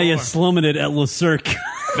days you- are now no you're more. slumming it at Le Cirque.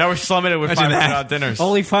 Now we're slumming it with Imagine $500 that. dinners.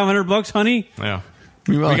 Only $500, honey. Yeah.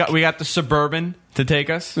 We We got the Suburban to take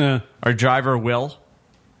us. Yeah. Our driver, Will.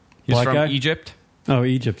 He's Black from guy? Egypt. Oh,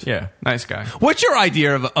 Egypt. Yeah, nice guy. What's your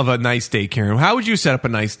idea of a nice date, Karen? How would you set up a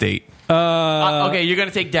nice date? Okay, you're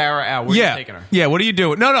gonna take Dara out. Where are you taking her? Yeah, what are you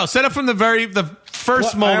doing? No, set up from the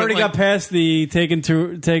first Well, moment. I already like- got past the taking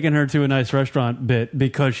her to a nice restaurant bit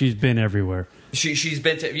because she's been everywhere. She's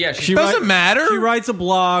been to She Doesn't matter. She writes a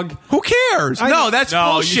blog. Who cares? No, that's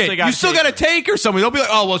bullshit. You still got to take her somewhere. They'll be like,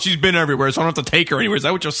 oh, well, she's been everywhere, so I don't have to take her anywhere. Is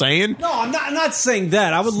that what you're saying? No, I'm not saying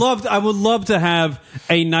that. I would love to have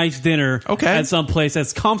a nice dinner at some place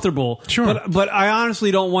that's comfortable. Sure. But I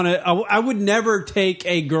honestly don't want to. I would never take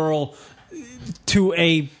a girl to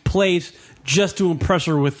a place just to impress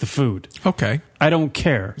her with the food. Okay. I don't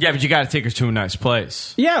care. Yeah, but you got to take her to a nice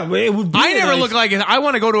place. Yeah, it would be I a never nice- look like it. I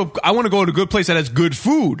want to go to a good place that has good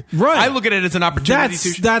food. Right. I look at it as an opportunity.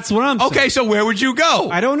 That's what I'm saying. Okay, so where would you go?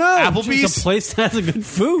 I don't know. Applebee's? Just a place that has a good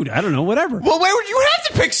food. I don't know. Whatever. Well, where would you have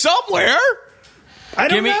to pick somewhere? I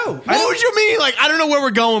don't know. What would you mean? Like, I don't know where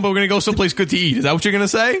we're going, but we're going to go someplace good to eat. Is that what you're going to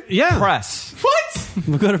say? Yeah. Press. What?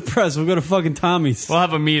 We'll go to Press. We'll go to fucking Tommy's. We'll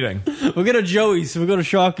have a meeting. We'll go to Joey's. We'll go to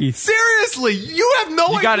Sharky's. Seriously, you have no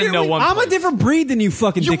idea. You got to know one I'm place. a different breed than you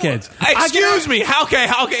fucking dickheads. Excuse me. How? Okay.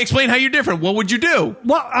 Explain how you're different. What would you do?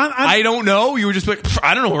 Well, I don't know. You would just be like,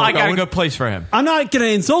 I don't know where I we're got going. a good place for him. I'm not going to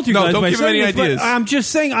insult you No, guys. don't by give him saying any this, but ideas. I'm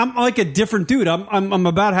just saying I'm like a different dude. I'm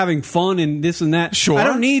about having fun and this and that. Sure. I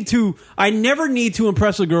don't need to. I never need to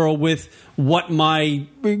impress a girl with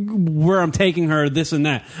where I'm taking her, this and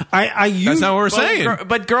that. That's not what we're saying.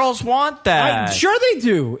 But girls want that. Sure they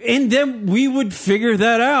do. And then we would figure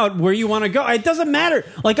that out where you want to go. It doesn't matter.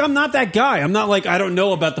 Like, I'm not that guy. I'm not like, I don't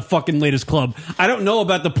know about the fucking latest club. I don't know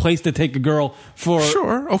about the place to take a girl for.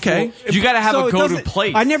 Sure, okay. You gotta have a it go-to doesn't-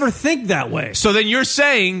 place. I never think that way. So then you're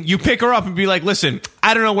saying you pick her up and be like, listen,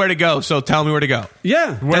 I don't know where to go, so tell me where to go.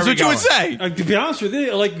 Yeah. That's what you would say. To be honest with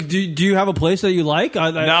you, like, do you have a place that you like?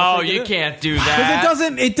 No, you can't do Because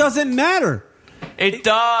that. it doesn't matter. It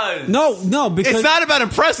does. No, because It's not about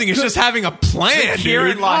impressing. It's just having a plan,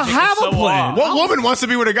 Kieran dude. logic I'll have is so a plan. off. What woman wants to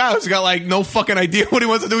be with a guy who's got like no fucking idea what he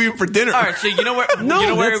wants to do even for dinner? All right, so you know where? No, you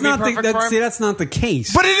know where that's it would not be perfect for him? see, that's not the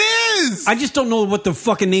case. But it is. I just don't know what the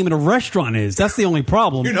fucking name of the restaurant is. That's the only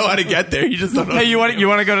problem. You know how to get there. You just don't know. Hey, you want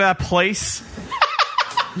to go to that place?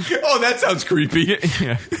 Oh, that sounds creepy.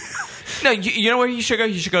 Yeah. No, you know where you should go?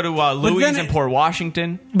 You should go to Louis then in Port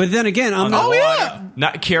Washington. But then again, I'm On not. the water.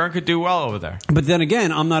 Not Karen could do well over there. But then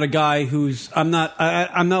again, I'm not a guy who's. I'm not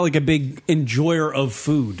like a big enjoyer of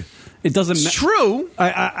food. It doesn't. It's true.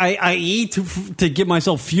 I eat to give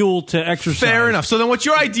myself fuel to exercise. Fair enough. So then, what's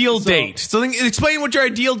your ideal date? So then, explain what your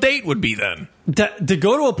ideal date would be then. To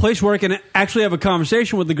go to a place where I can actually have a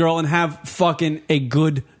conversation with the girl and have fucking a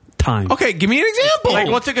good time. Okay, give me an example. Like,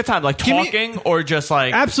 what's a good time? Like talking or just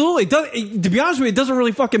like... Absolutely. To be honest with you, it doesn't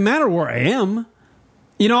really fucking matter where I am.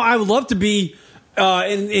 You know, I would love to be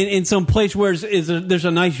in some place where there's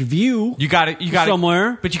a nice view. You got it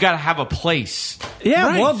somewhere, but you got to have a place. Yeah,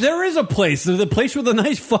 Right. well, there is a place. There's a place with a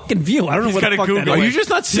nice fucking view. I don't know what the fuck that is. Are you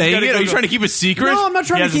just not saying it? Are you trying to keep it secret? No, I'm not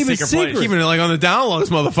trying to keep it secret. Keeping it like on the down low, this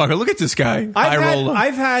motherfucker. Look at this guy.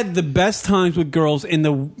 I've had the best times with girls in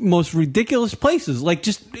the most ridiculous places, like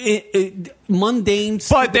just mundane.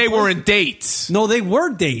 But they weren't dates. No, they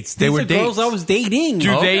were dates. They These were are girls dates. I was dating.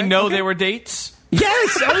 Do they know they were dates?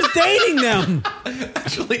 Yes, I was dating them.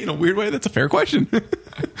 Actually, in a weird way, that's a fair question.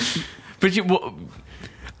 But you... Well,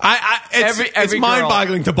 it's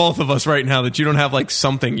mind-boggling to both of us right now that you don't have like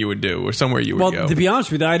something you would do or somewhere you would go. Well, to be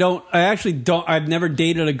honest with you, I've never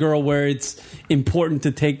dated a girl where it's important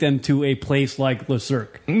to take them to a place like Le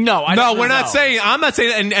Cirque. No, we're not saying. I'm not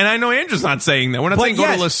saying, and I know Andrew's not saying that. We're not saying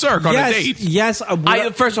go to Le Cirque on a date. Yes,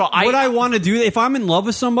 first of all, what I want to do if I'm in love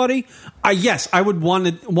with somebody, I would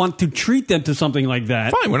want to treat them to something like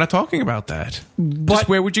that. Fine, we're not talking about that. Just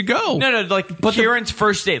where would you go? No, like Kieran's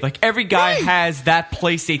first date. Like every guy has that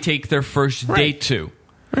place they take their first date to.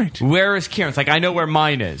 Right. Where is Kieran's? Like I know where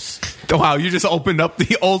mine is. Oh, wow, you just opened up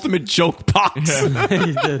the ultimate joke box.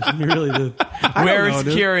 You did. You really did. Where is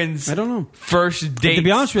Kieran's? I don't know. First date. To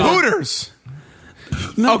be honest with you, Hooters.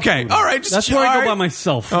 No, okay, all right. That's where I go by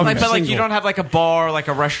myself. Okay. But like you don't have like a bar, like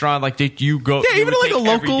a restaurant, like that you go. Yeah, even like a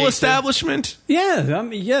local establishment. Yeah, I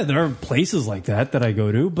mean, yeah, there are places like that I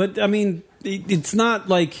go to, but I mean, it's not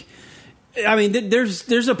like. I mean,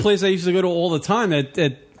 there's a place I used to go to all the time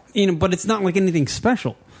that but it's not like anything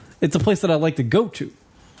special. It's a place that I like to go to,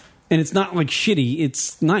 and it's not like shitty.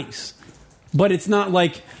 It's nice, but it's not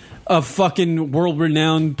like a fucking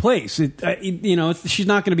world-renowned place. She's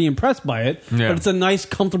not going to be impressed by it, but it's a nice,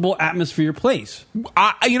 comfortable atmosphere place.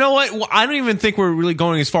 You know what? Well, I don't even think we're really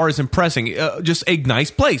going as far as impressing. Just a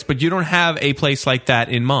nice place, but you don't have a place like that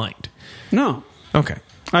in mind. No. Okay.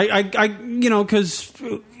 Because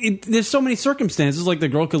there's so many circumstances. Like the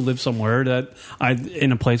girl could live somewhere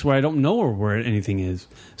in a place where I don't know where anything is.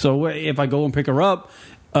 So if I go and pick her up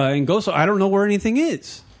and go, so I don't know where anything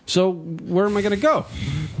is. So where am I going to go?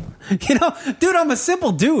 Dude, I'm a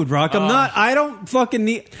simple dude, Rock. I don't fucking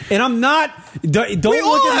need, and I'm not. Don't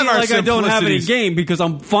look at me like I don't have any game because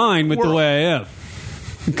I'm fine with the way I am.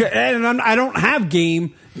 And I don't have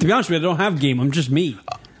game. To be honest with you, I don't have game. I'm just me.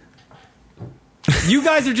 You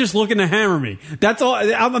guys are just looking to hammer me. That's all.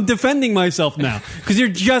 I'm defending myself now because you're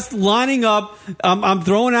just lining up. I'm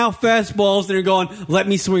throwing out fastballs and you're going, let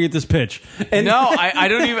me swing at this pitch. And no, I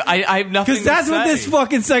don't even. I have nothing. Because that's what this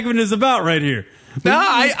fucking segment is about right here. No,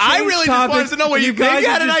 I really just wanted to know where you guys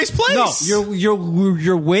had a nice place. No,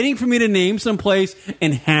 you're waiting for me to name some place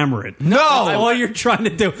and hammer it. No, that's all you're trying to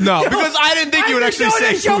do. No, because I didn't think you would actually say.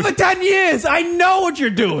 I've been doing this show for 10 years. I know what you're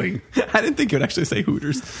doing. I didn't think you would actually say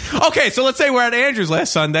Hooters. Okay, so let's say we're at Andrew's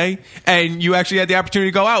last Sunday, and you actually had the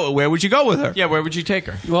opportunity to go out. Where would you go with her? Yeah, where would you take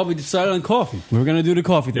her? Well, we decided on coffee. We were going to do the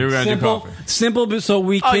coffee thing. You were going to do coffee. Simple, but so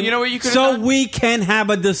we can. You know what you could. So we can have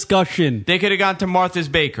a discussion. They could have gone to Martha's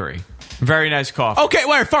Bakery. Very nice coffee. Okay,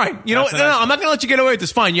 well, fine. You know what? No, I'm not going to let you get away with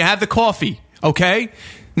this. Fine. You have the coffee. Okay?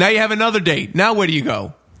 Now you have another date. Now where do you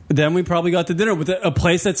go? Then we probably got to dinner with a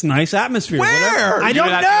place that's nice atmosphere. Where? Whatever. I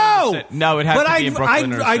don't know. No, it'd have to be in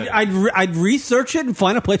Brooklyn or I'd research it and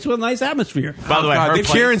find a place with a nice atmosphere. By the way, the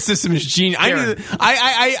Kieran system is genius.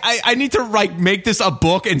 I need to make this a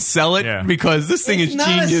book and sell it because this thing is not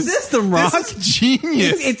genius. A system, Rock. This is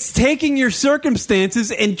genius. It's taking your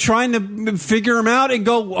circumstances and trying to figure them out and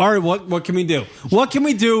go, all right, what can we do? What can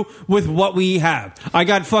we do with what we have? I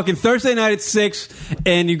got fucking Thursday night at 6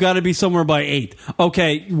 and you got to be somewhere by 8.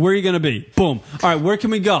 Okay, where are you going to be? Boom. All right, where can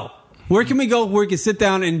we go? Where can we go where we can sit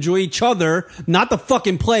down and enjoy each other? Not the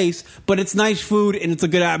fucking place, but it's nice food and it's a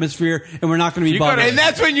good atmosphere and we're not going to be bothered. And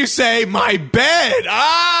that's when you say, my bed.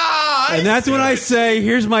 And that's when I say,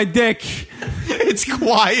 here's my dick. It's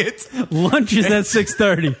quiet. Lunch is at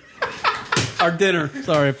 6:30. Our dinner.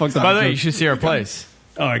 Sorry, I fucked up. By the way, you should see our place.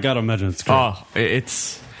 Oh, I got to imagine it's great. Oh,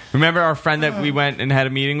 it's... Remember our friend that we went and had a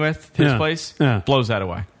meeting with? His place? Yeah. Blows that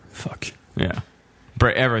away. Fuck. Yeah.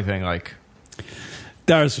 Everything, like...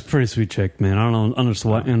 Dara's a pretty sweet chick, man. I don't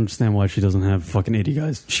understand why she doesn't have fucking 80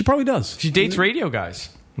 guys. She probably does. She dates radio guys.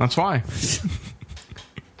 That's why.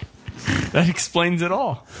 That explains it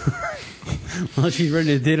all. Well, she's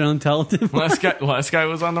ready to date an untalented. Last guy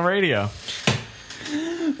was on the radio.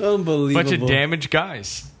 Unbelievable. Bunch of damaged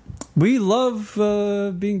guys. We love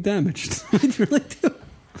being damaged. We really do.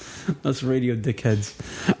 Us radio dickheads.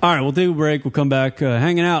 All right, we'll take a break. We'll come back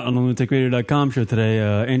hanging out on the lunaticradio.com show today.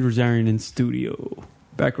 Andrew Zarian in studio.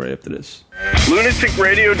 Back right after this.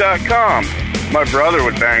 LunaticRadio.com. My brother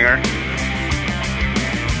would bang her.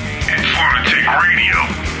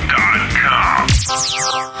 LunaticRadio.com.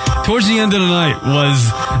 Towards the end of the night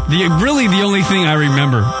was really the only thing I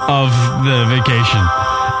remember of the vacation.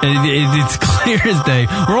 It's clear as day.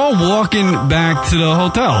 We're all walking back to the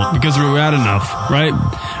hotel because we were at enough, right?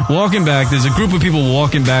 Walking back. There's a group of people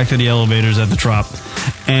walking back to the elevators at the Trop.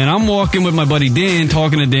 And I'm walking with my buddy Dan,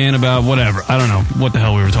 talking to Dan about whatever. I don't know what the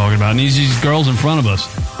hell we were talking about. And these girls in front of us.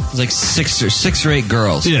 It was like six or eight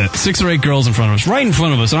girls. Yeah, 6 or 8 girls in front of us. Right in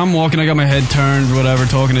front of us. And I'm walking, I got my head turned, whatever,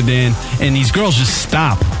 talking to Dan. And these girls just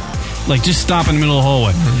stop. Like, just stop in the middle of the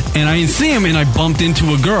hallway. And I didn't see him, and I bumped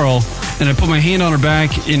into a girl, and I put my hand on her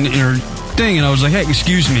back in her thing, and I was like, hey,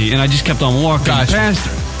 excuse me. And I just kept on walking past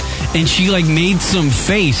her. And she, like, made some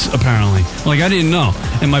face, apparently. Like, I didn't know.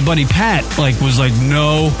 And my buddy Pat, like, was like,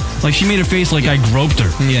 no. Like, she made a face like I groped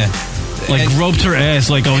her. Yeah. Like, groped her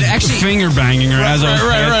ass, like I was finger banging her as I was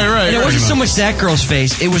Right. And it wasn't so much that girl's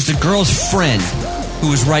face. It was the girl's friend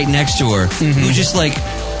who was right next to her, who was just like,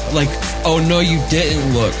 oh, no, you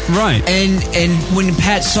didn't look. Right. And when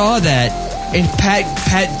Pat saw that, and Pat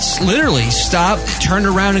literally stopped, turned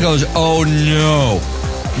around and goes, oh,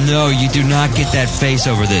 no, you do not get that face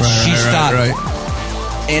over this. She stopped. Right.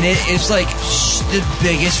 And it's like the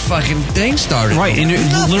biggest fucking thing started. Right, and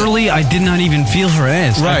literally, I did not even feel her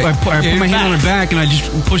ass. Right. I put my hand on her back, and I just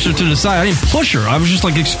pushed her to the side. I didn't push her. I was just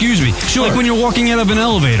like, excuse me. Sure. Like when you're walking out of an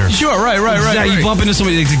elevator. Sure, right. You bump into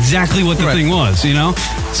somebody, that's exactly what the thing was, you know?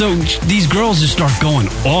 So these girls just start going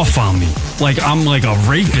off on me. Like I'm like a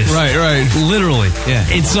rapist. Right. Literally. Yeah.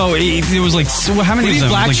 And so it was like, so how many Were of these them?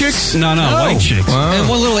 black Like, chicks? No, white chicks. Wow. And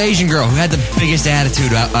one little Asian girl who had the biggest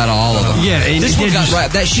attitude out of all of them. Yeah, this one got right.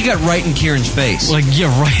 She got right in Kieran's face. Like, yeah,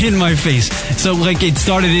 right in my face. So, like, it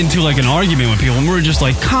started into, like, an argument with people. And we were just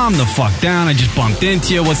like, calm the fuck down. I just bumped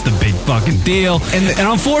into you. What's the big fucking deal? And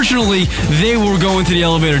unfortunately, they were going to the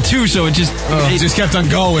elevator, too. So it just... it just kept on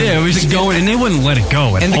going. Yeah, it was just going. And they wouldn't let it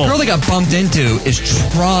go at all. And the girl that got bumped into is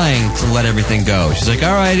trying to let everything go. She's like,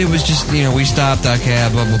 all right, it was just, we stopped, okay,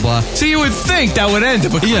 blah, blah, blah. So you would think that would end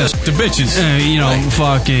up with the bitches.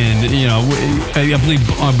 Fucking, I believe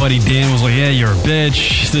our buddy Dan was like, yeah, you're a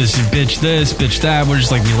bitch. This, bitch that. We're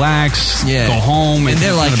just like, relax, go home. And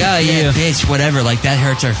they're like, oh, yeah, bitch, whatever. Like, that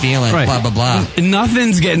hurts our feelings, blah, blah, blah.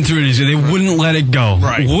 Nothing's getting through this. They wouldn't let it go.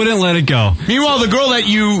 Right. Wouldn't let it go. Meanwhile, the girl that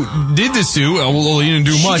you did this to, well, you didn't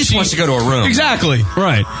do much. She just wants to go to a room. Exactly.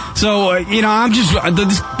 Right. So, I'm just,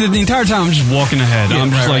 the entire time I'm just walking ahead. Yeah, I'm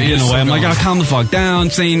just getting away. I'm like, I'll calm the fuck down,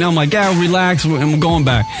 I'm like, yeah, relax, and I'm going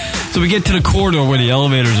back. So we get to the corridor where the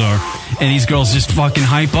elevators are, and these girls just fucking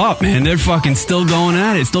hype up, man. They're fucking still going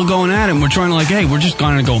at it. And we're trying to hey, we're just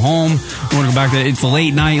going to go home. We're going to go back there. It's a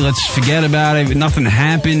late night. Let's forget about it. Nothing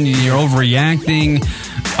happened. You're overreacting.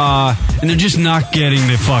 And they're just not getting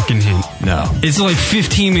the fucking hint. No. It's like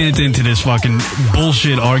 15 minutes into this fucking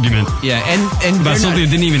bullshit argument. Yeah, and about something that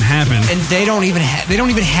didn't even happen. And they don't even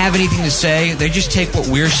have anything to say. They just take what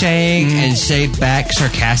we're saying and say it back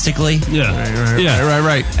sarcastically. Yeah.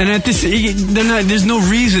 Right. And at this, there's no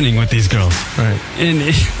reasoning with these girls. Right.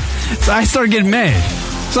 And so I started getting mad.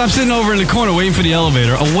 So I'm sitting over in the corner waiting for the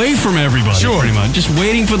elevator, away from everybody, pretty much. Just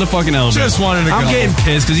waiting for the fucking elevator. Just wanted to go. I'm getting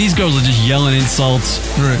pissed because these girls are just yelling insults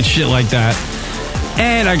and shit like that.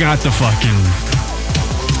 And I got a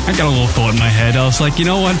little thought in my head. I was like, you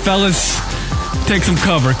know what, fellas? Take some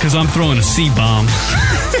cover because I'm throwing a C-bomb.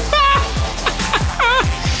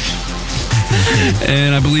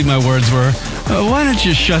 And I believe my words were, why don't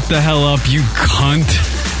you shut the hell up, you cunt?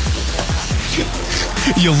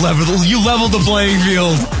 You leveled the playing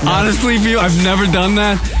field. Honestly, I've never done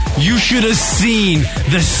that. You should have seen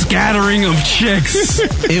the scattering of chicks.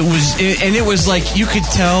 It was like you could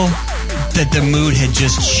tell that the mood had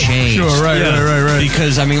just changed. Sure, right.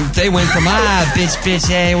 Because, they went from, bitch,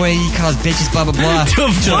 hey, what do you call it, bitches, blah, blah, blah. to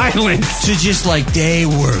violence. To just they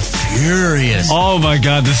were furious. Oh my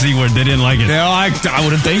God, the C word, they didn't like it. Yeah, I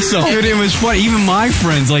wouldn't think so. Dude, it was funny. Even my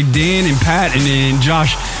friends, like Dan and Pat and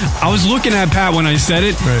Josh, I was looking at Pat when I said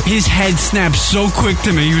it. Right. His head snapped so quick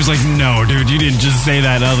to me. He was like, no, dude, you didn't just say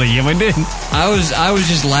that. I was like, yeah, I did. I was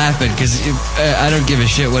just laughing because I don't give a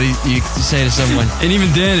shit what you say to someone. And even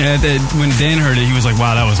Dan, when Dan heard it, he was like,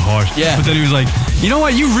 wow, that was harsh. Yeah. But then he was like, you know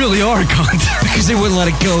what? You really are a cunt. Because they wouldn't let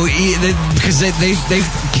it go. Because they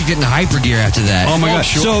keep getting hyper gear after that. Oh, my God.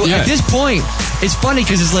 Sure. So at this point, it's funny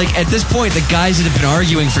because it's like, at this point, the guys that have been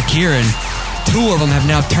arguing for Kieran 2 of them have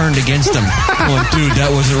now turned against him. Going, dude,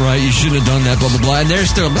 that wasn't right. You shouldn't have done that, blah, blah, blah. And they're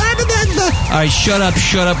still, blah, blah, blah, blah. All right, shut up.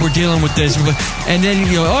 We're dealing with this. And then,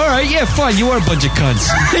 all right, yeah, fine. You are a bunch of cunts.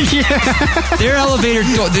 The elevator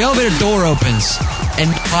door opens and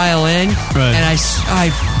pile in. Right. And I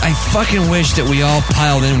fucking wish that we all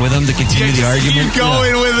piled in with them to continue the argument. Keep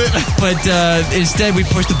going with it. But instead, we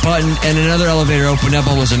pushed the button and another elevator opened up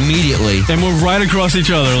almost immediately. And we're right across each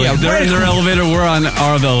other. Like, they're in their elevator, we're on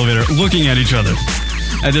our elevator, looking at each other.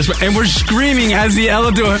 At this, and we're screaming as the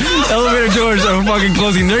elevator doors are fucking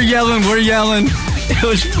closing. They're yelling, we're yelling. It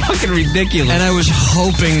was fucking ridiculous. And I was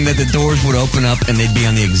hoping that the doors would open up and they'd be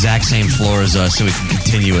on the exact same floor as us so we could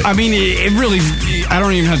continue it. I mean, it really, I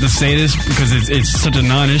don't even have to say this because it's such a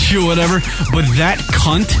non-issue or whatever, but that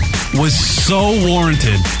cunt was so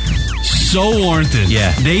warranted. So warranted.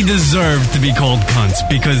 Yeah. They deserve to be called cunts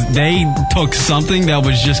because they took something that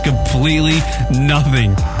was just completely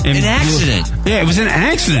nothing. An accident. Yeah, it was an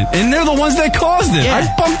accident. And they're the ones that caused it. Yeah. I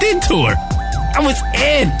bumped into her. I was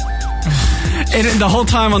in. And the whole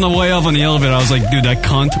time on the way up on the elevator, I was like, dude, that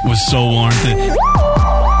cunt was so warranted.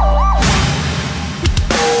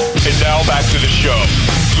 And now back to the show.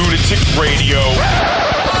 Lunatic Radio.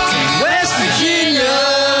 West Virginia.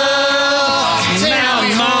 Now,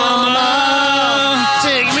 mama.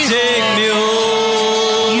 Take me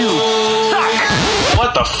home.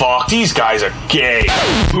 What the fuck? These guys are gay.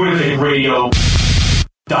 LunaticRadio.com.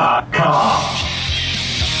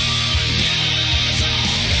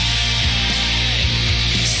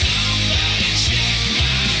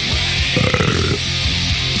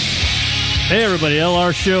 Hey everybody,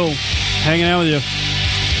 LR Show, hanging out with you.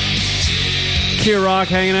 Kier Rock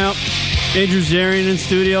hanging out. Andrew Zarian in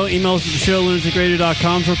studio. Email us at the show,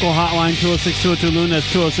 lunaticradio.com. Circle hotline 206-202-LUN. That's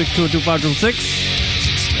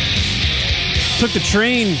 206-202-506. Took the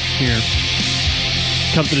train here.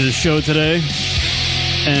 Come to the show today.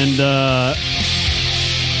 And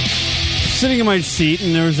sitting in my seat,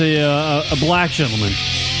 and there was a black gentleman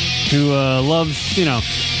who loves,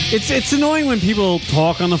 it's annoying when people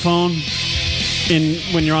talk on the phone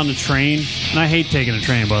when you're on the train, and I hate taking a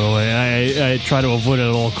train, by the way. I try to avoid it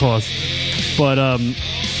at all costs. But a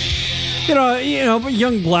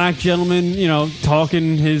young black gentleman,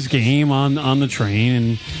 talking his game on the train,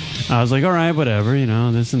 and I was like, all right, whatever,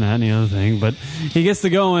 this and that and the other thing. But he gets to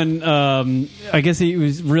go, and I guess he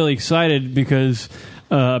was really excited because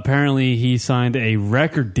apparently he signed a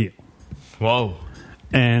record deal. Whoa.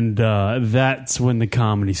 And that's when the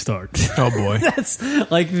comedy starts. Oh, boy. That's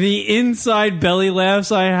like the inside belly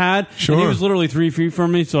laughs I had. Sure. And he was literally 3 feet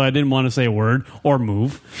from me, so I didn't want to say a word or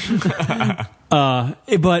move.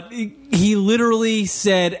 But he literally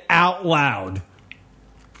said out loud,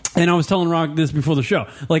 and I was telling Rock this before the show,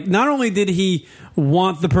 like, not only did he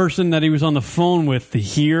want the person that he was on the phone with to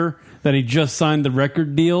hear that he just signed the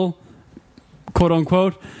record deal, quote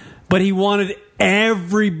unquote, but he wanted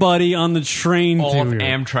everybody on the train all to of hear.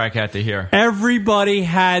 Amtrak had to hear. Everybody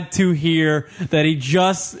had to hear that he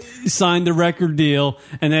just signed the record deal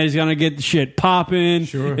and that he's going to get the shit popping.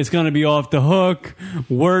 Sure. It's going to be off the hook.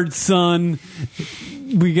 Word, son.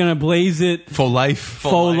 We're going to blaze it. Faux life.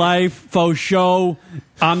 Faux life. Faux show.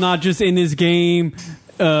 I'm not just in this game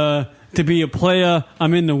to be a player.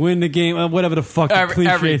 I'm in to win the game. Whatever the fuck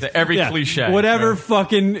cliche. Every cliche. Whatever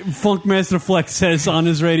fucking Funkmaster Flex says on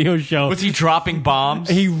his radio show. Was he dropping bombs?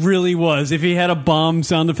 He really was. If he had a bomb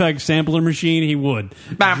sound effect sampler machine, he would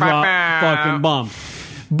drop fucking bombs.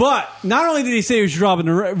 But not only did he say he was dropping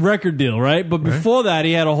the record deal, right? But before that,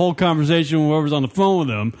 he had a whole conversation with whoever was on the phone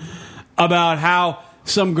with him about how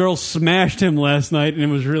some girl smashed him last night, and it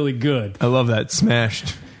was really good. I love that.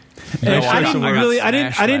 Smashed. And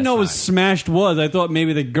I didn't know what smashed was. I thought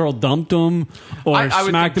maybe the girl dumped him or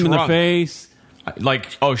smacked him in the face. Like,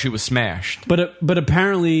 she was smashed. But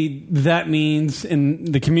apparently that means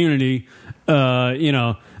in the community,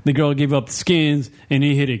 the girl gave up the skins and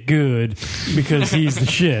he hit it good because he's the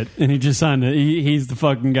shit and he just signed he's the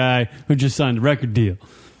fucking guy who just signed the record deal.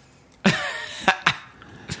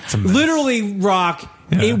 Literally, Rock.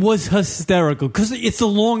 Yeah. It was hysterical because it's the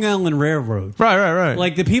Long Island Railroad. Right.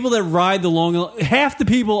 Like the people that ride the half the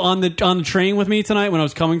people on the train with me tonight when I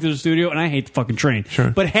was coming to the studio, and I hate the fucking train.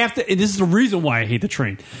 Sure. But this is the reason why I hate the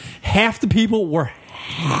train. Half the people were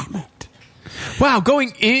hammered. Wow,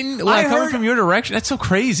 going in, coming from your direction, that's so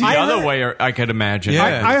crazy. The other way, I could imagine.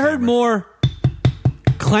 Yeah, I heard more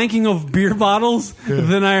clanking of beer bottles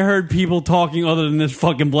than I heard people talking other than this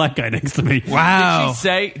fucking black guy next to me. Wow.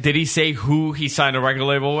 Did he say who he signed a record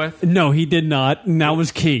label with? No, he did not. And that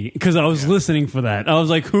was key because I was listening for that. I was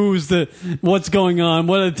like, what's going on?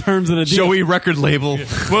 What are the terms of the deal? Joey record label.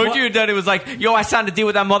 What would you have done? It was like, yo, I signed a deal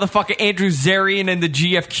with that motherfucker Andrew Zarian and the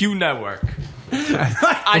GFQ network.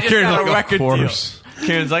 I just got a record deal.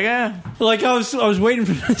 Karen's like, Like I was waiting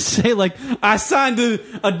for him to say, like, I signed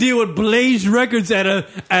a deal with Blaze Records at a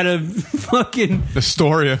fucking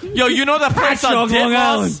Astoria. Yo, you know that place on Long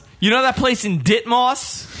Island. Ditmos? You know that place in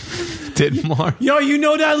Ditmos? Ditmar. Yo, you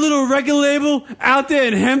know that little record label out there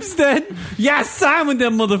in Hempstead? Yeah, I signed with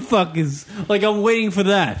them motherfuckers. Like I'm waiting for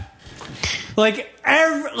that. And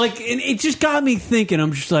it just got me thinking.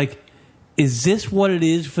 I'm just like, is this what it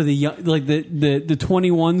is for the young, like the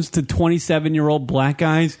 21s to 27-year-old black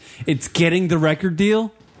guys? It's getting the record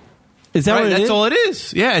deal. Is that what it is? That's all it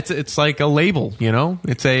is. Yeah, it's like a label. You know,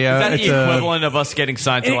 it's a. Is that the equivalent of us getting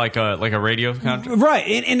signed to like a radio contract?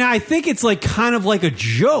 Right, and I think it's like kind of like a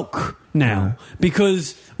joke now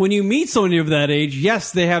because when you meet somebody of that age,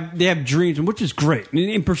 yes, they have dreams, which is great,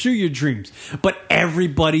 and pursue your dreams. But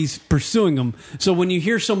everybody's pursuing them. So when you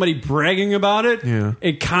hear somebody bragging about it,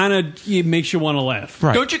 it kind of makes you want to laugh.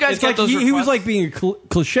 Right. Don't you guys get those? He was like being a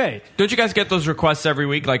cliche. Don't you guys get those requests every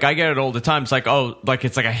week? Like I get it all the time. It's like, oh, like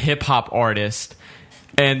it's like a hip hop artist.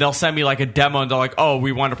 And they'll send me like a demo, and they're like, "Oh,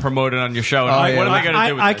 we want to promote it on your show." And I'm like, what am I going to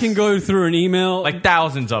do with I this? can go through an email, like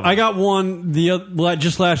thousands of them. I got one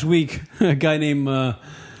just last week. A guy named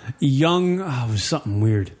Young. Oh, it was something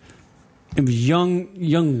weird. It was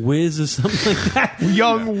Young Wiz or something like that.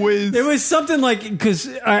 Young Wiz. It was something like because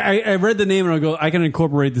I read the name and I go, I can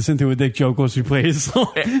incorporate this into a dick joke once we play his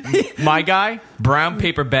song. My guy, Brown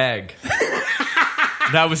Paper Bag.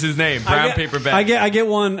 That was his name, Brown Paper Bag. I get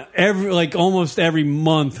one almost every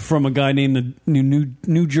month from a guy named the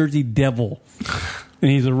New Jersey Devil,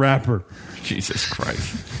 and he's a rapper. Jesus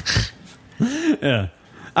Christ. Yeah,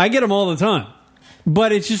 I get them all the time,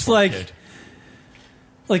 but it's just like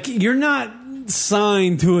you're not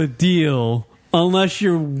signed to a deal unless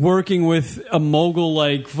you're working with a mogul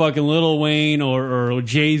like fucking Lil Wayne or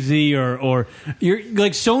Jay-Z or you're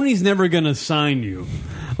like Sony's never gonna sign you.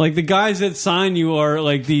 Like the guys that sign you are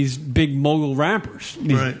like these big mogul rappers,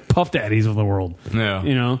 these Puff Daddies of the world. Yeah,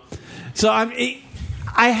 you know. So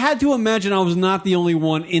I had to imagine I was not the only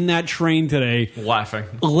one in that train today,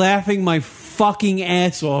 laughing my fucking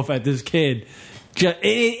ass off at this kid.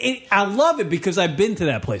 I love it because I've been to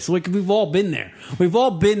that place. Like we've all been there. We've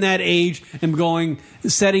all been that age and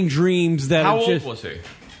setting dreams that. How old was he?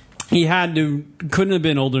 He couldn't have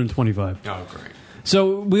been older than 25. Oh, great.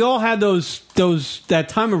 So we all had that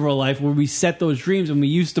time of our life where we set those dreams and we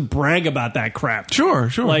used to brag about that crap. Sure.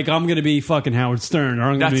 Like I'm going to be fucking Howard Stern, or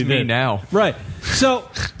I'm going to be me now. Right. So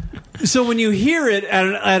when you hear it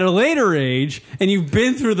at a later age and you've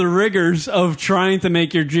been through the rigors of trying to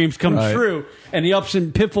make your dreams come true and the ups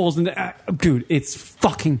and pitfalls, and dude, it's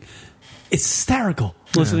hysterical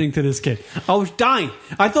listening to this kid. I was dying.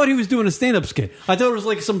 I thought he was doing a stand-up skit. I thought it was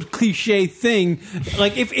like some cliche thing.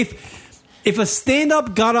 Like if a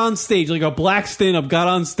stand-up got on stage, like a black stand-up got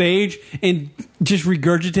on stage and just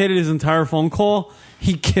regurgitated his entire phone call,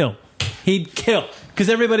 he'd kill. Because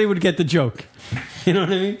everybody would get the joke. You know what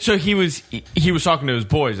I mean? So he was talking to his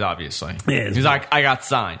boys, obviously. Yeah, he's like, I got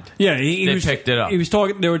signed. Yeah, he picked it up. He was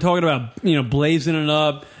talking. They were talking about blazing it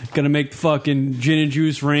up, gonna make the fucking gin and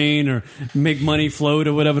juice rain or make money float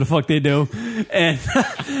or whatever the fuck they do, and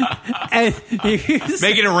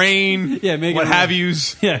making it rain. Yeah, what have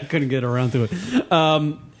yous. Yeah, couldn't get around to it.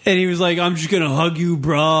 And he was like, "I'm just gonna hug you,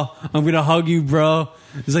 bro. I'm gonna hug you, bro."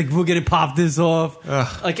 He's like, "We're gonna pop this off."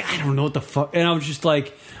 Like I don't know what the fuck, and I was just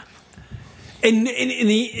like. And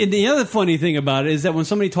the other funny thing about it is that when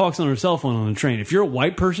somebody talks on their cell phone on the train, if you're a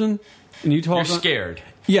white person and you talk, you're scared.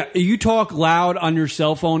 Yeah, you talk loud on your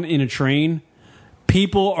cell phone in a train,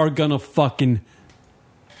 people are gonna fucking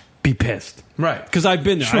be pissed, right? Because I've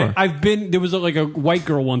been there. Sure. I've been. There was like a white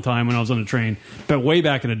girl one time when I was on the train, but way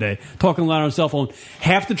back in the day, talking loud on her cell phone.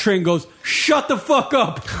 Half the train goes, "Shut the fuck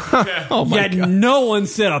up!" Oh my Yet God. no one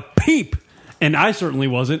said a peep. And I certainly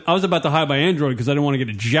wasn't. I was about to hide my Android because I didn't want to get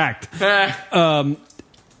it jacked.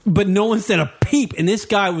 But no one said a peep. And this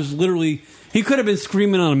guy was literally... He could have been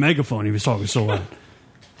screaming on a megaphone. He was talking so loud.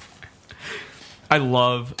 I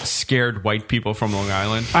love scared white people from Long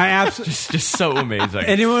Island. I absolutely... just so amazing.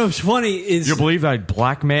 And what was funny is... You believe that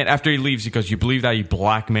black man... After he leaves, he goes, you believe that a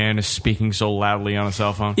black man is speaking so loudly on a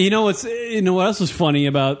cell phone? You know what else was funny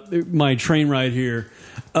about my train ride here?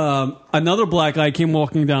 Another black guy came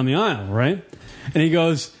walking down the aisle, right? And he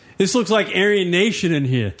goes, "This looks like Aryan Nation in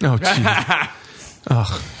here." Oh, jeez.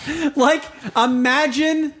 Like,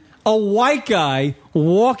 imagine a white guy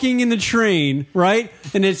walking in the train, right?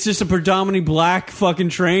 And it's just a predominantly black fucking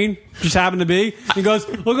train, just happened to be. He goes,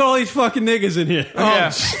 look at all these fucking niggas in here.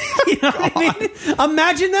 Yeah. You know what I mean?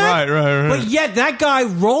 Imagine that. Right. But yet that guy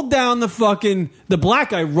rolled down the black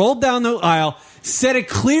guy rolled down the aisle, said it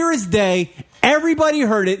clear as day. Everybody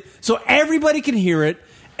heard it, so everybody can hear it,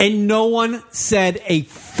 and no one said a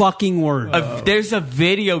fucking word. There's a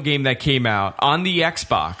video game that came out on the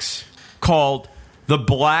Xbox called The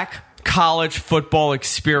Black College Football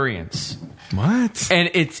Experience. What?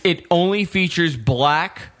 And it only features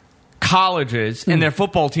black colleges and their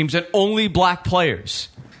football teams and only black players.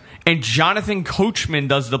 And Jonathan Coachman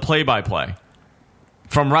does the play-by-play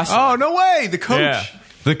from wrestling. Oh, no way. The coach. Yeah,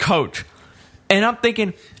 the coach. And I'm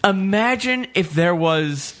thinking, imagine if there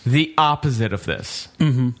was the opposite of this.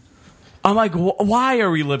 Mm-hmm. I'm like, why are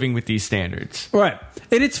we living with these standards? Right.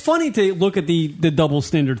 And it's funny to look at the double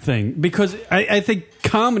standard thing because I think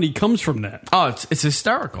comedy comes from that. Oh, it's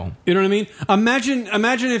hysterical. You know what I mean?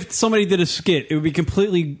 Imagine if somebody did a skit. It would be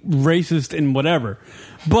completely racist and whatever.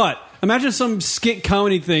 But imagine some skit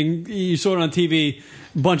comedy thing. You saw it on TV.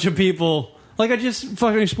 Bunch of people... Like I just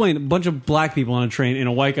fucking explained, a bunch of black people on a train and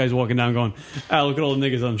a white guy's walking down going, look at all the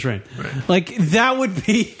niggas on the train. Right. Like, that would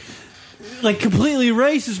be, like, completely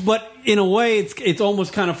racist, but in a way, it's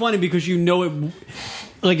almost kind of funny because you know it...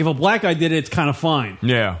 Like, if a black guy did it, it's kind of fine.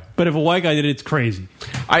 Yeah. But if a white guy did it, it's crazy.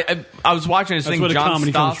 I was watching this That's thing, where the John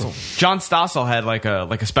comedy comes Stossel. John Stossel had, like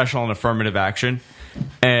a special on affirmative action,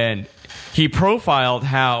 and he profiled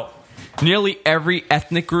how nearly every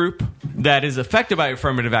ethnic group that is affected by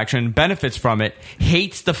affirmative action and benefits from it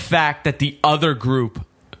hates the fact that the other group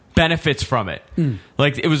benefits from it.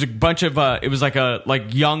 Like it was a bunch of it was like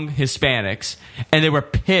young Hispanics, and they were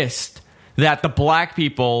pissed that the black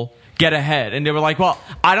people get ahead, and they were like, well,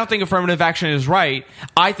 I don't think affirmative action is right.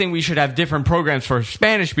 I think we should have different programs for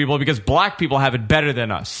Spanish people because black people have it better than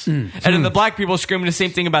us. And then the black people are screaming the same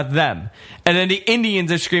thing about them, and then the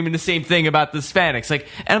Indians are screaming the same thing about the Hispanics. Like,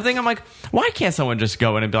 and I'm thinking, why can't someone just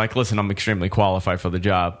go in and be like, listen, I'm extremely qualified for the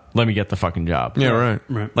job, let me get the fucking job. Yeah,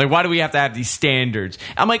 right. Like, why do we have to have these standards?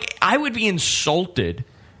 I'm like, I would be insulted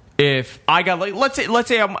if I got, like, let's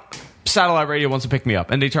say I'm Satellite Radio wants to pick me up,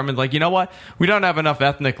 and they determined, like, you know what? We don't have enough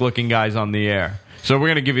ethnic-looking guys on the air, so we're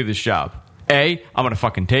going to give you this job. A, I'm going to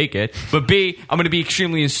fucking take it, but B, I'm going to be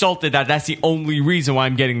extremely insulted that that's the only reason why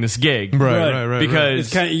I'm getting this gig. Right. Because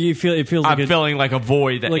It's kind of, it feels like I'm feeling like a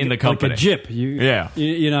void in the company. Like a gyp.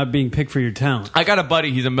 You're not being picked for your talent. I got a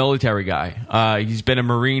buddy. He's a military guy. He's been a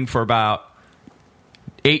Marine for about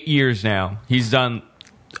 8 years now. He's done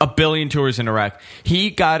a billion tours in Iraq.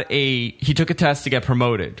 He took a test to get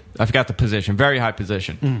promoted. I forgot the position. Very high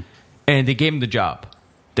position. And they gave him the job.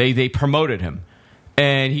 They promoted him.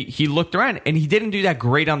 And he looked around, and he didn't do that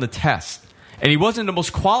great on the test. And he wasn't the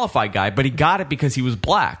most qualified guy, but he got it because he was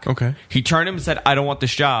black. Okay. He turned him and said, I don't want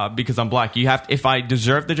this job because I'm black. If I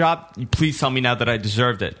deserve the job, please tell me now that I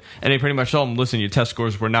deserved it. And they pretty much told him, listen, your test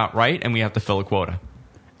scores were not right, and we have to fill a quota.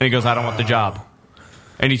 And he goes, I don't want the job.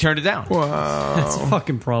 And he turned it down. Wow. That's a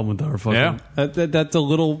fucking problem with our fucking... Yeah. That's a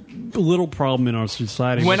little problem in our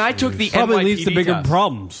society. When I took the probably NYPD leads to bigger test,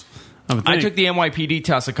 problems. I took the NYPD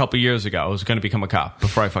test a couple years ago. I was going to become a cop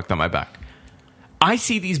before I fucked up my back. I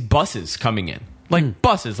see these buses coming in. Like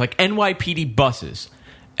buses, like NYPD buses.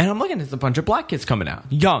 And I'm looking at a bunch of black kids coming out.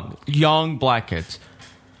 Young black kids.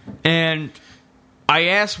 And I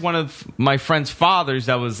asked one of my friend's fathers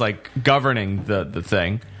that was like governing the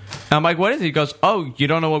thing. And I'm like, what is it? He goes, oh, you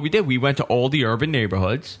don't know what we did? We went to all the urban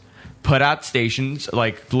neighborhoods, put out stations,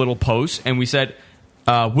 like little posts, and we said,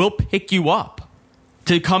 we'll pick you up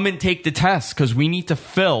to come and take the test because we need to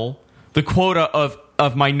fill the quota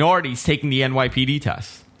of minorities taking the NYPD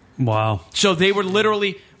test. Wow. So they were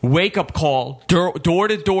literally wake-up call,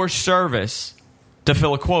 door-to-door service to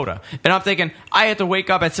fill a quota. And I'm thinking, I had to wake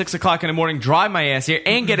up at 6 o'clock in the morning, drive my ass here,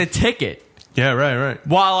 and get a ticket. Yeah, right.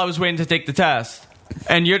 While I was waiting to take the test.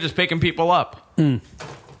 And you're just picking people up.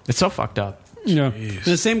 It's so fucked up. Yeah.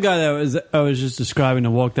 The same guy that I was just describing to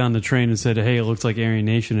walk down the train and said, hey, it looks like Aryan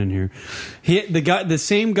Nation in here. The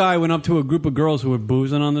same guy went up to a group of girls who were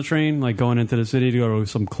boozing on the train, like going into the city to go to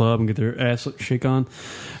some club and get their ass shake on.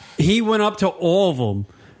 He went up to all of them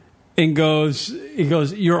and goes,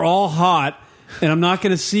 you're all hot, and I'm not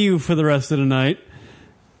going to see you for the rest of the night.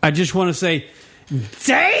 I just want to say,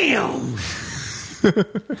 damn!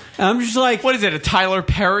 I'm just like, what is it, a Tyler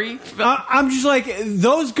Perry? I'm just like,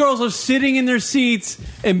 those girls are sitting in their seats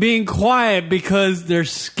and being quiet because they're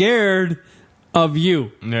scared of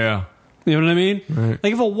you. Yeah. You know what I mean? Right.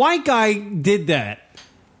 Like if a white guy did that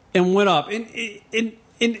and went up, and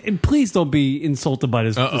and please don't be insulted by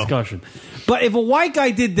this discussion. But if a white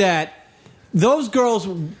guy did that, those girls,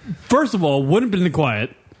 first of all, wouldn't have been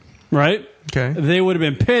quiet, right? Okay. They would have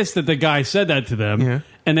been pissed that the guy said that to them,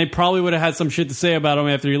 and they probably would have had some shit to say about him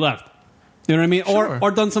after he left. You know what I mean? Sure.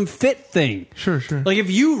 Or done some fit thing. Sure. Like if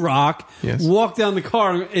you, Rock, walked down the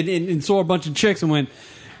car and saw a bunch of chicks and went,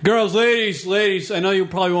 girls, ladies, I know you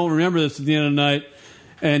probably won't remember this at the end of the night,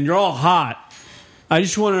 and you're all hot. I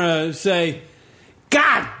just want to say,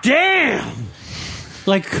 God damn!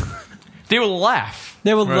 Like, they would laugh.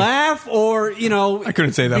 They would laugh, or, you know... I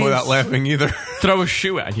couldn't say that without laughing either. Throw a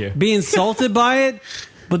shoe at you. Be insulted by it,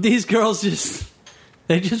 but these girls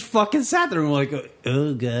they just fucking sat there and were like,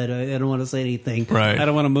 oh, God, I don't want to say anything. Right. I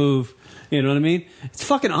don't want to move. You know what I mean? It's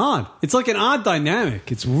fucking odd. It's like an odd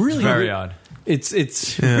dynamic. It's really Very weird. odd.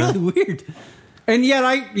 It's really weird. And yet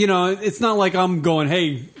it's not like I'm going,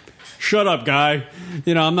 hey, shut up, guy.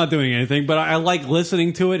 You know, I'm not doing anything, but I like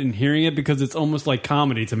listening to it and hearing it because it's almost like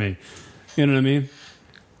comedy to me. You know what I mean?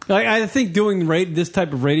 I think doing this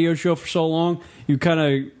type of radio show for so long, you kind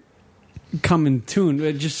of come in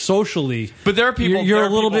tune, just socially. But there are people... You're a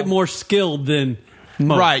little bit more skilled than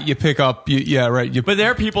most. Right, you pick up... But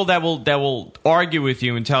there are people that will argue with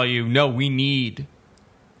you and tell you, no, we need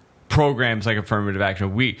programs like affirmative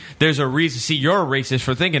action. There's a reason. See, you're a racist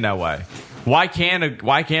for thinking that way. Why can't a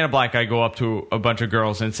black guy go up to a bunch of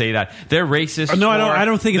girls and say that? They're racist. No, I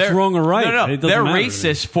don't think it's wrong or right. No, It doesn't they're matter.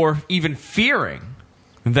 racist for even fearing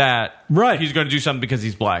that he's going to do something because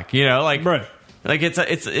he's black. You know, like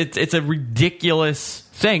it's a ridiculous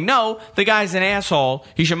thing. No, the guy's an asshole.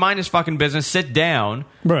 He should mind his fucking business, sit down,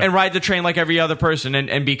 and ride the train like every other person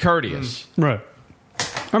and be courteous. Right.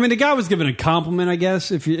 I mean, the guy was given a compliment, I guess,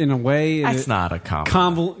 if you, in a way. That's not a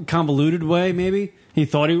compliment. Convoluted way, maybe. He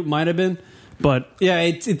thought he might have been. But, yeah,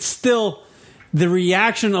 it's still the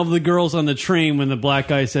reaction of the girls on the train when the black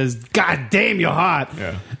guy says, God damn, you're hot.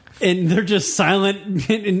 Yeah. And they're just silent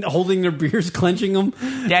and holding their beers, clenching them.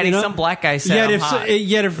 Daddy, some black guy said I'm hot.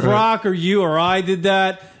 Yet if Rock or you or I did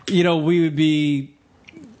that, we would be...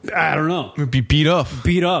 I don't know. We'd be beat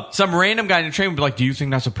up. Some random guy in the train would be like, do you think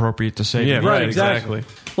that's appropriate to say? Yeah, right, exactly.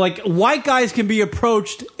 Like, white guys can be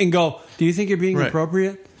approached and go, do you think you're being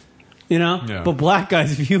appropriate? You know? Yeah. But black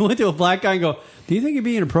guys, if you went to a black guy and go, do you think you're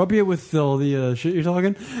being appropriate with all the shit you're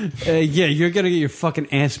talking? Yeah, you're going to get your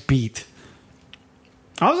fucking ass beat.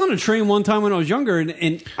 I was on a train one time when I was younger,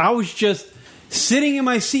 and I was just sitting in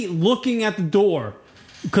my seat looking at the door.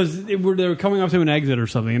 Because they were coming up to an exit or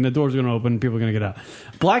something, and the door's going to open, and people are going to get out.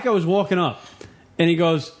 Black guy was walking up, and he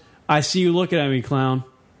goes, I see you looking at me, clown.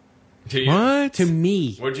 To you? What? To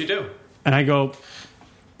me. What'd you do? And I go...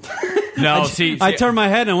 No, I turned my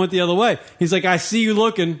head and I went the other way. He's like, I see you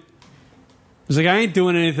looking. He's like, I ain't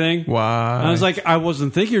doing anything. Why? And I was like, I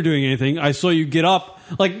wasn't thinking you're doing anything. I saw you get up.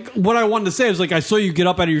 Like, what I wanted to say was like, I saw you get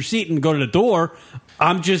up out of your seat and go to the door.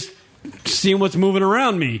 I'm just... seeing what's moving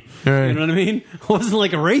around me. Right. You know what I mean? It wasn't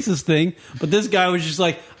like a racist thing, but this guy was just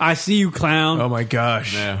like, I see you, clown. Oh my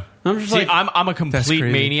gosh. Yeah. I'm just See, like, I'm a complete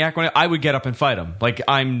maniac. When I would get up and fight him. Like,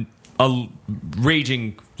 I'm a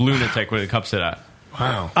raging lunatic when it comes to that.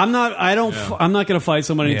 Wow. I'm not going to fight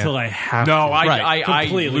somebody until I have to. No, I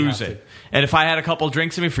Completely lose have it. And if I had a couple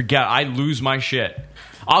drinks in me, forget it. I lose my shit.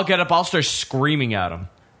 I'll get up, I'll start screaming at him.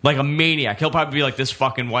 Like a maniac. He'll probably be like, this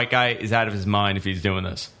fucking white guy is out of his mind if he's doing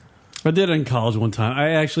this. I did it in college one time.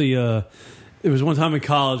 I actually, it was one time in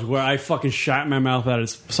college where I fucking shot my mouth out.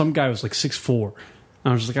 Some guy was like 6'4".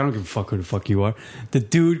 I was just like, I don't give a fuck who the fuck you are. The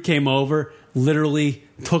dude came over, literally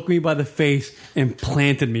took me by the face and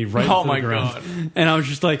planted me right into the ground. God. And I was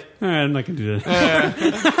just like, all right, I'm not going to do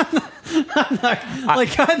that.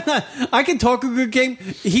 I can talk a good game.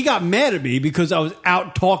 He got mad at me because I was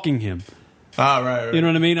out talking him. Right. You know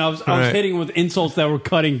what I mean? I was hitting him with insults that were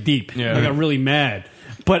cutting deep. Yeah. I got really mad.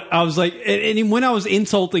 But I was like, and when I was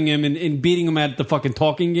insulting him and beating him at the fucking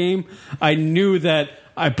talking game, I knew that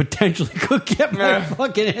I potentially could get my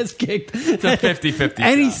fucking ass kicked. It's a 50-50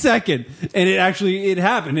 any shot. second. And it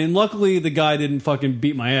happened. And luckily the guy didn't fucking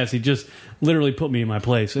beat my ass. He just literally put me in my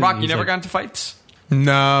place. And Rock, he's you never like, got into fights?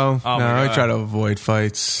 No. Oh no, my I God. try to avoid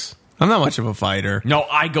fights. I'm not much of a fighter. No,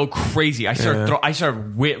 I go crazy. I start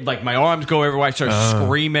like my arms go everywhere. I start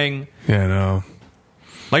screaming. Yeah, no.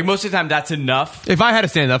 Like most of the time, that's enough. If I had to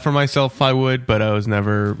stand up for myself, I would, but I was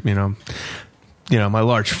never, my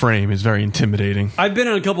large frame is very intimidating. I've been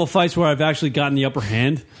in a couple of fights where I've actually gotten the upper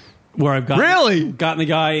hand. where I've gotten the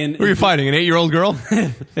guy in. Who are you fighting? An 8-year-old girl?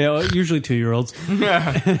 Yeah, usually 2-year-olds.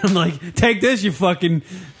 And I'm like, take this, you fucking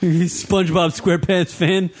SpongeBob SquarePants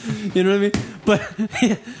fan. You know what I mean?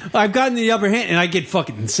 But I've gotten the upper hand, and I get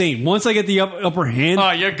fucking insane. Once I get the upper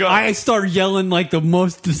hand, you're good. I start yelling like the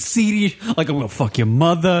most seedy, like I'm gonna fuck your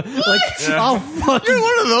mother. Like I'll fucking. You're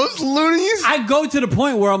one of those loonies. I go to the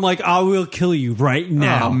point where I'm like, I will kill you right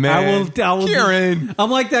now. Oh, man. I will. Kieran.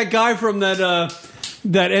 I'm like that guy from that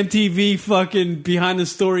MTV fucking behind the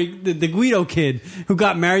story, the Guido kid who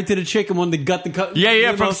got married to the chick and wanted to gut the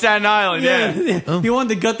Yeah, from Staten Island. Yeah. He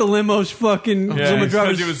wanted to gut the limo's fucking limo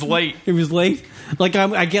driver. because he was late. He was late. Like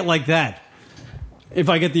I get like that if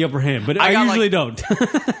I get the upper hand, but I usually don't.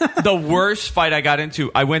 The worst fight I got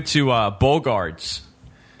into, I went to Bogarts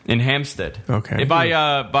in Hampstead. Okay. By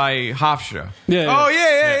Hofstra. Yeah. Oh,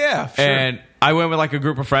 yeah. Sure. And I went with like a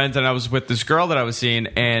group of friends, and I was with this girl that I was seeing,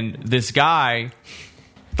 and this guy,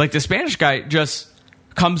 like the Spanish guy, just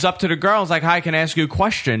comes up to the girl and is like, "Hi, can I ask you a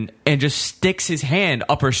question?" and just sticks his hand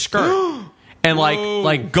up her skirt and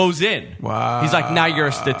like goes in. Wow. He's like, "Now you're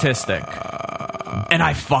a statistic." And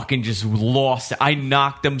I fucking just lost it. I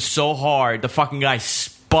knocked him so hard, the fucking guy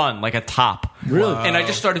spun like a top. Really? And I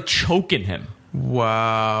just started choking him.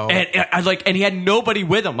 Wow. And he had nobody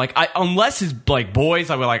with him. Like, unless his like boys,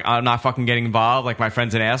 I was like, I'm not fucking getting involved. Like, my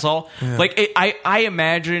friend's an asshole. Yeah. Like, I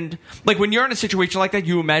imagined, like, when you're in a situation like that,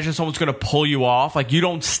 you imagine someone's gonna pull you off. Like, you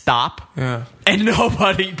don't stop. Yeah. And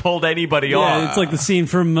nobody pulled anybody off. It's like the scene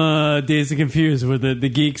from Dazed and Confused where the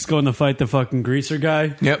geeks going to fight the fucking greaser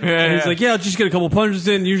guy. Yep. And he's like, I'll just get a couple punches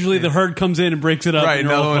in. Usually the herd comes in and breaks it up. Right, and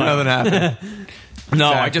you're all fine. nothing happened. No,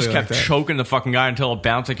 I Exactly just like kept that. choking the fucking guy until a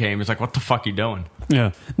bouncer came. He's like, "What the fuck you doing?"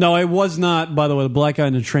 Yeah. No, I was not, by the way, the black guy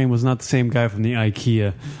in the train was not the same guy from the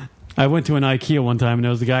IKEA. I went to an IKEA one time and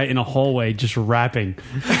there was a guy in a hallway just rapping.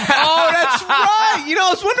 Oh, that's right. You know, I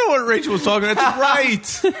was wondering what Rachel was talking. That's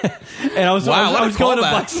right. And I was Wow, what a going to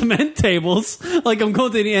callback. buy some end tables. Like I'm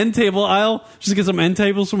going to the end table aisle just to get some end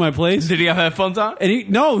tables for my place. Did he have headphones on? And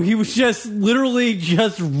he was just literally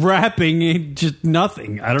just rapping and just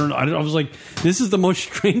nothing. I don't know. I was like, this is the most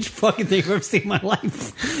strange fucking thing I've ever seen in my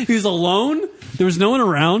life. He was alone. There was no one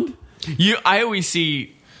around. I always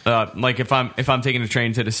see, like if I'm taking a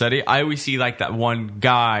train to the city, I always see like that one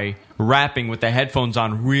guy rapping with the headphones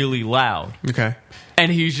on really loud. Okay.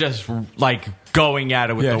 And he's just like going at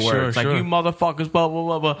it with Yeah, the words, sure. like "you motherfuckers," blah blah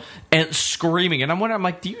blah blah, and screaming. And I'm wondering, I'm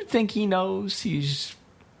like, do you think he knows he's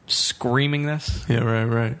screaming this? Yeah,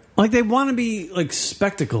 right. Like they want to be like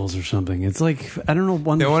spectacles or something. It's like I don't know.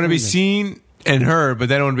 They want to be seen and heard, but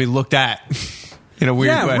they don't want to be looked at in a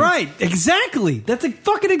weird way. Yeah, right. Exactly. That's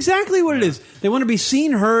fucking exactly what it is. They want to be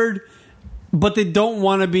seen, heard, but they don't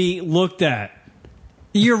want to be looked at.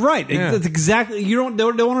 You're right. Yeah. That's exactly. They don't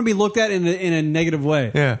want to be looked at in a negative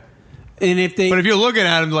way. Yeah. And if they, But if you're looking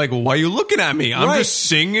at him, like, well, why are you looking at me? I'm Right. just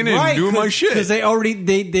singing and doing my shit. because they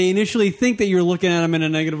initially think that you're looking at them in a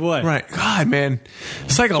negative way. Right. God, man.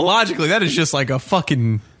 Psychologically, that is just like a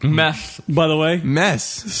fucking mess. By the way, mess.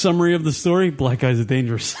 Summary of the story: black guys are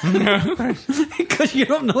dangerous because you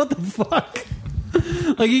don't know what the fuck.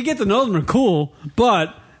 Like you get to know them, they're cool,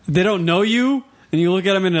 but if they don't know you, and you look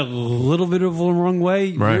at them in a little bit of a wrong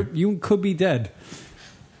way, Right. you could be dead.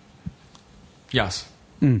 Yes.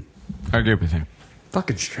 Mm. I agree with you.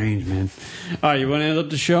 Fucking strange, man. All right, you want to end up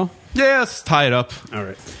the show? Yes, tie it up. All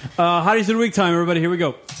right. Hotties of the week time, everybody. Here we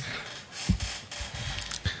go.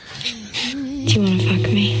 Do you want to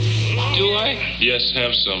fuck me? Do I? Yes,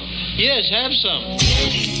 have some. Yes, have some.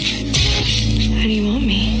 How do you want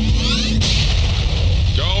me?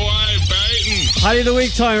 Go away, Baton. Hottie of the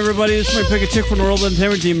week time, everybody. This is my pick a chick from the World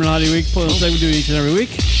Entertainment Team and Hottie of the Week. Play we do each and every week.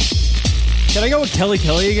 Can I go with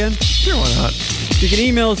Kelly again? Sure, why not? You can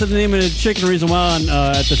email us at the name of the chick and the reason why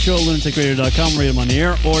at the show at lunaticradio.com. Read them on the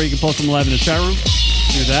air, or you can post them live in the chat room.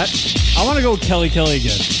 Do that. I want to go with Kelly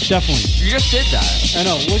again. Definitely. You just did that. I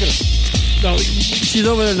know. Look at her. No, she's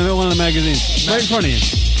over there in one of the magazines. Right in front of you.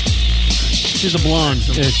 She's a blonde.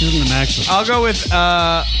 Yeah, she's in the Maxim. I'll go with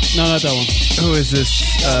no, not that one. Who is this?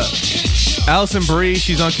 Allison Brie.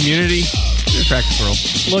 She's on Community. She's an attractive girl.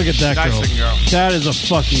 Look at that Nice girl. looking girl. That is a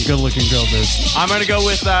fucking good looking girl, dude. I'm gonna go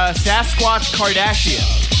with Sasquatch Kardashian.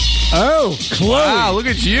 Oh, Chloe. Wow, look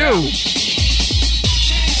at you.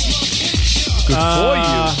 Good for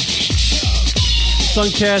you.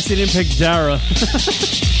 Suncast, he didn't pick Dara.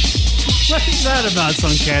 What is that about,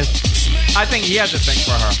 Suncast? I think he has a thing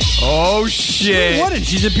for her. Oh shit! What?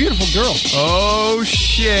 She's a beautiful girl. Oh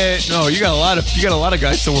shit! No, you got a lot of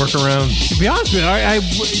guys to work around. To be honest with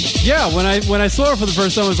you, when I saw her for the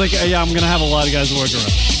first time, I was like, yeah, I'm gonna have a lot of guys to work around.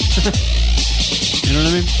 You know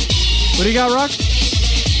what I mean? What do you got, Rock?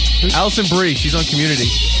 Allison Brie. She's on Community.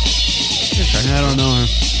 I don't know her.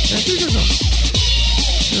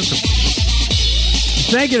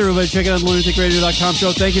 Thank you to everybody checking out the lunaticradio.com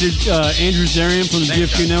show. Thank you to Andrew Zarian from the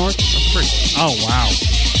GFQ Network. Oh, wow.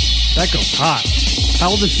 That goes hot. How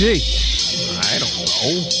old is she? I don't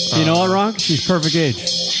know. You know what, Rock? She's perfect age.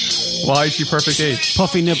 Why is she perfect age?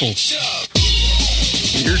 Puffy nipples.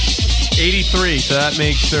 You're 83, so that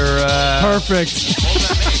makes her... Perfect.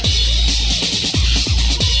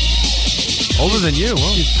 Older than you.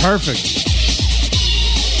 Well. She's perfect.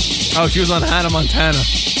 Oh, she was on Hannah Montana.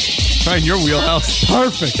 Right in your wheelhouse.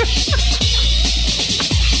 Perfect.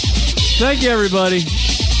 Thank you, everybody.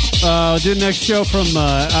 We'll do the next show from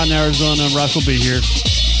out in Arizona. Rock will be here.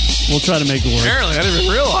 We'll try to make it work. Apparently, I didn't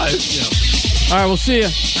even realize. Yeah. All right, we'll see you.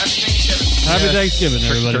 Happy Thanksgiving,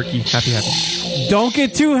 everybody. Turkey. Happy. Don't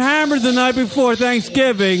get too hammered the night before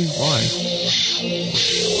Thanksgiving. Why?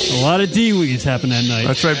 A lot of D-Wees happen that night.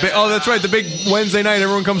 That's right. Oh, that's right. The big Wednesday night.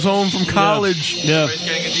 Everyone comes home from college. Yeah.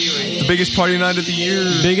 The biggest party night of the year.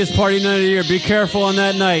 Biggest party night of the year. Be careful on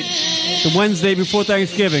that night. The Wednesday before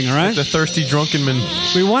Thanksgiving, all right? The thirsty drunken man.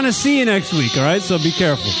 We want to see you next week, all right? So be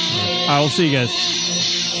careful. All right, we'll see you guys.